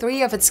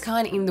 23 of its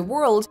kind in the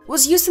world,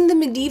 was used in the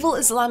medieval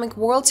Islamic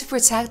world to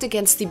protect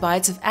against the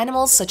bites of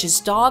animals such as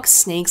dogs,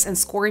 snakes, and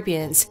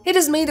scorpions. It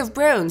is made of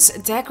bronze,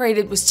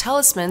 decorated with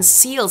talismans,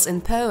 seals,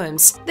 and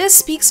poems. This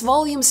speaks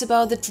volumes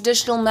about the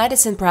traditional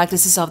medicine practices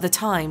of the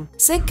time.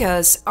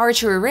 Zinkhus,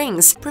 archery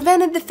rings,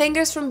 prevented the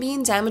fingers from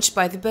being damaged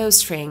by the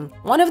bowstring.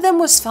 One of them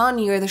was found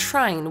near the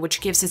shrine,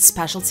 which gives it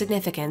special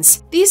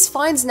significance. These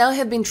finds now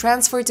have been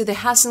transferred to the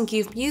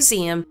Hasankeyf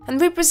Museum and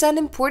represent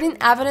important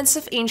evidence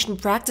of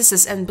ancient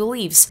practices and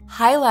beliefs,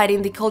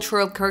 highlighting the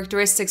cultural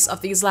characteristics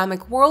of the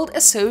Islamic world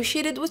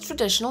associated with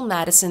traditional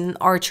medicine and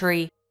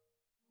archery.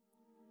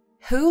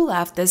 Who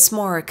left this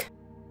mark?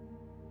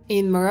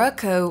 In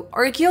Morocco,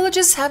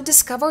 archaeologists have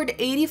discovered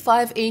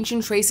 85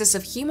 ancient traces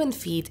of human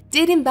feet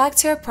dating back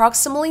to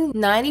approximately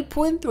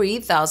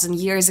 90.3 thousand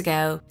years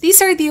ago.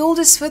 These are the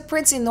oldest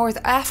footprints in North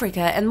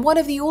Africa and one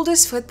of the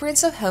oldest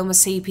footprints of Homo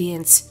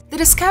sapiens. The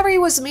discovery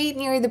was made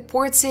near the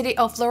port city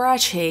of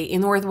Larache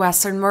in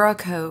northwestern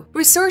Morocco.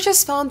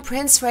 Researchers found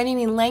prints ranging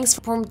in lengths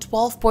from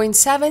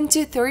 12.7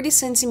 to 30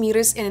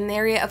 centimeters in an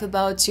area of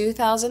about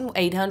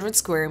 2,800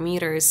 square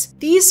meters.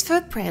 These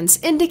footprints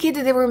indicate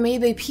that they were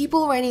made by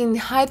people ranging in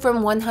height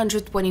from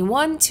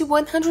 121 to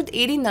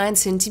 189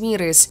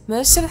 centimeters,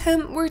 most of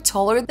whom were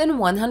taller than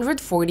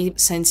 140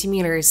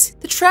 centimeters.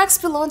 The tracks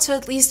belong to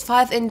at least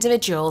 5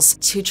 individuals,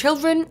 2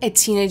 children, a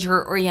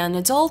teenager or young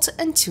adult,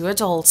 and 2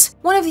 adults.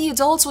 One of the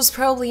adults was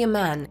probably a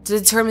man. To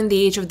determine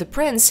the age of the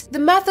prints, the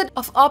method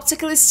of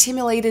optically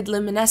stimulated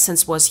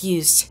luminescence was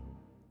used.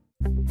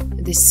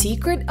 The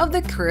secret of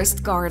the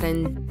cursed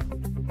garden.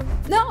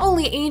 Not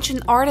only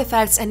ancient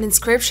artifacts and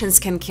inscriptions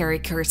can carry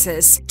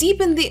curses.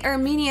 Deep in the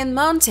Armenian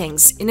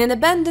mountains, in an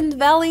abandoned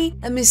valley,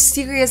 a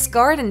mysterious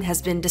garden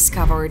has been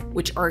discovered,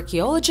 which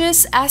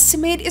archaeologists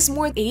estimate is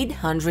more than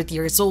 800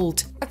 years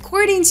old.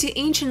 According to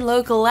ancient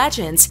local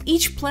legends,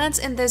 each plant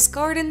in this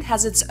garden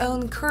has its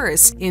own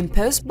curse,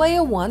 imposed by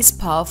a once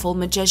powerful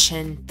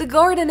magician. The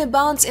garden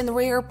abounds in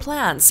rare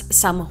plants,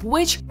 some of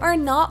which are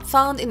not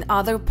found in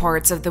other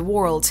parts of the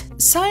world.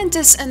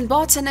 Scientists and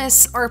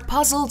botanists are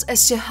puzzled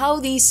as to how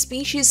these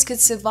species could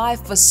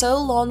survive for so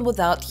long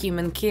without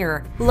human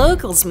care.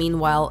 Locals,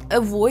 meanwhile,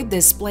 avoid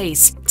this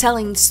place,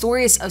 telling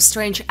stories of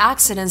strange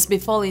accidents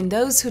befalling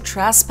those who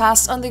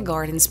trespass on the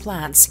garden's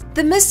plants.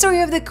 The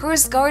mystery of the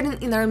cursed garden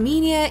in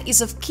Armenia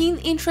is of keen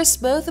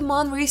interest both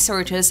among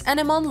researchers and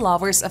among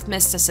lovers of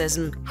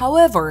mysticism.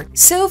 However,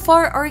 so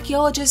far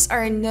archaeologists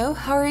are in no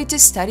hurry to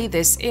study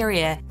this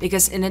area,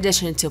 because in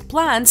addition to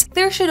plants,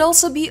 there should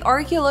also be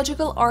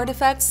archaeological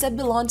artifacts that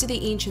belong to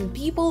the ancient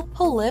people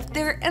who lived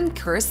there and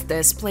cursed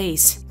this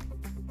place.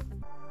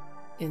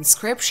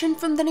 Inscription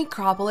from the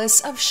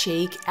necropolis of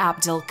Sheikh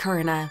Abdel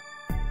Kurna.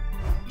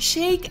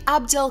 Sheikh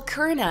Abdel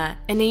Kurna,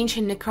 an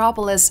ancient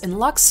necropolis in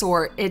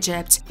Luxor,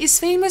 Egypt, is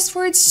famous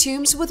for its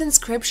tombs with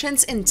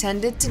inscriptions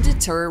intended to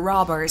deter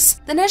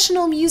robbers. The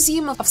National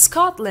Museum of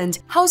Scotland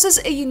houses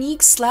a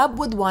unique slab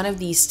with one of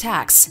these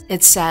texts.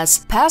 It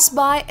says, "Pass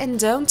by and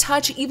don't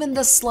touch even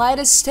the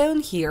slightest stone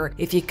here.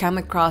 If you come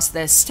across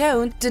this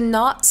stone, do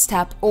not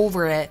step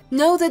over it.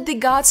 Know that the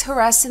gods who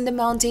rest in the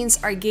mountains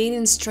are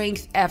gaining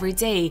strength every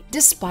day,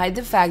 despite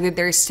the fact that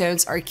their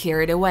stones are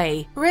carried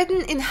away."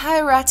 Written in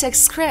hieratic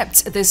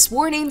script, this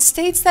warning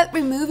states that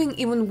removing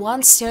even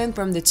one stone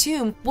from the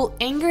tomb will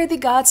anger the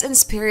gods and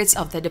spirits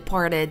of the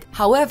departed.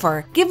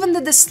 However, given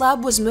that the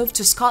slab was moved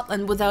to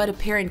Scotland without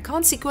apparent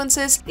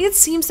consequences, it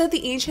seems that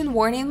the ancient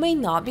warning may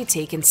not be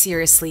taken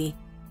seriously.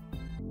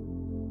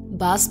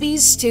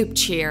 Busby's Stoop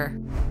Chair.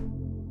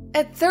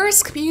 At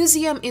Thirsk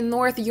Museum in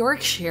North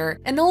Yorkshire,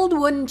 an old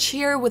wooden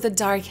chair with a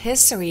dark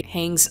history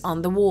hangs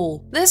on the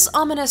wall. This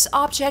ominous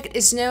object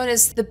is known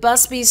as the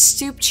Busby's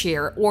Stoop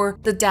Chair or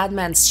the Dead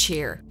Man's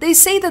Chair. They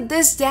say that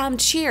this damned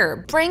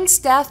chair brings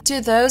death to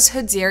those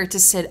who dare to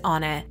sit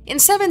on it. In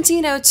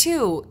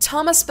 1702,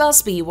 Thomas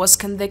Busby was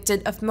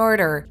convicted of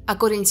murder.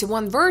 According to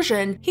one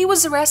version, he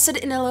was arrested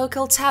in a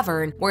local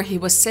tavern where he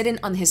was sitting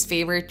on his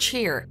favorite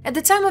chair. At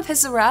the time of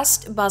his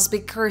arrest, Busby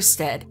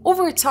cursed it.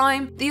 Over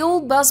time, the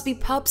old Busby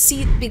pub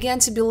seat began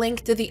to be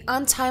linked to the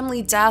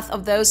untimely death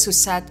of those who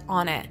sat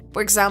on it.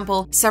 For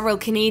example, several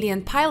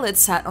Canadian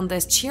pilots sat on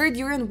this chair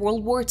during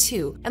World War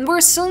II and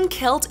were soon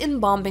killed in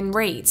bombing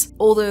raids.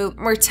 Although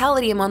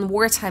mortality among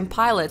wartime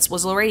pilots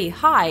was already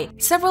high,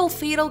 several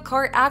fatal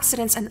car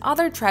accidents and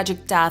other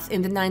tragic deaths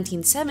in the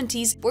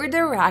 1970s were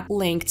directly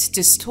linked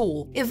to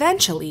stool.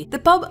 Eventually, the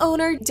pub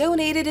owner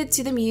donated it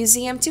to the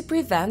museum to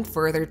prevent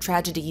further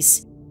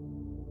tragedies.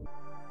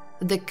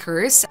 The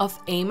Curse of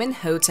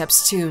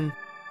Amenhotep's Tomb.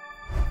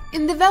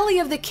 In the Valley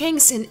of the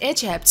Kings in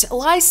Egypt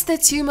lies the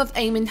tomb of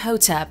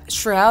Amenhotep,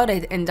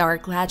 shrouded in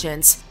dark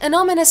legends. An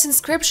ominous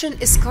inscription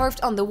is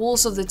carved on the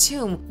walls of the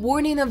tomb,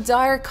 warning of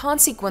dire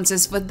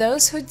consequences for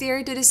those who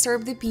dare to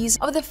disturb the peace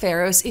of the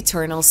pharaoh's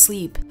eternal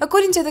sleep.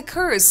 According to the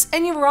curse,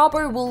 any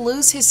robber will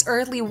lose his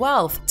earthly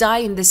wealth, die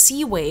in the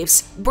sea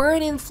waves,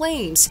 burn in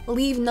flames,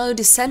 leave no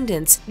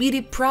descendants, be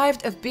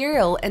deprived of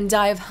burial, and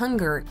die of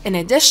hunger. In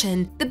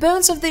addition, the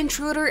bones of the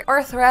intruder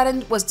are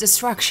threatened with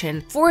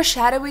destruction,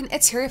 foreshadowing a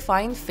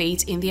terrifying fate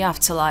in the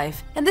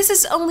afterlife. And this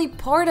is only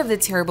part of the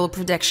terrible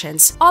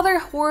predictions. Other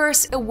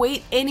horrors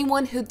await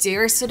anyone who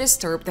dares to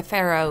disturb the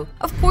pharaoh.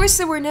 Of course,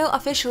 there were no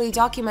officially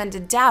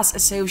documented deaths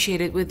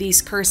associated with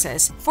these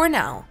curses. For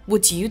now,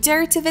 would you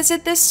dare to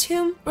visit this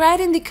tomb?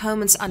 Write in the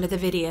comments under the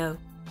video.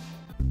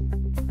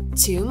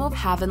 Tomb of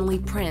Heavenly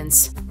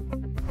Prince.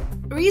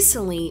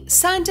 Recently,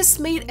 scientists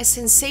made a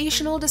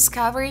sensational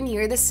discovery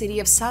near the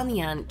city of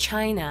Sanyan,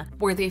 China,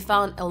 where they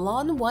found a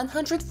long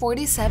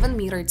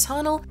 147-meter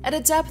tunnel at a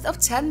depth of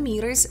 10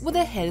 meters with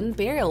a hidden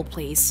burial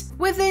place.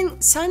 Within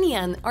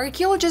Sanyan,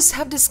 archaeologists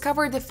have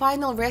discovered the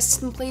final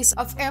resting place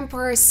of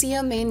Emperor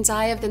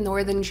Xianmendai of the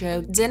Northern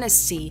Zhou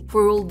dynasty, who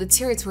ruled the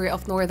territory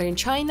of northern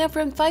China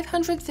from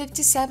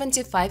 557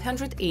 to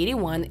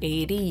 581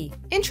 AD.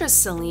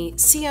 Interestingly,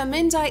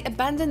 Xianmendai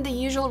abandoned the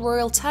usual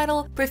royal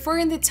title,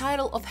 preferring the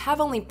title of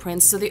Heavenly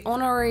Prince to the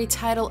honorary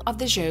title of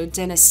the Zhou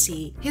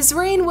dynasty. His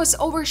reign was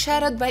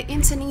overshadowed by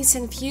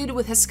internecine feud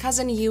with his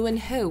cousin Yuan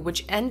Hu,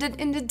 which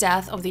ended in the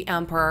death of the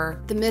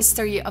emperor. The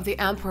mystery of the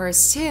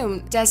emperor's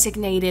tomb,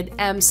 designated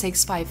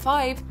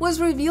M655,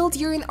 was revealed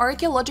during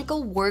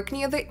archaeological work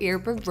near the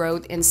airport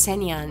road in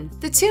Shenyang.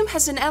 The tomb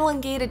has an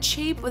elongated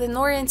shape with an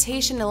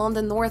orientation along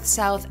the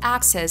north-south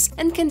axis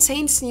and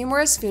contains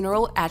numerous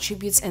funeral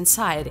attributes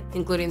inside,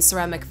 including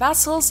ceramic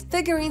vessels,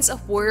 figurines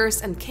of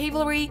warriors and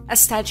cavalry, a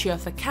statue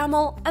of a camel,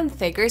 and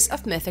figures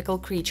of mythical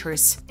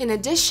creatures. In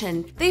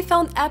addition, they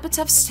found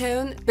epitaph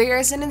stone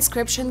bears an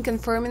inscription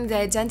confirming the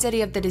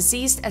identity of the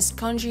deceased as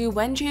Konju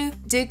Wenju,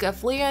 Duke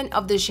of Lian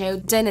of the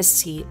Zhou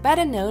dynasty,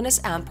 better known as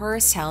Emperor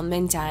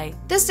Xianmendai.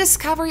 This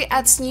discovery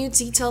adds new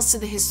details to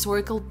the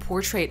historical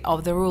portrait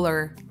of the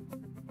ruler.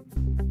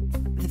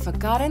 The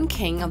Forgotten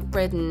King of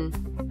Britain.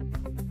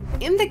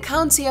 In the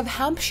county of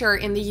Hampshire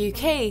in the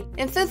UK,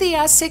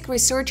 enthusiastic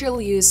researcher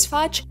Lewis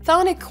Fudge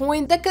found a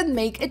coin that could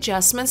make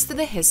adjustments to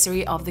the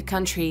history of the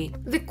country.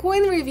 The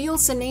coin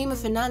reveals the name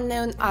of an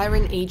unknown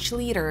Iron Age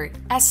leader,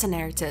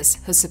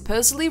 Eccenartus, who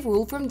supposedly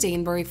ruled from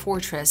Danbury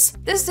Fortress.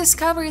 This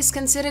discovery is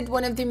considered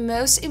one of the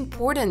most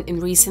important in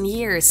recent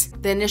years.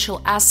 The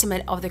initial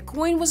estimate of the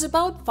coin was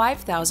about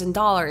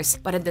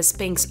 $5,000, but at the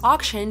Sphinx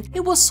auction, it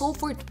was sold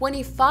for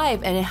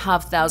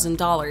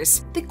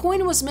 $25,500. The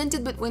coin was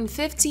minted between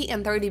 50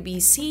 and 30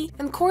 BC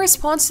and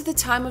corresponds to the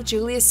time of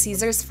Julius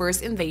Caesar's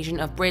first invasion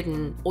of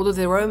Britain. Although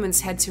the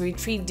Romans had to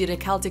retreat due to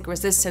Celtic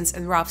resistance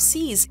and rough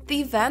seas, the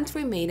event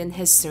remained in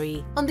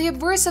history. On the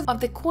obverse of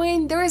the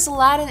coin, there is a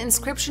Latin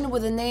inscription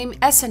with the name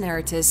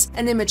Eccenartus,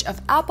 an image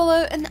of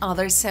Apollo and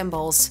other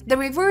symbols. The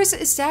reverse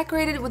is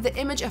decorated with the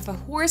image of a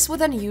horse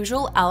with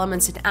unusual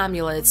elements and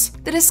amulets.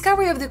 The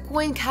discovery of the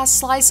coin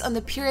casts light on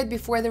the period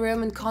before the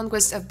Roman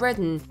conquest of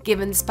Britain,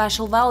 given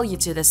special value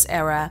to this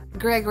era.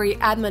 Gregory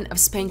Edmond of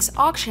Sphinx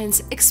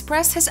Auctions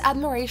expressed his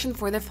admiration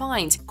for the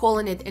find,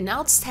 calling it an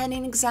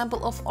outstanding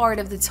example of art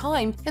of the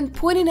time and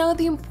pointing out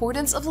the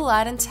importance of the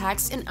Latin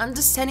text in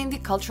understanding the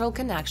cultural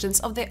connections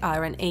of the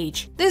Iron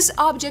Age. This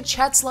object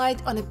sheds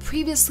light on a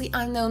previously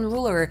unknown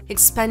ruler,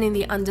 expanding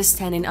the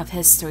understanding of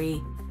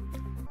history.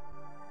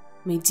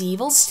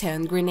 Medieval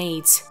stone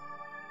grenades.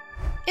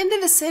 In the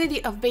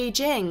vicinity of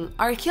Beijing,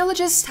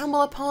 archaeologists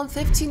stumble upon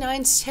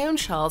 59 stone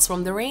shells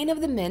from the reign of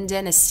the Ming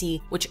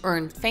Dynasty, which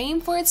earned fame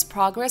for its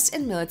progress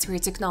in military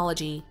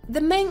technology. The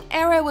Ming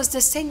era was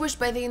distinguished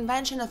by the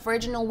invention of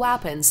original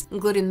weapons,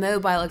 including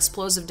mobile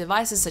explosive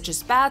devices such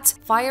as bats,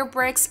 fire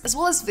bricks, as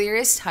well as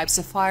various types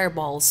of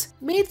fireballs.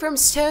 Made from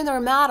stone or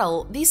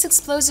metal, these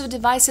explosive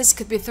devices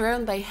could be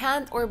thrown by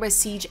hand or by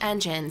siege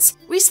engines.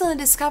 Recently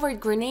discovered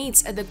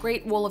grenades at the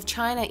Great Wall of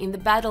China in the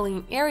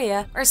battling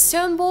area are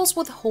stone balls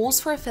with holes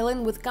for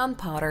filling with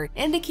gunpowder,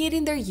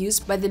 indicating their use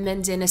by the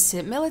Ming Dynasty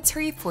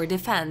military for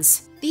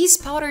defense. These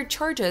powdered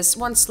charges,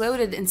 once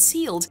loaded and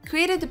sealed,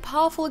 created a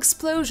powerful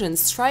explosion,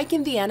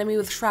 striking the enemy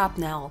with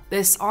shrapnel.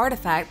 This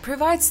artifact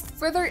provides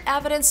further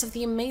evidence of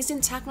the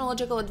amazing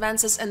technological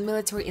advances and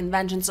military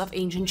inventions of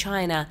ancient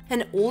China,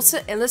 and also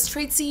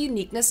illustrates the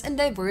uniqueness and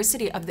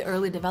diversity of the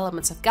early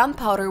developments of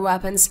gunpowder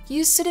weapons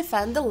used to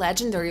defend the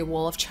legendary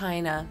Wall of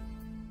China.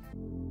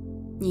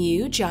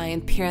 New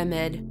Giant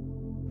Pyramid.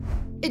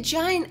 A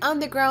giant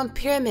underground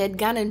pyramid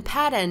Gunung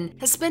Padang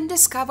has been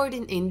discovered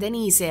in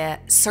Indonesia,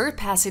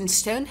 surpassing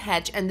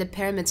Stonehenge and the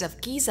pyramids of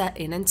Giza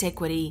in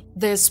antiquity.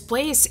 This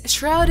place,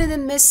 shrouded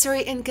in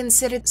mystery and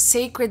considered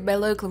sacred by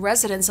local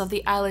residents of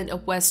the island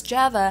of West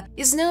Java,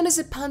 is known as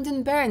the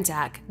Pandan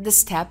Berendak, the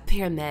Step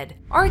Pyramid.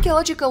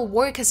 Archaeological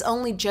work has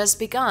only just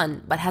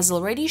begun, but has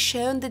already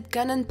shown that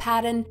Gunung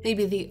Padang may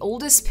be the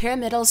oldest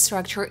pyramidal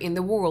structure in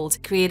the world,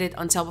 created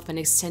on top of an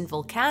extinct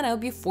volcano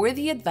before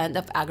the advent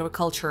of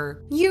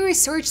agriculture. New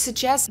research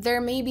suggests there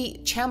may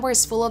be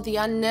chambers full of the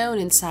unknown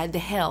inside the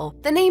hill.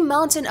 The name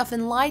Mountain of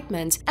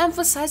Enlightenment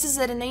emphasizes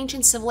that an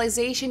ancient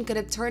civilization could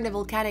have turned a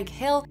volcanic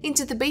hill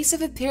into the base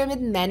of a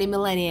pyramid many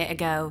millennia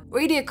ago.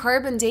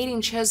 Radiocarbon dating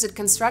shows that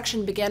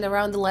construction began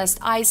around the last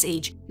ice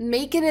age,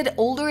 making it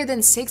older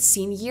than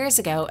 16 years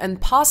ago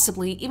and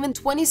possibly even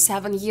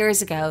 27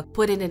 years ago,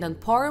 putting it on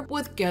par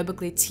with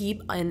Göbekli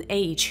Tepe in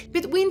age.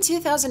 Between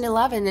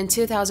 2011 and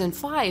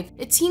 2005,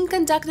 a team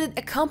conducted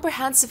a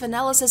comprehensive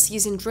analysis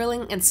using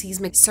drilling and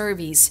seismic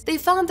surveys. They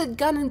found that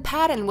Gunung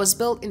Padang was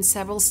built in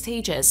several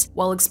stages.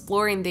 While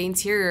exploring the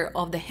interior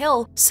of the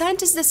hill,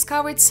 scientists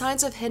discovered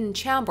signs of hidden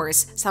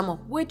chambers, some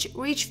of which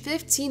reach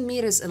 15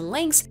 meters in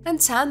length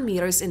and 10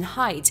 meters in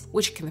height,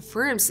 which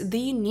confirms the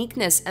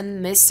uniqueness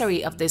and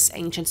mystery of this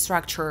ancient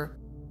structure.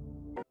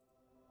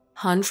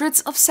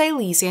 Hundreds of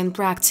Silesian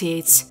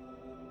bracteates.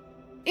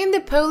 In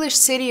the Polish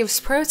city of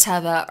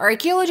Sprotawa,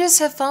 archaeologists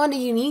have found a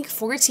unique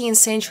 14th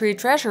century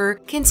treasure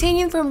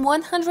containing from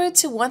 100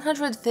 to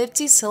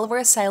 150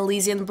 silver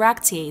Silesian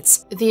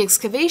bracteates. The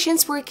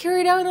excavations were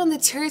carried out on the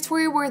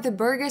territory where the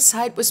Burger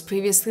site was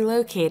previously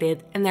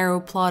located, a narrow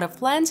plot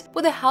of land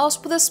with a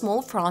house with a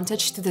small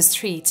frontage to the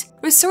street.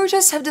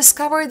 Researchers have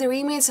discovered the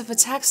remains of a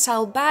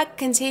textile bag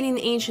containing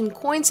ancient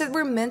coins that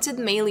were minted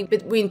mainly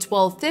between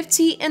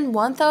 1250 and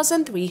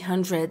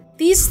 1300.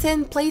 These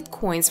thin plate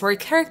coins were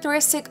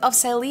characteristic of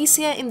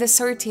Silesia in the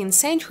 13th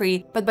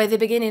century, but by the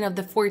beginning of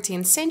the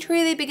 14th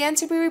century they began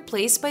to be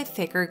replaced by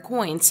thicker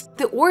coins.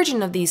 The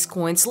origin of these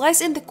coins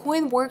lies in the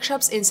coin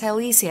workshops in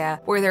Silesia,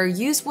 where their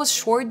use was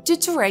short due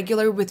to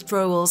regular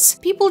withdrawals.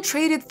 People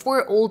traded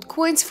 4 old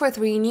coins for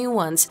 3 new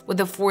ones, with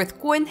the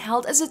 4th coin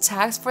held as a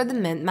tax for the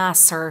mint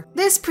master.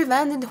 This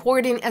prevented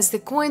hoarding as the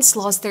coins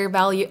lost their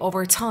value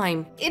over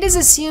time. It is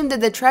assumed that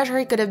the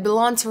treasure could have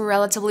belonged to a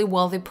relatively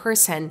wealthy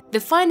person. The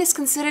find is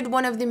considered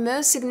one of the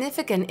most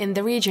significant in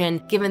the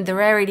region, given the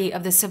rarity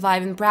of the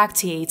surviving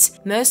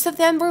bracteates. Most of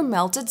them were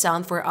melted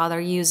down for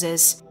other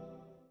uses.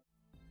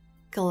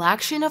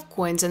 Collection of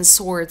coins and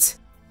swords.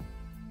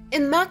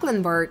 In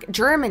Mecklenburg,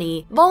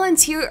 Germany,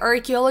 volunteer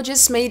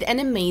archaeologists made an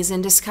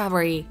amazing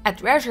discovery: a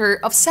treasure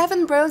of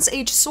 7 Bronze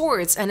Age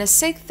swords and a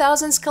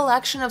 6,000s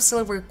collection of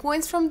silver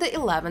coins from the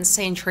 11th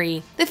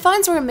century. The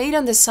finds were made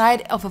on the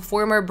site of a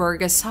former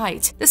Burgess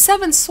site. The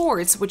 7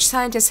 swords, which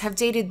scientists have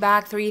dated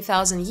back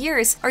 3,000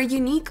 years, are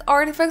unique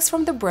artifacts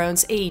from the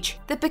Bronze Age.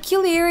 The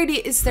peculiarity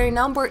is their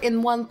number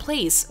in one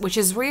place, which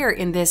is rare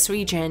in this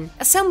region.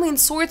 Assembling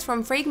swords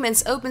from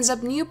fragments opens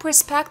up new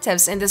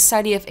perspectives in the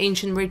study of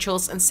ancient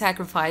rituals and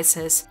sacrifices.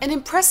 An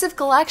impressive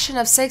collection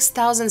of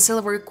 6,000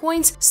 silver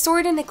coins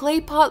stored in a clay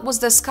pot was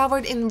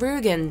discovered in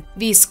Rügen.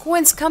 These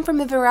coins come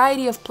from a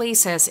variety of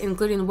places,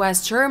 including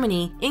West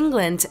Germany,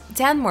 England,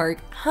 Denmark,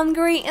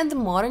 Hungary, and the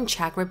modern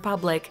Czech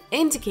Republic,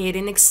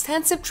 indicating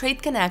extensive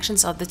trade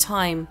connections of the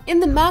time.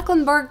 In the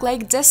Mecklenburg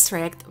Lake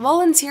District,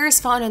 volunteers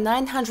found a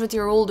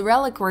 900-year-old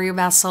reliquary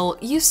vessel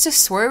used to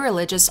store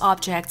religious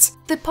objects.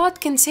 The pot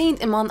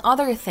contained, among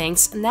other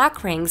things,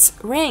 neck rings,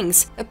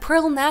 a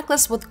pearl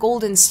necklace with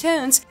golden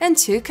stones, and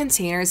 2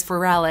 containers for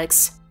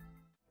relics.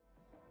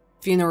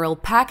 Funeral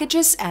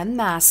packages and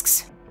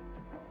masks.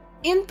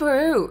 In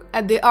Peru,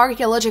 at the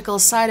archaeological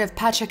site of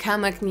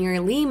Pachacamac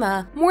near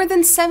Lima, more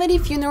than 70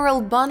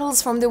 funeral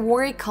bundles from the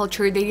Wari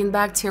culture dating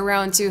back to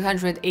around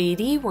 200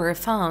 AD were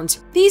found.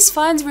 These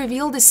finds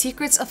reveal the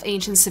secrets of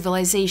ancient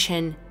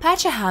civilization.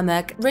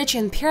 Pachacamac, rich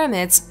in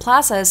pyramids,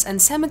 plazas,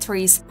 and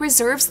cemeteries,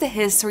 preserves the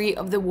history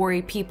of the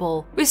Wari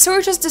people.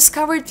 Researchers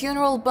discovered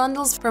funeral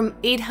bundles from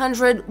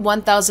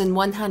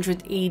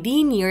 800–1100 AD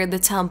near the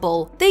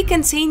temple. They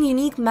contain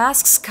unique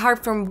masks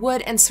carved from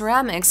wood and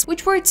ceramics,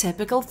 which were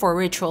typical for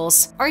rituals.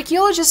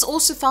 Archaeologists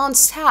also found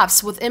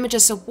staffs with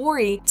images of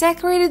Wari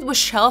decorated with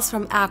shells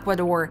from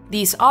Ecuador.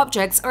 These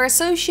objects are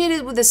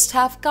associated with the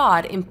staff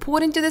god,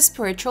 important to the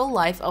spiritual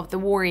life of the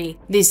Wari.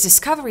 These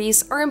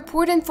discoveries are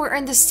important for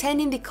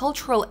understanding the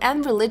cultural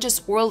and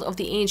religious world of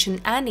the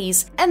ancient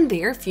Andes and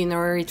their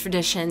funerary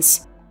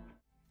traditions.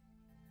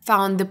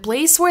 Found the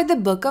place where the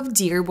Book of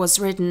Deer was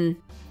written.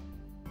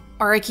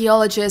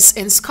 Archaeologists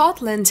in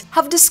Scotland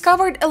have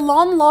discovered a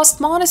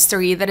long-lost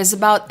monastery that is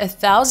about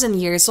 1,000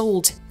 years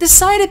old. The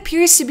site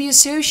appears to be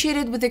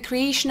associated with the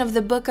creation of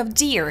the Book of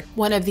Deer,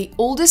 one of the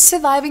oldest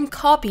surviving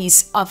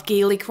copies of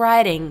Gaelic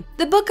writing.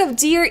 The Book of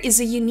Deer is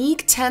a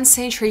unique 10th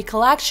century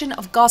collection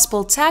of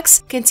gospel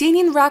texts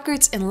containing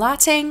records in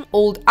Latin,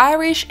 Old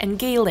Irish, and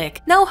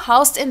Gaelic, now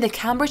housed in the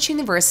Cambridge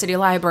University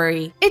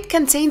Library. It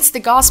contains the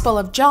Gospel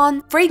of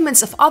John,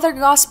 fragments of other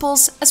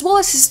Gospels, as well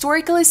as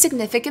historically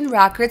significant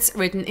records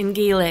written in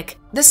Gaelic.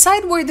 The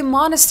site where the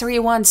monastery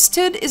once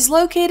stood is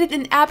located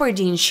in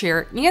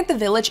Aberdeenshire, near the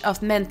village of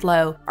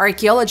Mintlow.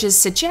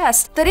 Archaeologists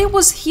suggest that it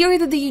was here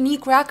that the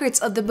unique records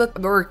of the book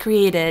were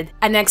created,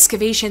 and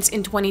excavations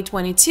in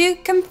 2022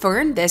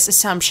 confirmed this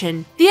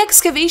assumption. The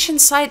excavation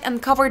site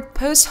uncovered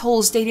post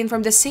holes dating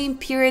from the same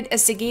period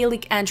as the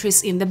Gaelic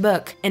entries in the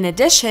book. In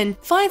addition,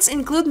 finds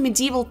include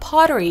medieval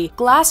pottery,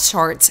 glass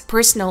shards,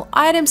 personal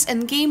items,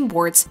 and game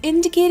boards,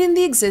 indicating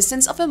the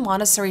existence of a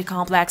monastery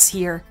complex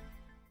here.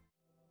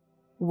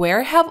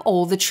 Where have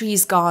all the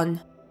trees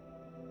gone?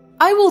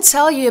 I will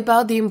tell you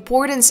about the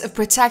importance of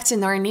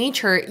protecting our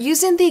nature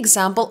using the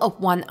example of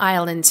one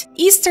island.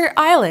 Easter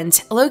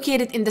Island,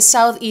 located in the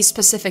Southeast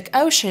Pacific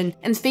Ocean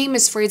and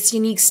famous for its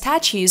unique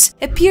statues,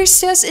 appears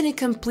to us in a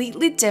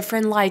completely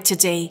different light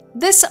today.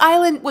 This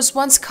island was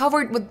once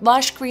covered with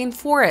lush green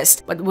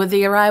forest, but with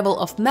the arrival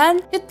of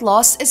man, it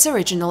lost its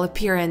original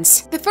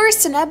appearance. The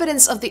first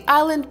inhabitants of the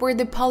island were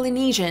the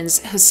Polynesians,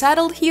 who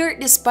settled here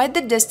despite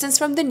the distance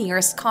from the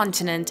nearest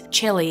continent,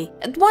 Chile.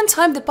 At one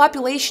time, the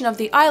population of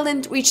the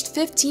island reached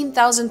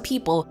 15,000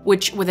 people,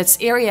 which, with its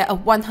area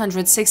of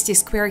 160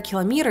 square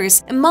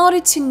kilometers,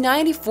 amounted to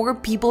 94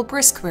 people per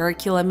square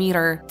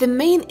kilometer. The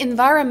main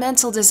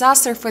environmental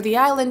disaster for the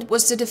island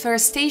was the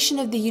deforestation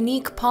of the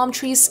unique palm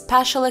trees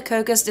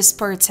Pachyliococcus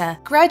dispersa.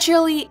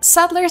 Gradually,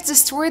 settlers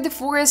destroyed the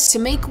forest to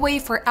make way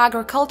for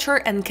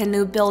agriculture and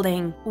canoe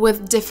building.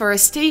 With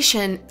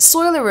deforestation,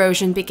 soil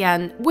erosion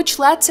began, which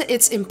led to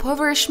its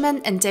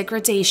impoverishment and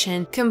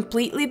degradation,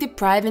 completely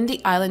depriving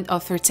the island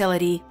of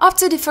fertility.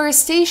 After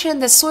deforestation,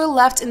 the soil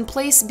left in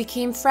place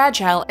became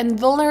fragile and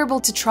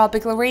vulnerable to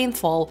tropical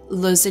rainfall,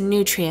 losing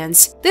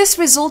nutrients. This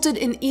resulted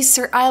in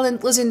Easter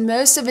Island losing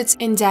most of its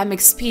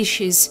endemic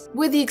species,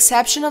 with the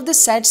exception of the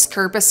sedge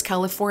Scirpus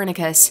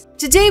californicus.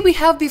 Today we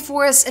have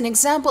before us an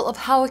example of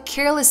how a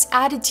careless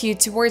attitude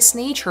towards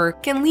nature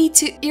can lead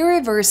to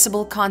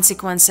irreversible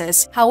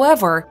consequences.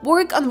 However,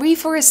 work on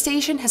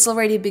reforestation has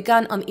already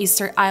begun on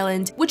Easter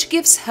Island, which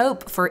gives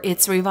hope for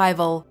its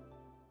revival.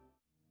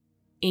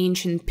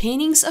 Ancient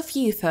paintings of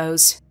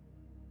UFOs.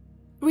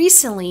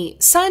 Recently,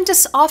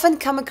 scientists often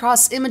come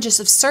across images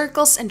of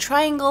circles and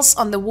triangles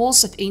on the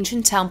walls of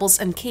ancient temples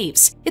and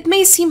caves. It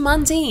may seem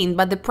mundane,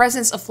 but the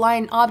presence of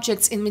flying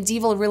objects in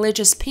medieval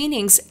religious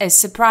paintings is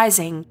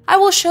surprising. I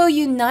will show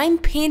you 9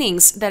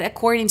 paintings that,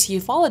 according to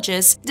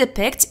ufologists,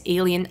 depict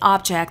alien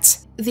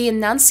objects. The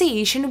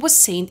Annunciation was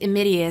Saint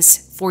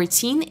Emitius,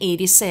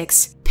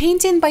 1486.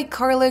 painting by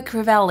Carlo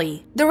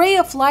Crivelli. The ray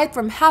of light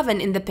from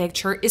heaven in the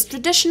picture is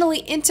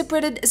traditionally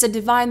interpreted as a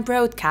divine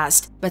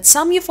broadcast, but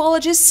some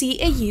ufologists see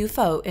a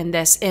UFO in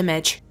this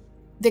image.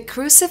 The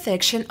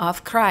Crucifixion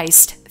of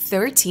Christ,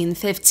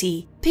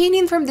 1350.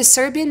 Painting from the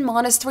Serbian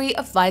monastery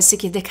of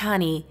Vaisiki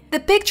Dekani. The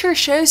picture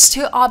shows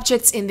two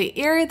objects in the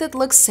air that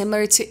look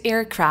similar to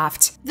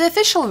aircraft. The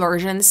official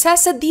version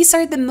says that these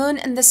are the moon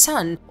and the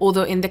sun,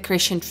 although in the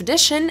Christian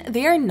tradition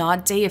they are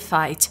not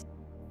deified.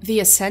 The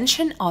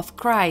Ascension of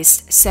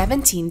Christ,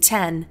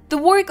 1710. The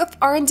work of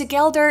Arne de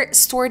Gelder,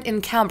 stored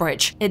in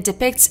Cambridge. It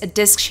depicts a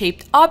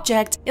disc-shaped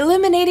object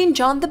illuminating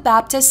John the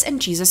Baptist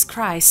and Jesus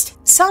Christ.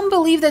 Some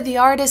believe that the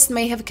artist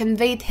may have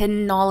conveyed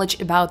hidden knowledge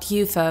about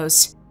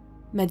UFOs.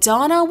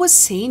 Madonna was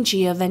Saint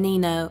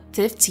Giovannino,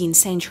 15th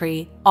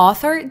century.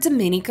 Author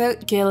Domenico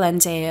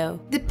Ghirlandaio.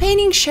 The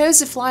painting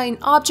shows a flying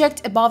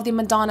object above the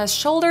Madonna's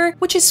shoulder,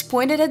 which is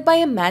pointed at by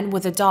a man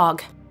with a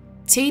dog.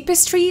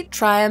 Tapestry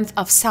Triumph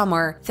of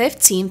Summer,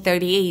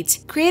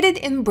 1538. Created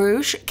in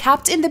Bruges,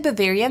 kept in the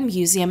Bavarian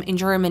Museum in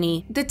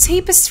Germany. The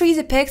tapestry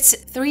depicts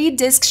three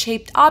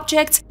disc-shaped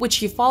objects which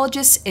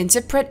ufologists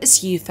interpret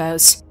as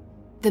UFOs.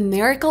 The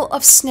Miracle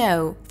of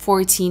Snow,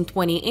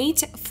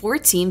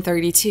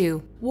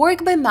 1428–1432.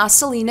 Work by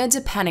Marcellino de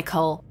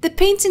Panicle. The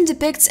painting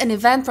depicts an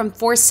event from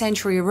 4th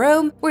century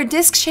Rome where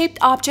disc-shaped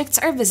objects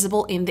are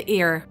visible in the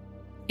air.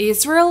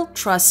 Israel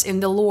Trusts in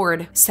the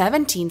Lord,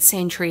 17th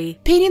century.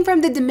 Painting from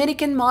the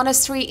Dominican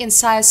monastery in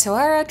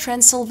Sciasoara,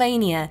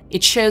 Transylvania.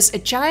 It shows a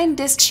giant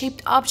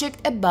disc-shaped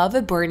object above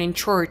a burning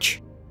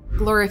church.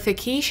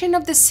 Glorification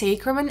of the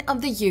Sacrament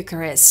of the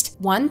Eucharist,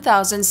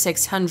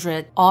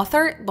 1600.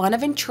 Author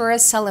Bonaventura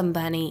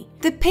Salimbani.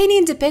 The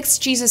painting depicts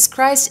Jesus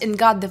Christ and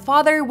God the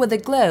Father with a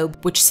globe,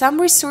 which some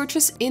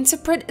researchers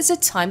interpret as a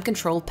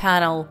time-control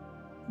panel.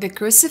 The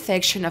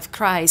Crucifixion of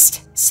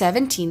Christ,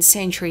 17th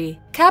century.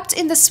 Kept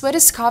in the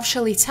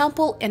Svetoskovshely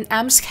Temple in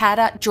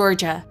Amskata,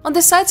 Georgia. On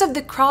the sides of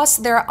the cross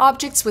there are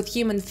objects with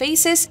human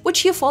faces,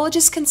 which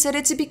ufologists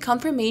consider to be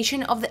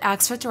confirmation of the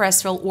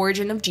extraterrestrial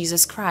origin of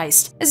Jesus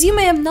Christ. As you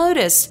may have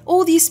noticed,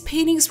 all these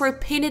paintings were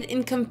painted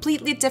in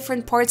completely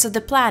different parts of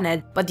the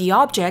planet, but the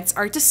objects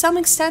are to some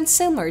extent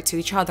similar to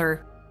each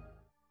other.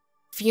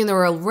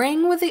 Funeral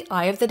ring with the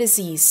eye of the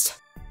deceased.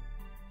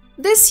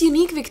 This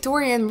unique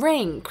Victorian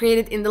ring,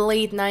 created in the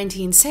late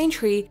 19th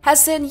century,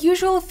 has the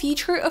unusual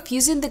feature of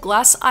using the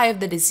glass eye of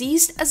the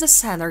deceased as a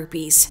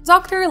centerpiece.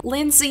 Dr.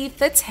 Lindsay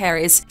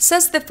Fitzharris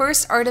says the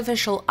first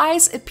artificial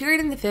eyes appeared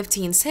in the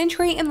 15th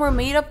century and were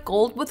made of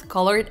gold with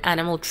colored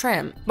animal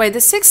trim. By the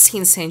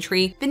 16th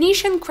century,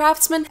 Venetian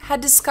craftsmen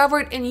had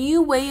discovered a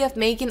new way of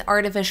making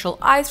artificial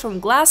eyes from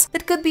glass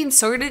that could be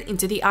inserted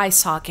into the eye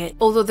socket.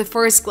 Although the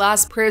first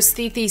glass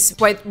prostheses were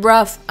quite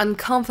rough,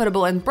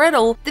 uncomfortable, and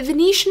brittle, the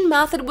Venetian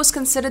method was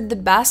considered the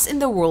best in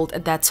the world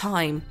at that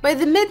time. By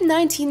the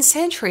mid-19th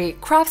century,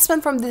 craftsmen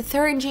from the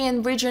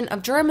Thuringian region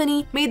of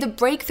Germany made a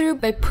breakthrough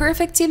by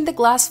perfecting the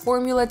glass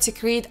formula to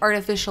create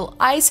artificial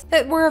eyes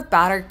that were of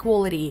better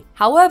quality.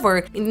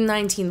 However, in the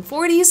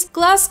 1940s,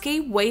 glass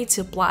gave way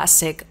to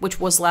plastic, which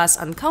was less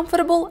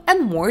uncomfortable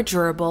and more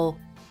durable.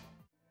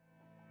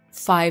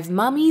 5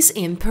 mummies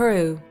in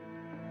Peru.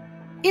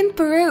 In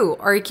Peru,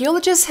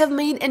 archaeologists have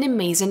made an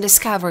amazing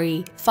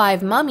discovery: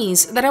 5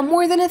 mummies that are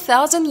more than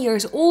 1,000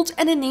 years old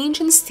and an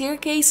ancient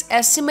staircase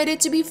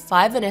estimated to be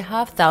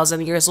 5,500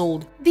 years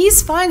old.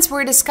 These finds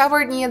were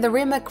discovered near the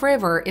Rimac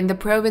River in the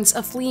province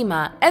of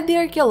Lima at the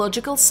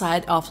archaeological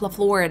site of La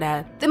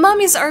Florida. The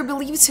mummies are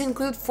believed to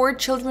include 4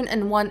 children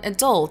and 1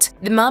 adult.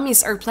 The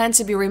mummies are planned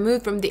to be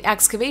removed from the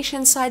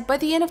excavation site by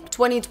the end of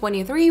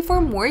 2023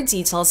 for more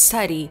detailed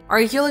study.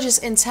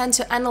 Archaeologists intend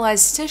to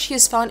analyze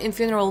tissues found in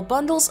funeral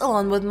bundles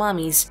along with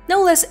mummies.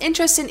 No less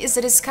interesting is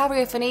the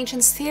discovery of an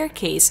ancient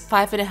staircase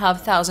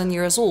 5,500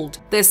 years old.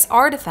 This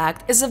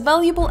artifact is a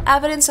valuable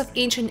evidence of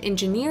ancient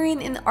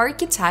engineering and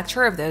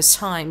architecture of those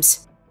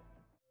times.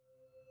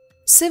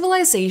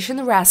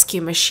 Civilization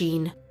Rescue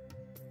Machine.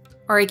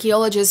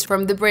 Archaeologists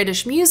from the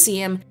British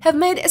Museum have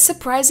made a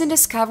surprising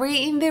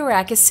discovery in the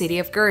Iraqi city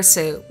of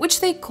Gursu,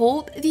 which they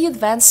called the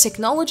advanced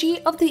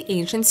technology of the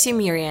ancient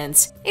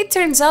Sumerians. It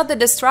turns out that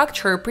the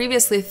structure,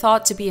 previously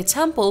thought to be a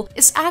temple,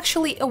 is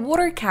actually a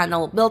water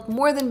canal built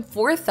more than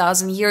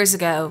 4,000 years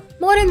ago.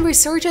 Modern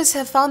researchers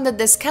have found that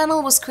this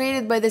canal was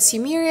created by the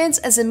Sumerians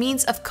as a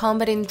means of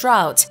combating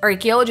drought.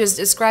 Archaeologists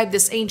describe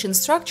this ancient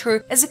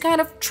structure as a kind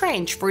of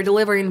trench for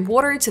delivering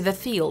water to the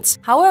fields.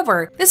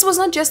 However, this was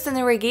not just an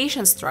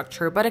irrigation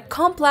structure, but a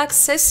complex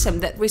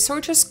system that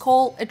researchers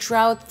call a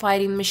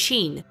drought-fighting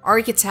machine.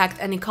 Architect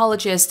and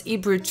ecologist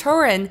Ibru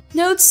Turan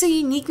notes the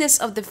uniqueness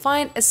of the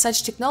find, as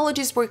such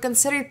technologies were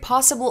considered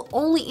possible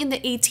only in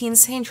the 18th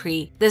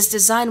century. This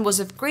design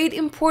was of great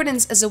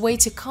importance as a way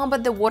to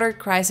combat the water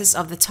crisis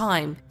of the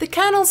time. The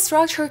canal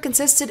structure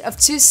consisted of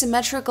 2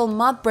 symmetrical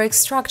mud brick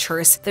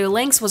structures. Their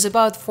length was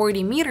about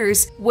 40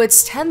 meters,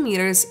 width 10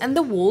 meters, and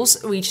the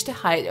walls reached a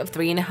height of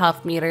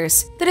 3.5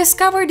 meters. The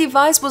discovered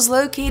device was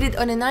located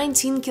on a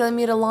 19-kilometer-long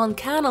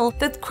canal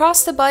that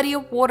crossed a body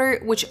of water,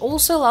 which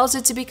also allows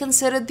it to be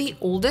considered the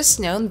oldest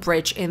known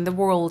bridge in the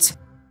world.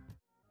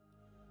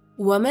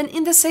 Woman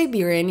in the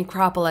Siberian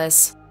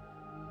necropolis.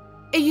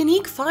 A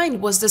unique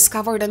find was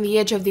discovered on the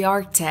edge of the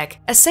Arctic.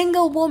 A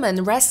single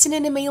woman resting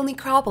in a male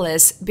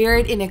necropolis,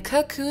 buried in a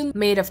cocoon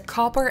made of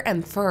copper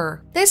and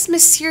fur. This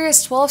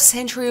mysterious 12th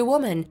century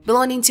woman,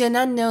 belonging to an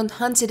unknown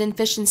hunted and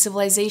fishing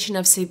civilization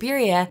of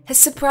Siberia, has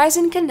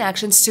surprising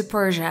connections to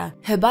Persia.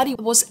 Her body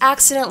was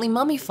accidentally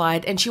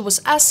mummified and she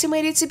was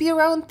estimated to be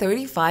around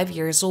 35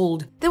 years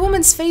old. The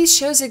woman's face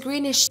shows a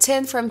greenish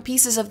tint from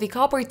pieces of the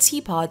copper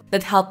teapot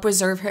that helped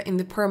preserve her in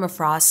the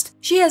permafrost.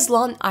 She has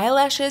long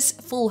eyelashes,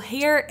 full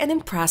hair,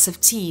 and impressive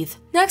teeth.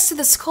 Next to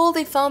the skull,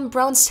 they found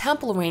bronze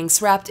temple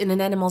rings wrapped in an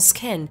animal's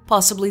skin,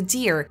 possibly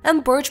deer,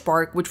 and birch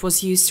bark which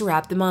was used to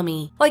wrap the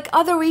mummy. Like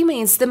other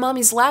remains, the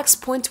mummy's legs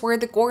point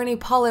toward the Gorny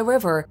Pala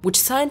River, which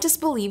scientists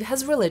believe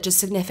has religious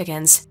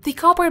significance. The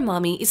copper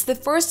mummy is the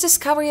first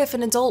discovery of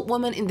an adult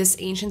woman in this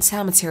ancient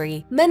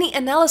cemetery. Many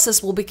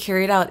analyses will be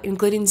carried out,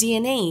 including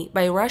DNA,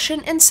 by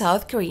Russian and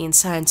South Korean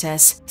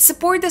scientists.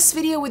 Support this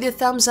video with your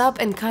thumbs up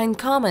and kind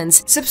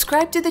comments.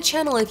 Subscribe to the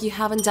channel if you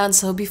haven't done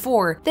so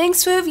before.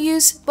 Thanks for your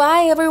views.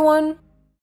 Bye everyone!